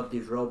build up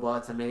these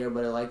robots and make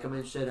everybody like him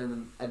and shit, and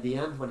then at the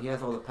end, when he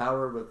has all the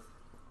power with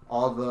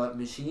all the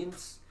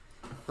machines,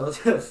 he'll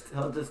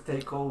just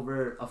take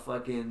over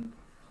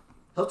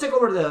he'll take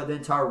over the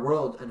entire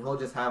world, and he'll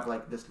just have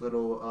like this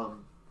little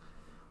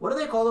what do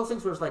they call those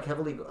things where it's like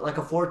heavily like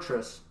a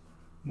fortress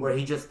where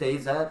he just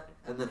stays at,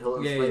 and then he'll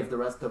enslave the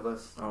rest of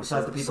us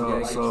besides the people he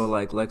likes. So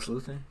like Lex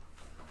Luthor.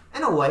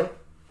 In a way,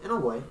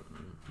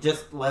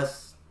 just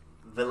less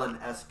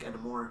villain-esque and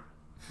more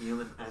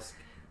human-esque.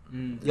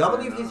 Y'all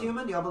believe he's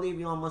human? Y'all believe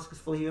Elon Musk is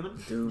fully human?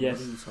 Dude, Yes.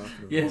 what are you talking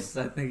about? Yes,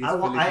 I think.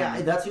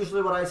 That's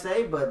usually what I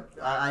say, but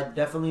I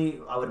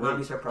would not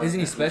be surprised. Isn't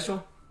he if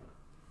special?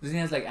 Doesn't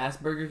he have like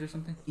Asperger's or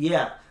something?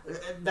 Yeah,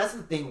 that's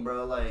the thing,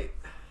 bro. Like,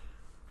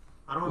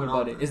 I don't What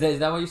know. about it? Is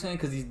that what you're saying?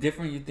 Because he's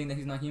different, you think that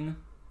he's not human?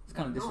 It's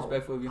kind of No,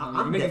 disrespectful of you. I'm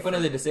You're making fun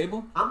of the different.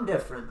 disabled? I'm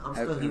different. I'm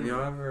still Have human.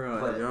 y'all ever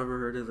but-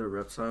 heard of the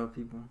reptile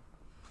people?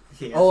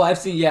 Yeah. Oh, I've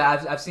seen. Yeah,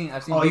 I've seen.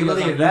 Oh, you videos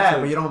believe on that, YouTube.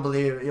 but you don't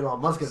believe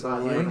Elon Musk is So,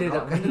 not like, human.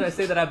 When did I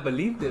say that I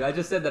believed it? I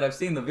just said that I've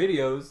seen the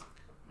videos.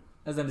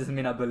 That doesn't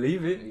mean I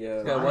believe it.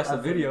 Yeah. I watched the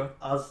video.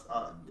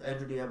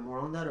 Andrew, do you have more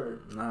on that,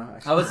 or? Nah.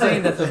 I was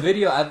saying that the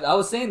video. I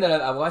was saying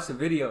that I watched the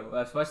video.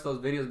 I've watched those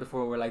videos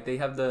before where like they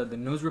have the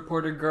news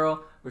reporter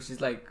girl where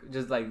she's like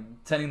just like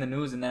telling the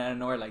news and then out of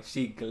nowhere like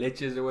she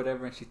glitches or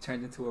whatever and she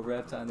turns into a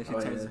reptile and then she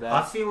turns I've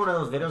back. seen one of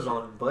those videos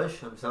on Bush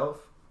himself.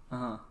 Uh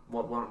huh.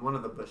 One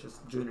of the Bushes,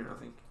 Junior,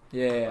 I think.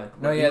 Yeah.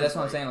 Like, No, what he yeah, was that's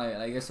what I'm like- saying.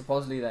 Like it's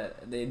supposedly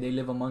that they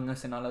live among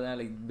us and all of that,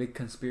 like big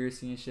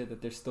conspiracy and shit.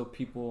 That there's still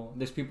people.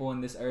 There's people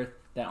on this earth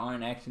that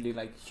aren't actually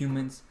like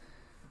humans,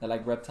 that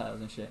like reptiles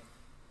and shit.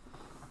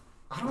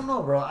 I don't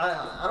know, bro.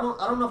 I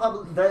don't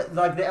know if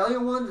like the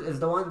alien one is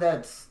the one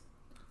that's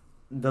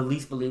the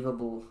least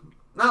believable.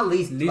 Not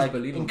least like,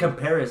 believable in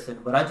comparison,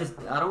 but I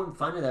don't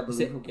find it that Is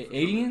it believable.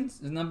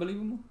 aliens? Is not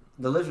believable.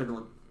 The lizard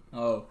one.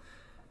 Oh,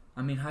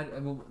 I mean,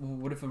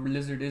 what if a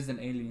lizard is an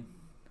alien?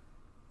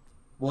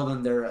 Well,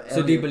 then they're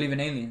So do you believe in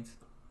aliens?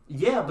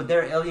 Yeah, but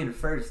they're alien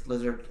first,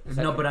 lizard.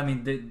 Second. No, but I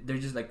mean, they're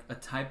just like a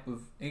type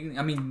of alien.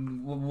 I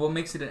mean, what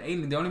makes it an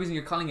alien? The only reason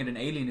you're calling it an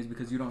alien is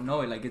because you don't know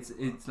it. Like it's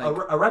like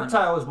a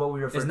reptile is what we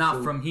refer to. It's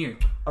not from here.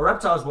 A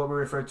reptile is what we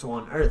refer to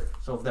on Earth.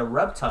 So if they're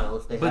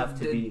reptiles, they have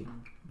to be.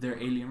 They're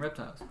alien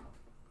reptiles.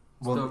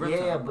 Well, still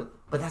reptile. Yeah,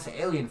 but that's an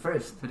alien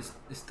first. But it's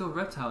still a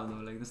reptile though.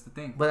 Like that's the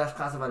thing. But that's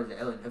classified as an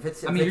alien.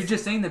 If you're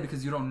just saying that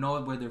because you don't know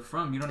where they're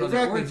from. You don't know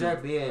their origin.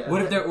 Exactly. Yeah.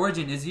 What if their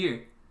origin is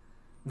here?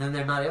 Then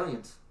they're not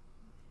aliens.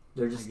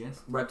 They're just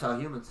reptile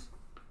humans.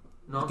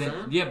 Know what I'm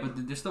saying? Yeah,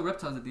 but they're still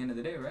reptiles at the end of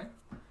the day, right?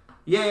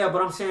 Yeah,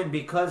 but I'm saying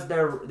because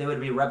they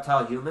would be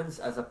reptile humans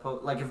as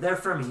opposed... Like, if they're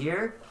from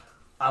here,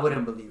 I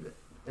wouldn't believe it.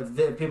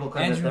 If people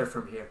claim that they're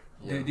from here.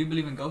 Yeah. Do you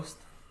believe in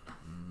ghosts?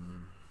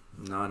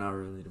 No, not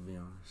really, to be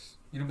honest.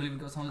 You don't believe in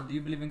ghosts? Hamza, do you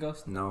believe in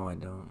ghosts? No, I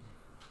don't.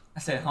 I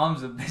said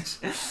Hamza,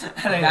 bitch.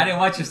 I didn't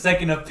want your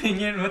second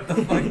opinion. What the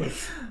fuck?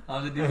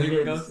 Hamza, do you believe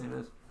in ghosts?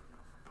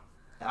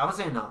 I'm gonna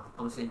say no. I'm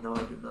gonna say no,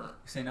 I do not. You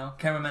say no?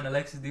 Cameraman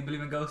Alexis, do you believe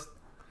in ghosts?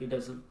 He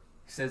doesn't.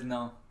 He says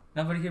no.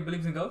 Nobody here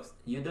believes in ghosts?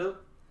 You do?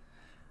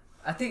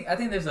 I think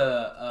there's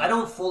a... I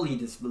don't fully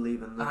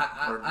disbelieve in them.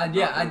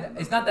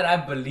 It's not that I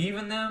believe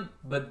in them,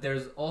 but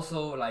there's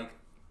also, like,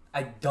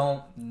 I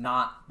don't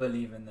not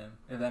believe in them,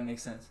 if that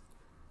makes sense.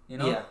 You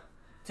know? Yeah.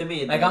 To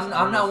me, like,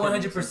 I'm not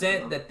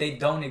 100% that they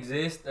don't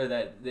exist or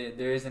that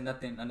there isn't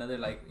nothing, another,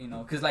 like, you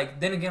know... Because, like,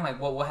 then again,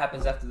 like, what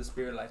happens after the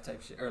spirit life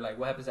type shit? Or, like,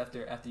 what happens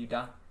after you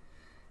die?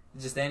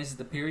 Just then, is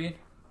the period?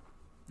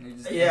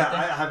 Yeah,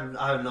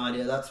 I have no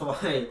idea. That's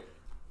why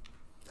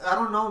I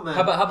don't know, man.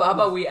 How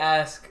about we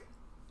ask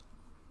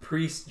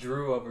Priest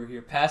Drew over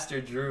here, Pastor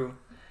Drew,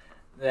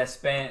 that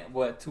spent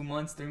what 2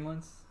 months, 3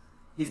 months?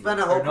 He spent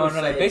a whole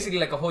like basically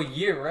like a whole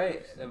year,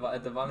 right?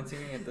 At the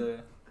volunteering at the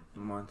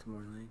month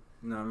more like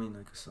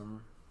like a summer.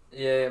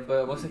 Yeah,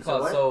 but what's it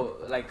called? So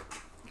like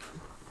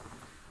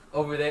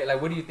over there,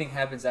 like what do you think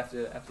happens after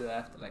you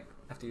die?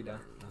 I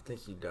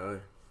think you die.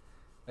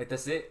 Like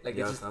that's it? Like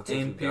it's just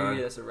end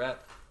period, that's a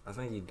wrap? I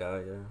think you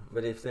die, yeah.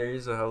 But if there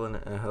is a hell and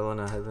a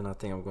heaven, I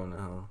think I'm going to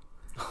hell.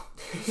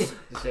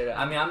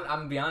 I mean, I'm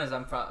gonna be honest.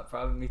 I'm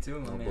probably me too.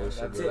 I mean,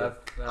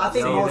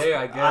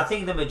 I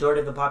think the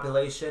majority of the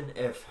population,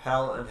 if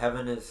hell and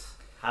heaven is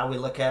how we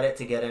look at it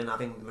to get in, I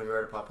think the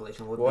majority of the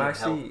population would be in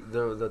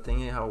hell. The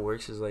thing how it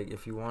works is like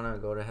if you want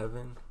to go to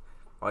heaven,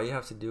 all you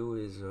have to do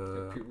is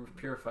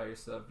purify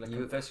yourself, like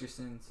confess your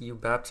sins. You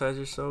baptize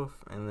yourself,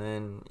 and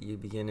then you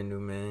begin a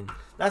new man.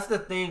 That's the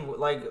thing,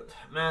 like,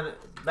 man,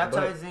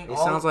 baptizing.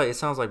 It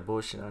sounds like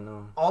bullshit. I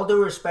know. All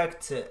due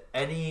respect to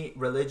any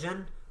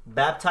religion,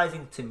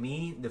 baptizing to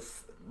me,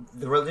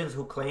 the religions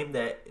who claim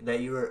that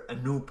you're a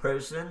new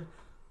person,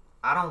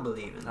 I don't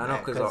believe in that. I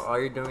know, because all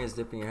you're doing is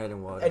dipping your head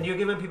in water, and you're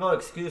giving people an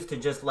excuse to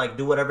just like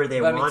do whatever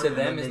they want. I mean, to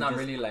them, it's not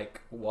really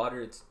like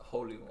water; it's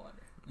holy water.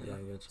 Yeah, I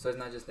get you. So it's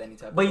not just any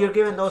type. But you're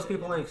giving those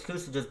people an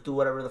excuse to just do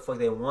whatever the fuck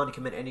they want,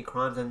 commit any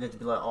crimes, and just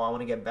be like, "Oh, I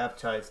want to get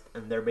baptized,"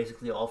 and they're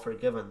basically all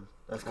forgiven.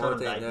 That's kind of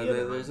the idea.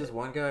 There's this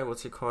one guy.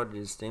 What's it called?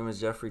 His name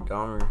is Jeffrey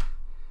Dahmer.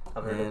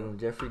 And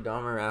Jeffrey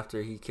Dahmer,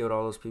 after he killed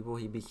all those people,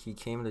 he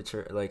came to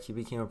church. Like he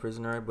became a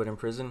prisoner, but in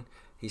prison,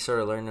 he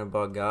started learning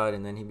about God,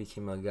 and then he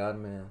became a God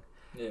man.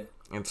 Yeah.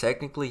 And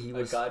technically, he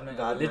was God man,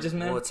 religious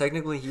man. Well,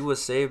 technically, he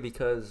was saved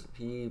because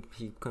he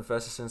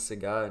confessed his sins to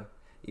God.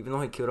 Even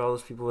though he killed all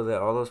those people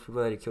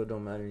that he killed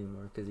don't matter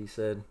anymore because he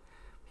said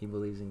he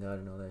believes in God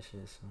and all that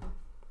shit. So.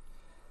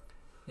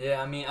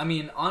 Yeah, I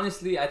mean,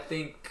 honestly, I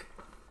think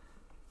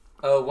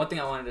one thing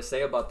I wanted to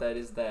say about that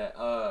is that,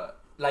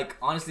 like,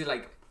 honestly,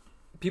 like,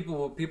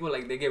 people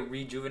like they get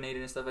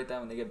rejuvenated and stuff like that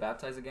when they get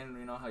baptized again.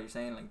 You know how you're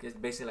saying, like,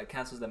 it basically like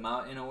cancels them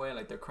out in a way,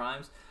 like their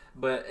crimes.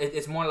 But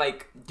it's more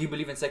like, do you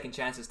believe in second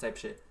chances type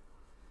shit?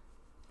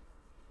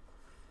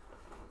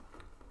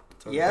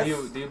 Yes.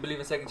 Do you believe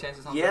in second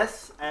chances?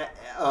 Yes. Yes.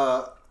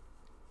 Or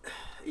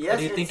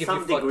do you think if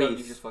you fucked up, you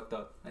just fucked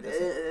up?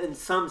 In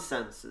some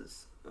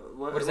senses.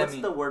 What's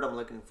the word I'm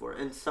looking for?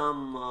 In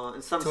some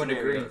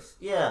scenarios.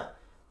 Yeah.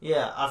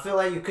 I feel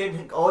like you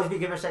can always be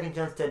given a second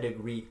chance to a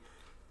degree,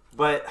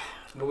 but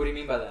what do you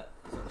mean by that?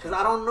 Because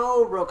I don't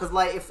know, bro. Because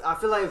like, I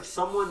feel like if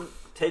someone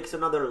takes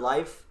another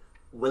life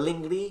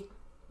willingly,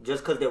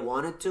 just because they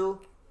wanted to,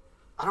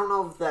 I don't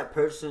know if that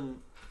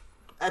person.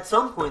 At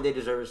some point, they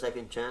deserve a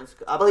second chance.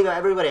 I believe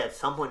everybody at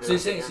some point. So you're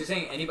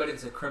saying anybody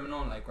that's a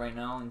criminal, like right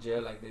now in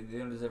jail, like they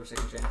don't deserve a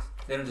second chance.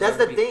 They don't That's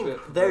the thing.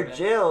 Their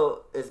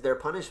jail is their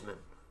punishment.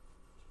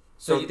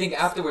 So you think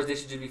afterwards they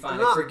should just be fine,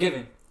 like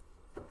forgiven?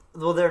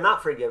 Well, they're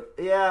not forgiven.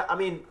 Yeah, I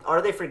mean,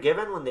 are they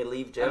forgiven when they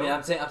leave jail? I mean,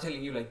 I'm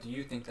telling you, like, do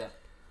you think that?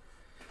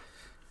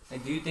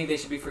 Like, do you think they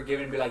should be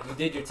forgiven and be like, you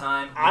did your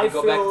time, you can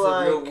go back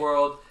to the real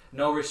world,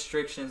 no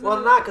restrictions?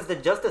 Well, not because the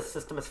justice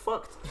system is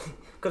fucked.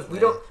 Because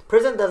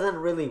prison doesn't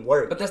really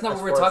work. But that's not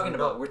what we're talking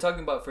about. We're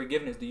talking about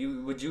forgiveness.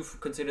 Would you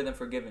consider them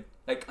forgiven?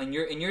 Like in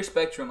your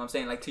spectrum, I'm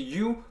saying, like, to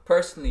you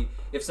personally,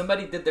 if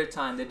somebody did their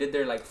time, they did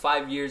their like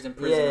 5 years in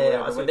prison or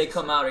whatever. When they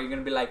come out, are you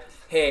gonna be like,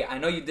 hey, I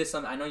know you did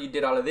something, I know you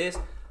did all of this,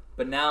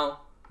 but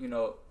now, you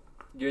know,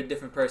 you're a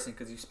different person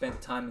because you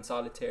spent time in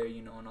solitary,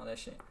 you know, and all that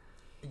shit.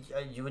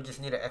 You would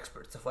just need an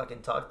expert to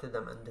fucking talk to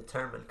them and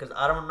determine. Because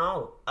I don't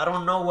know. I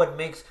don't know what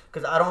makes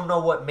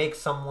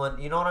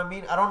someone. You know what I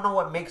mean? I don't know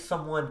what makes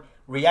someone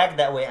react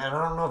that way, and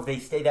I don't know if they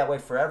stay that way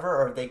forever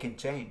or if they can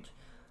change.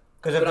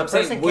 Because but I'm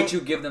saying, would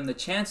you give them the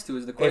chance to?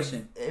 Is the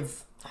question.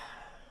 If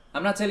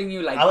I'm not telling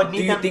you do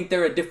you think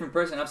they're a different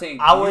person? I'm saying,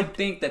 do you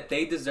think that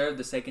they deserve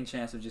the second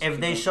chance of just?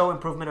 If they show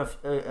improvement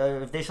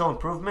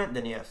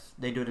then yes,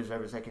 they do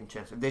deserve a second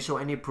chance. If they show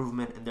any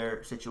improvement in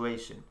their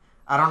situation,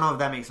 I don't know if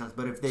that makes sense.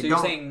 But if they don't, you're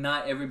saying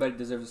not everybody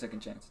deserves a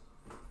second chance?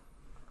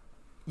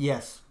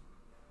 Yes,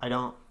 I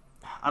don't.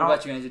 What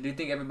about you, Andrew? Do you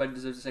think everybody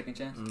deserves a second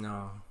chance?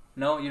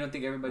 No, you don't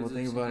think everybody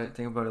deserves a second chance?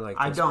 Think about it like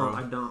this, bro.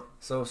 I don't.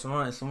 So if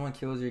someone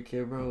kills your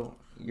kid, bro,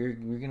 you're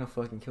gonna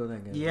fucking kill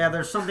that guy. Yeah,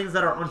 there's some things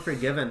that are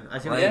unforgiven. I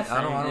think.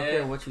 I don't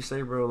care what you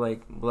say, bro.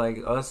 Like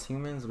us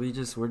humans, we're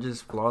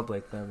just flawed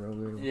like that,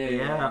 bro.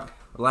 Yeah.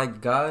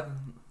 Like God,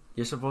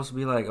 you're supposed to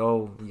be like,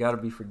 oh, you gotta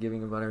be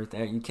forgiving about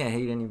everything. You can't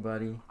hate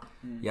anybody.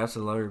 You have to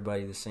love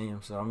everybody the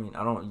same. So I mean,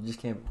 you just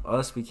can't.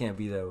 We can't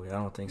be that way. I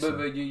don't think so.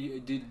 But do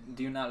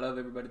you not love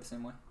everybody the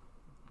same way?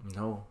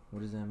 No.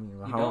 What does that mean?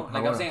 You don't?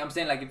 Like I'm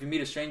saying like if you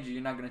meet a stranger,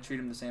 you're not gonna treat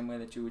them the same way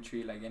that you would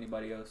treat like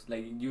anybody else.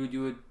 Like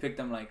you would pick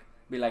them like.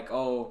 Be like,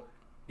 oh,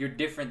 you're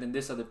different than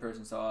this other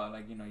person, so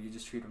you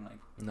just treat them like.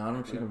 No, I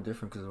don't treat them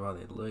different because of how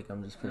they look.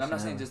 I'm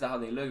not saying just how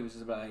they look. It's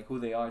just about like who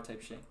they are,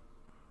 type shit.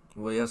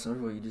 Well, yeah, some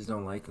people you just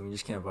don't like them. You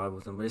just can't vibe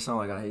with them. But it's not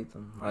like I hate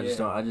them. I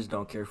just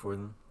don't care for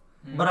them.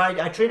 Mm-hmm. But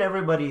I treat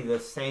everybody the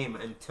same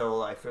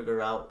until I figure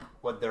out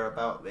what they're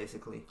about,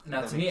 basically.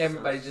 Now, to me,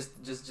 everybody's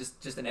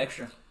just an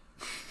extra.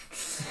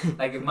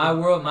 Like if my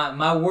world,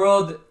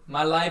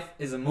 my life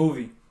is a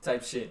movie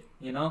type shit.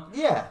 You know?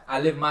 Yeah. I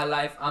live my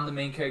life. I'm the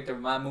main character of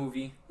my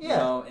movie. Yeah. You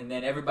know? And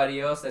then everybody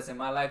else that's in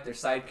my life, they're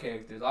side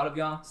characters. All of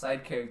y'all,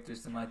 side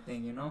characters to my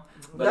thing, you know?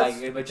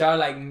 But y'all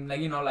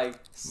like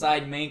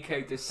side main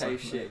characters type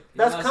shit.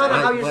 That's kind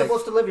of how you're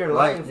supposed to live your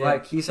life.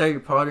 Like he's Harry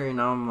Potter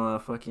and I'm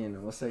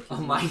fucking what's that? Oh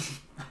my.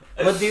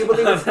 But do you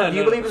believe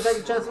in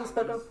second chances,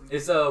 Pedro?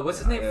 It's what's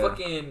his name?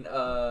 Fucking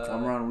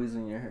I'm Ron Weasley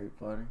and you're Harry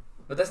Potter.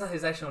 But that's not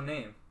his actual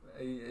name.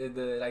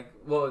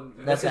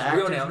 That's his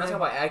real name. I'm not talking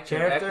about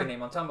actor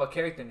name. I'm talking about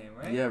character name,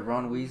 right? Yeah,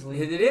 Ron Weasley.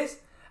 It is.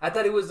 I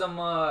thought it was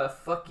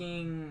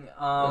fucking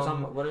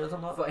what is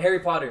it? Harry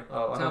Potter.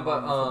 Oh, I'm talking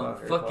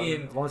about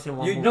fucking.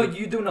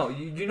 You do know.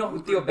 You know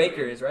who Theo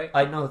Baker is, right?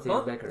 I know who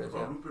Theo Baker is.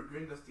 Yeah. Rupert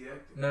Grint, that's the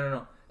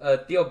actor. No.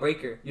 Theo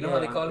Baker. You know how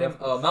they call him?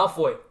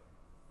 Malfoy.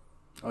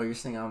 Oh, you're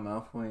saying I'm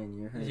Malfoy and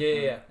you're Harry Potter?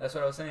 Yeah. That's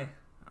what I was saying.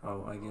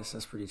 Oh, I guess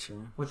that's pretty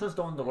true. Which one's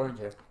the one with the orange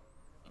hair?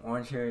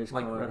 Orange hair is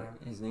called.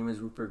 His name is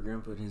Rupert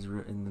Grint, but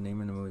in the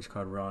name of the movie is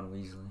called Ron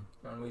Weasley.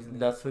 Ron Weasley.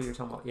 That's who you're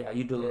talking about. Yeah,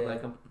 you do look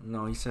like him.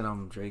 No, he said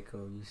I'm Draco.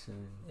 You said.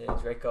 Yeah,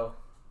 Draco.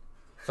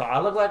 So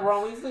I look like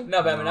Ron Weasley?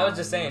 No, but I mean, I was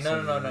just saying. No.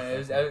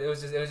 It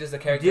was just a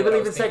character. Do you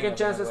believe in second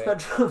chances,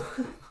 Pedro?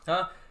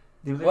 Huh?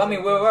 Well, I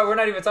mean, we're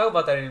not even talking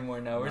about that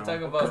anymore now. We're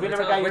talking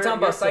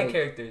about side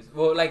characters.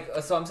 Well,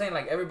 so I'm saying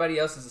everybody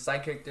else is a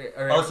side character,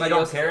 or everybody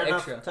else is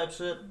extra type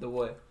shit. The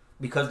way.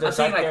 Because they're I'm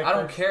saying I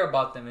don't care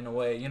about them in a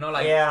way, you know,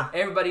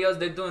 everybody else,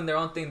 they're doing their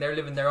own thing, they're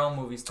living their own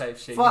movies type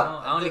shit. You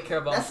know? I only care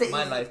about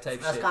my life type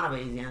shit. That's kind of an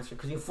easy answer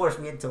because you forced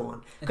me into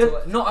one.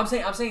 No, I'm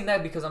saying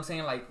that because I'm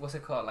saying what's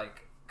it called,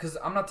 because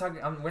we're not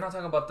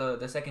talking about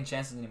the second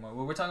chances anymore.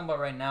 What we're talking about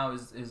right now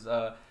is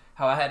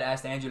how I had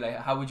asked Andrew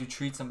how would you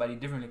treat somebody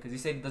differently because he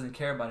said he doesn't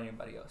care about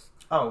anybody else.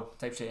 Oh,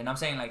 type shit, and I'm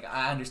saying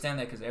I understand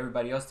that because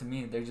everybody else to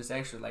me they're just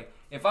extra.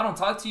 If I don't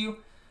talk to you,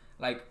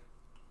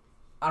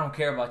 I don't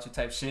care about you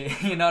type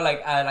shit, you know,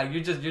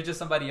 you're just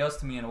somebody else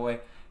to me in a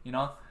way, you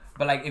know,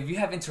 but if you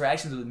have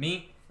interactions with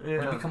me, you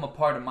become a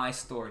part of my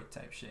story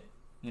type shit,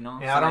 you know.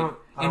 Yeah, so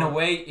in a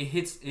way it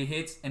hits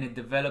and it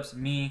develops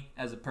me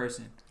as a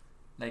person,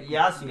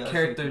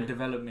 character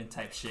development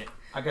type shit.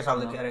 I guess I'll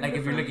look at it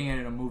if you're looking at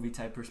it in a movie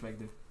type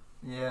perspective.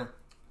 Yeah.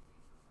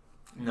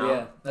 No.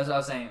 Yeah, that's what I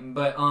was saying,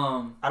 but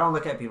I don't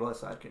look at people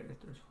as side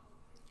characters.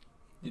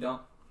 You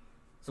don't.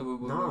 So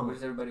what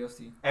is everybody else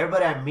to you?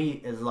 Everybody I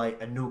meet is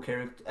a new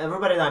character.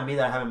 Everybody that I meet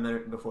that I haven't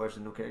met before is a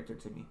new character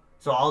to me.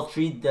 So I'll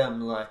treat them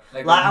like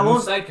I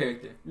won't side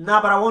character.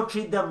 Nah, but I won't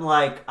treat them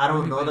like I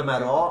don't know them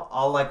at all.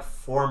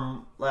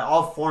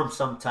 I'll form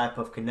some type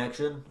of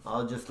connection.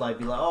 I'll just be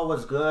oh,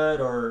 what's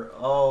good, or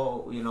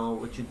oh, you know,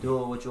 what you do,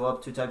 what you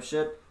up to type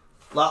shit.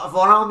 When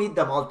I'll meet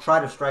them, I'll try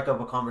to strike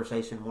up a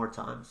conversation more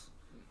times.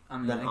 I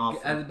mean,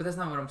 but that's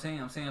not what I'm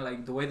saying. I'm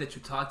saying the way that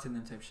you talk to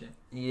them type shit.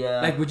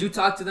 Yeah. Would you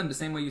talk to them the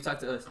same way you talk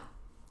to us?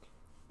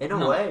 In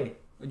a way.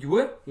 You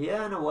would?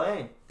 Yeah, in a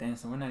way. Damn,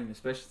 so we're not even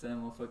special to that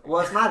motherfucker.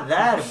 Well, it's not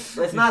that.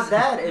 It's not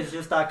that. It's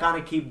just I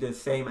kind of keep the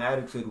same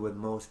attitude with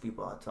most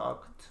people I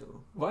talk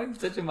to. Why are you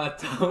touching my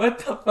toe? What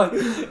the fuck?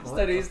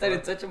 You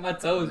started touching my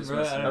toes,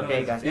 bro.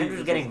 Okay, guys.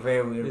 Andrew's getting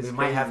very weird. We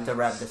might have to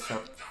wrap this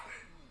up.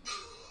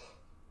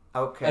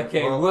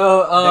 Okay.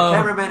 Well, the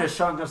cameraman is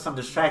showing us some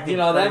distracting. You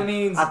know that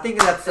means I think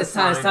that's it's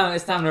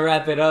time to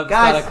wrap it up.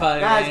 Guys,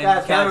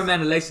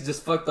 cameraman Alexis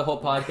just fucked the whole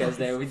podcast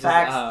there. We just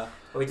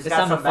it's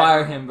time to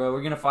fire him, bro.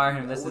 We're gonna fire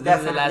him. This is the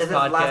last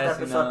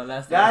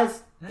podcast.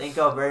 Last Thank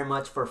y'all very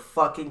much for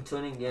fucking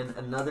tuning in.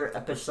 Another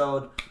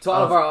episode. To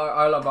all of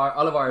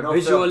our No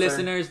visual Filter.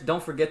 listeners,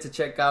 don't forget to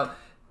check out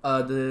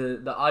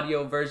the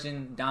audio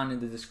version down in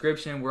the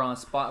description. We're on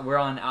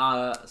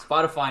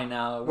Spotify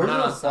now. We're not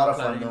on just on SoundCloud Spotify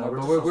now. anymore, We're but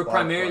just on we're Spotify.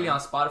 primarily on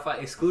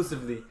Spotify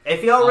exclusively.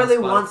 If y'all on really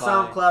want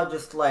Spotify. SoundCloud,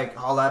 just like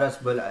holler at us.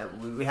 But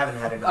we haven't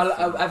had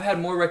enough. I've had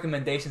more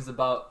recommendations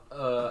about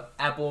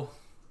Apple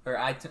or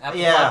iTunes, Apple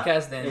Yeah.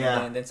 Podcasts than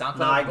SoundCloud.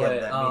 No, I get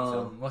but, that. Me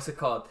too. What's it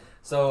called?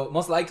 So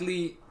most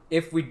likely,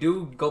 if we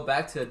do go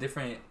back to a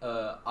different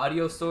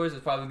audio stores,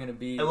 it's probably going to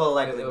be. It will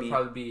likely it'll be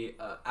probably be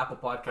Apple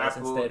Podcasts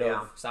Apple, instead yeah.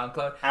 of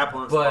SoundCloud.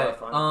 Apple and But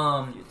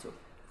Spotify, YouTube.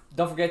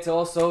 don't forget to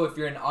also, if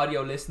you're an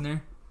audio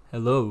listener,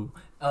 hello,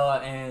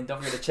 and don't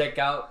forget to check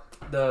out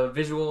the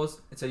visuals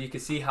so you can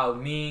see how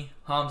me,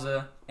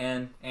 Hamza,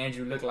 and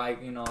Andrew look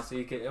like. You know, so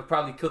you could it'll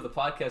probably kill the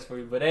podcast for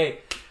you. But hey.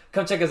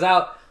 Come check us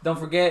out. Don't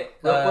forget,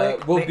 Real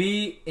quick,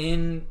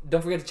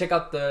 don't forget to check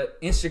out the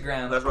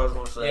Instagram. That's what I was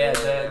gonna say. Yeah,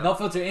 the No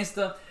Filter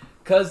Insta,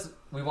 cause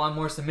we want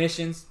more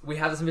submissions. We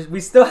have the submissions. We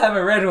still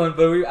haven't read one,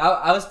 but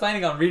I was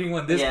planning on reading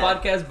one this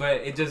podcast, but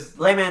it just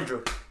Blame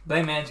Andrew.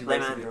 blame Andrew. Blame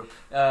basically. Andrew.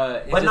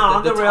 But no,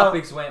 on the real-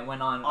 topics went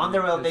on. On the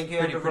real, It was thank you,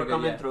 Andrew, for pretty good,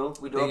 coming yeah. through.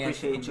 We do Thank you,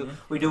 appreciate Andrew, you. for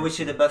coming We do wish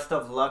you the best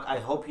of luck. I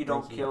hope you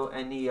don't Thank you. kill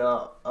any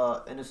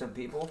innocent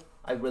people.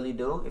 I really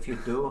do. If you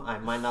do, I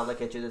might not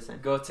look at you the same.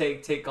 Go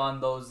take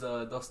on those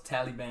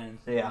Taliban.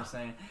 You know Yeah. what I'm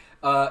saying?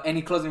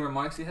 Any closing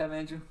remarks you have,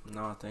 Andrew?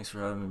 No, thanks for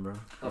having me, bro.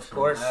 Of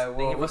course. Well, Thank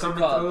you for what's it coming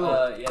called?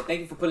 through. Yeah,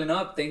 thank you for pulling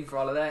up. Thank you for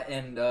all of that,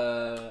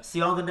 and See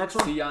you on the next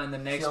one. see y'all in the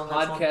next y'all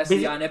next one. podcast. See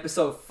y'all in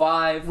episode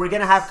 5. We're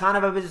gonna have kind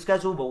of a busy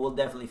schedule, but we'll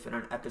definitely fit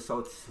an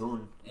episode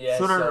soon. Yeah,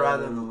 Sooner so-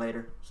 rather than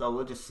later. So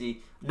we'll just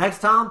see. Next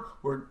time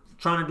we're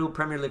trying to do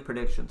Premier League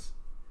predictions.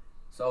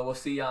 So we'll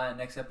see y'all in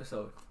the next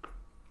episode.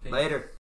 Peace. Later.